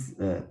is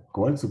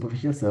called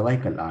superficial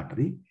cervical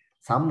artery.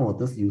 Some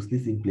authors use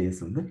this in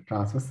place of the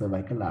transverse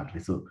cervical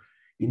artery. So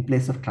in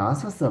place of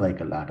transverse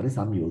cervical artery,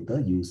 some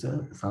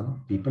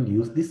people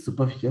use this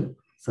superficial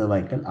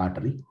cervical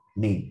artery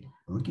name.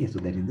 Okay, so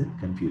that is the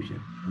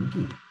confusion.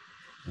 Okay,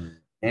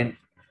 and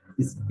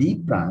this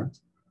deep branch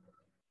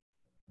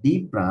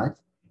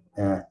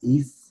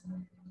is,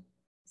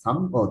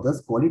 some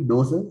authors call it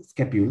dorsal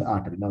scapular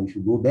artery. Now, if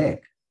you go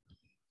back,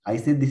 I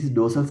said this is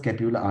dorsal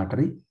scapular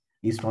artery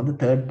is from the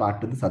third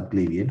part of the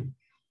subclavian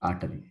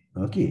artery.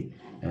 Okay,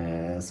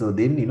 so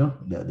then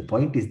the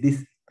point is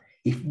this: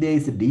 if there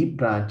is a deep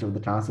branch of the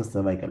transverse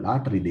cervical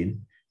artery,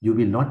 then you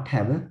will not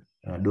have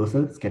a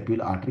dorsal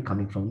scapular artery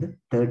coming from the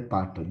third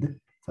part of the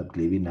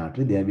subclavian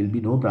artery. There will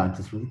be no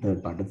branches from the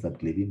third part of the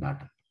subclavian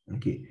artery.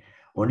 Okay,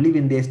 only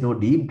when there is no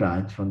deep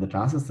branch from the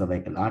transverse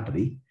cervical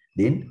artery,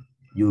 then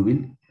you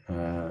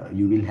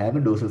will have a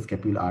dorsal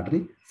scapular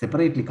artery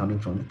separately coming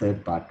from the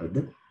third part of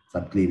the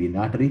subclavian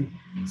artery.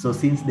 So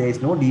since there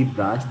is no deep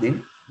branch,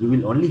 then you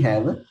will only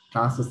have a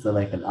transverse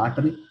cervical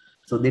artery.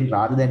 So then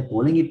rather than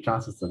calling it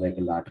transverse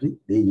cervical artery,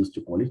 they used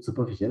to call it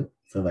superficial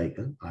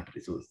cervical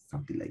artery. So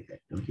something like that.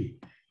 Okay,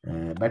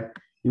 but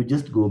you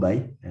just go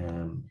by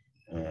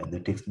the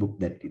textbook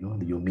that,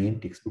 your main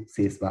textbook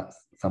says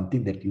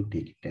something that you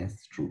take it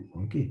as true.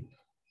 Okay.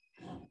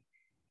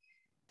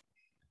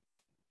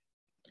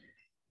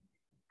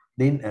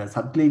 Then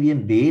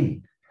subclavian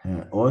vein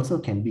also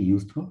can be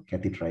used for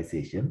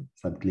catheterization,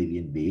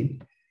 subclavian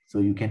vein. So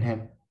you can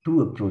have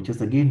two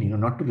approaches. Again,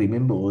 not to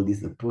remember all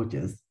these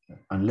approaches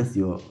unless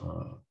your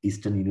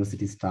Eastern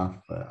University staff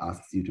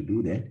asks you to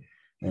do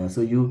that.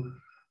 So you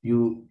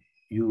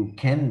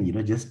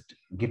can, just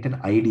get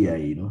an idea,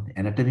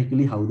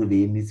 anatomically how the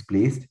vein is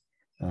placed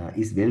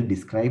is well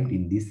described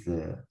in these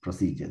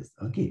procedures.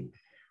 Okay.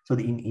 So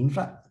in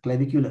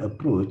infraclavicular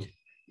approach,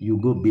 you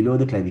go below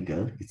the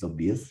clavicle. It's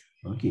obvious.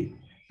 Okay,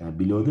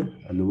 below the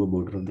lower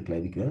border of the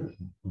clavicle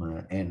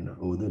and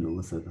over the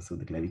lower surface of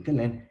the clavicle,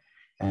 and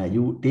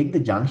you take the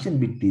junction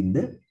between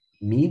the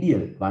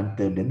medial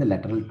 1/3 and the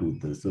lateral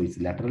 2/3. So it's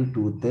lateral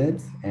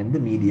 2/3 and the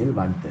medial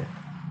 1/3.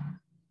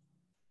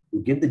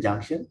 You get the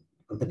junction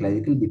of the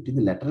clavicle between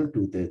the lateral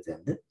 2/3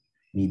 and the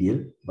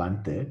medial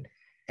 1/3,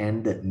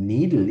 and the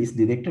needle is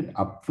directed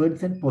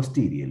upwards and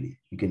posteriorly.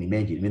 You can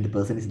imagine when the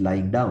person is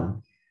lying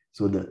down,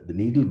 so the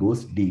needle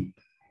goes deep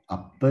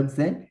upwards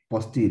and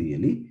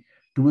posteriorly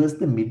towards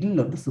the middle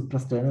of the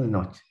suprasternal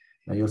notch.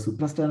 Now your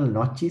suprasternal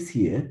notch is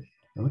here.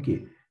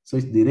 Okay, so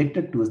it's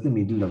directed towards the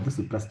middle of the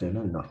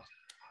suprasternal notch.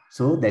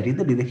 So that is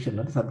the direction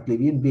of the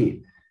subclavian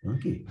vein.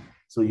 Okay,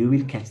 so you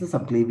will catch the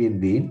subclavian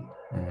vein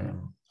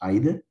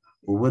either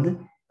over the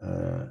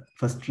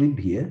first rib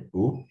here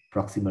or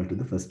proximal to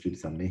the first rib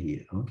somewhere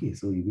here. Okay,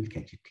 so you will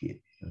catch it here.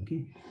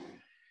 Okay.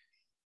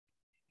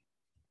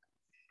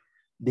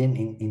 Then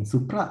in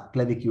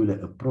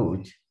supraclavicular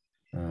approach,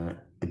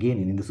 again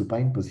in the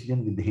supine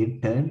position with the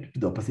head turned to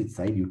the opposite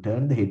side, you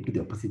turn the head to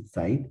the opposite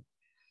side,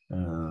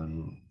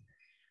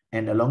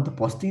 and along the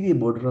posterior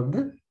border of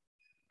the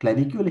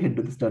clavicular head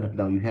of the sternocleidomastoid.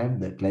 Now you have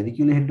the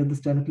clavicular head of the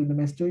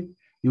sternocleidomastoid.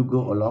 You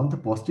go along the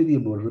posterior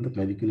border of the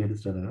clavicular head of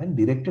the sternocleidomastoid and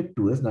directed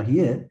towards. Now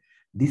here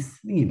This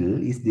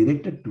needle is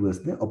directed towards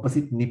the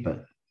opposite nipple.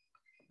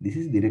 This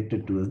is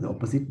directed towards the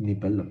opposite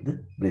nipple of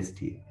the breast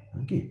here.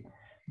 Okay.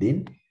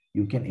 Then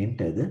you can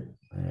enter the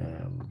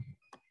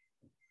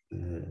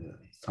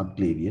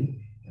subclavian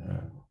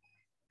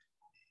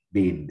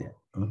vein there.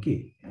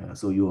 Okay.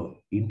 So your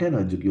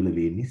internal jugular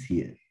vein is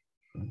here.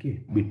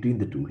 Okay. Between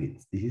the two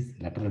heads. This is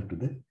lateral to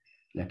the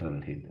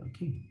lateral head.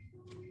 Okay.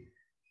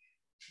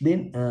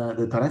 Then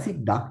the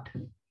thoracic duct.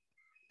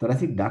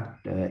 Thoracic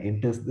duct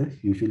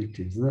usually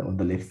enters on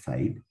the left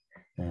side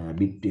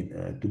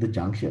between to the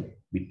junction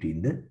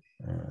between the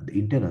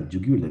internal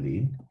jugular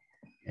vein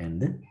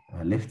and the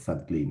left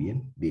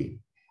subclavian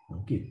vein.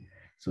 Okay,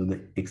 so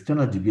the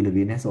external jugular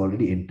vein has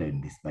already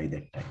entered this by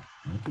that time.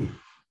 Okay,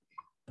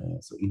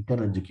 so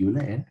internal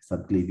jugular and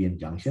subclavian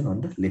junction on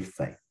the left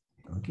side.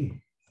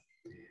 Okay,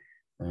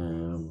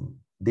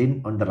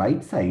 then on the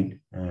right side,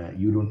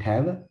 you don't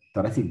have a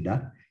thoracic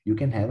duct. You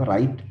can have a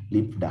right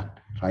lymph duct,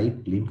 right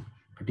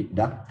lymphatic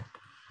duct,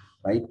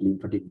 right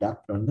lymphatic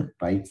duct on the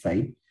right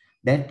side.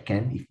 That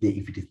can,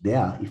 if it is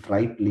there, if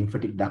right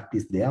lymphatic duct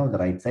is there on the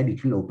right side,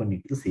 it will open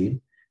into the same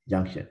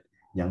junction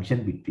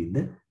between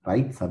the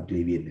right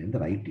subclavian and the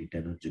right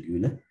internal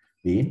jugular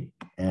vein.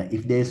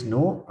 If there is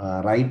no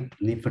right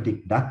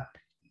lymphatic duct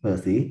per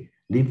se,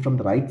 lymph from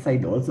the right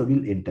side also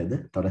will enter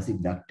the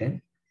thoracic duct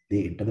and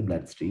they enter the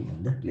bloodstream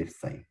on the left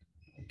side.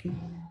 Okay.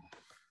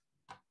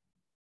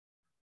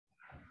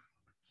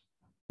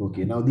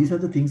 Okay, now these are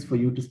the things for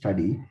you to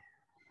study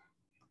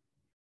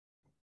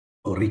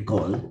or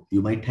recall.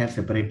 You might have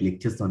separate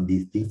lectures on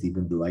these things,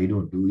 even though I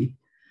don't do it.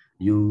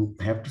 You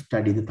have to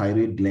study the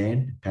thyroid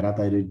gland,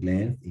 parathyroid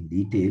glands in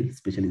detail,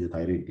 especially the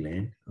thyroid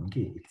gland.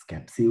 Okay, its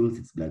capsules,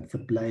 its blood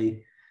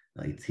supply,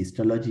 its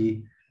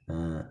histology,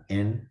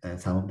 and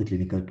some of the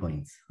clinical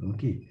points.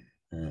 Okay,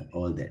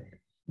 all that.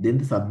 Then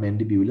the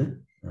submandibular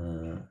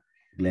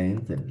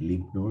glands and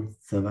lymph nodes,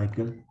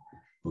 cervical.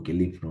 Okay,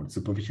 lymph nodes,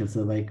 superficial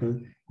cervical,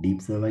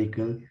 deep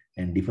cervical,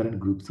 and different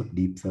groups of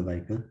deep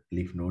cervical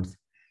lymph nodes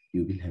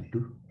you will have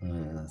to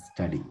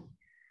study.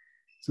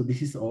 So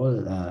this is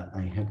all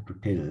I have to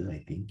tell,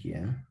 I think,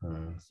 yeah.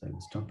 So I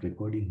will stop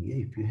recording here.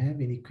 If you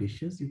have any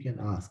questions, you can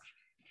ask.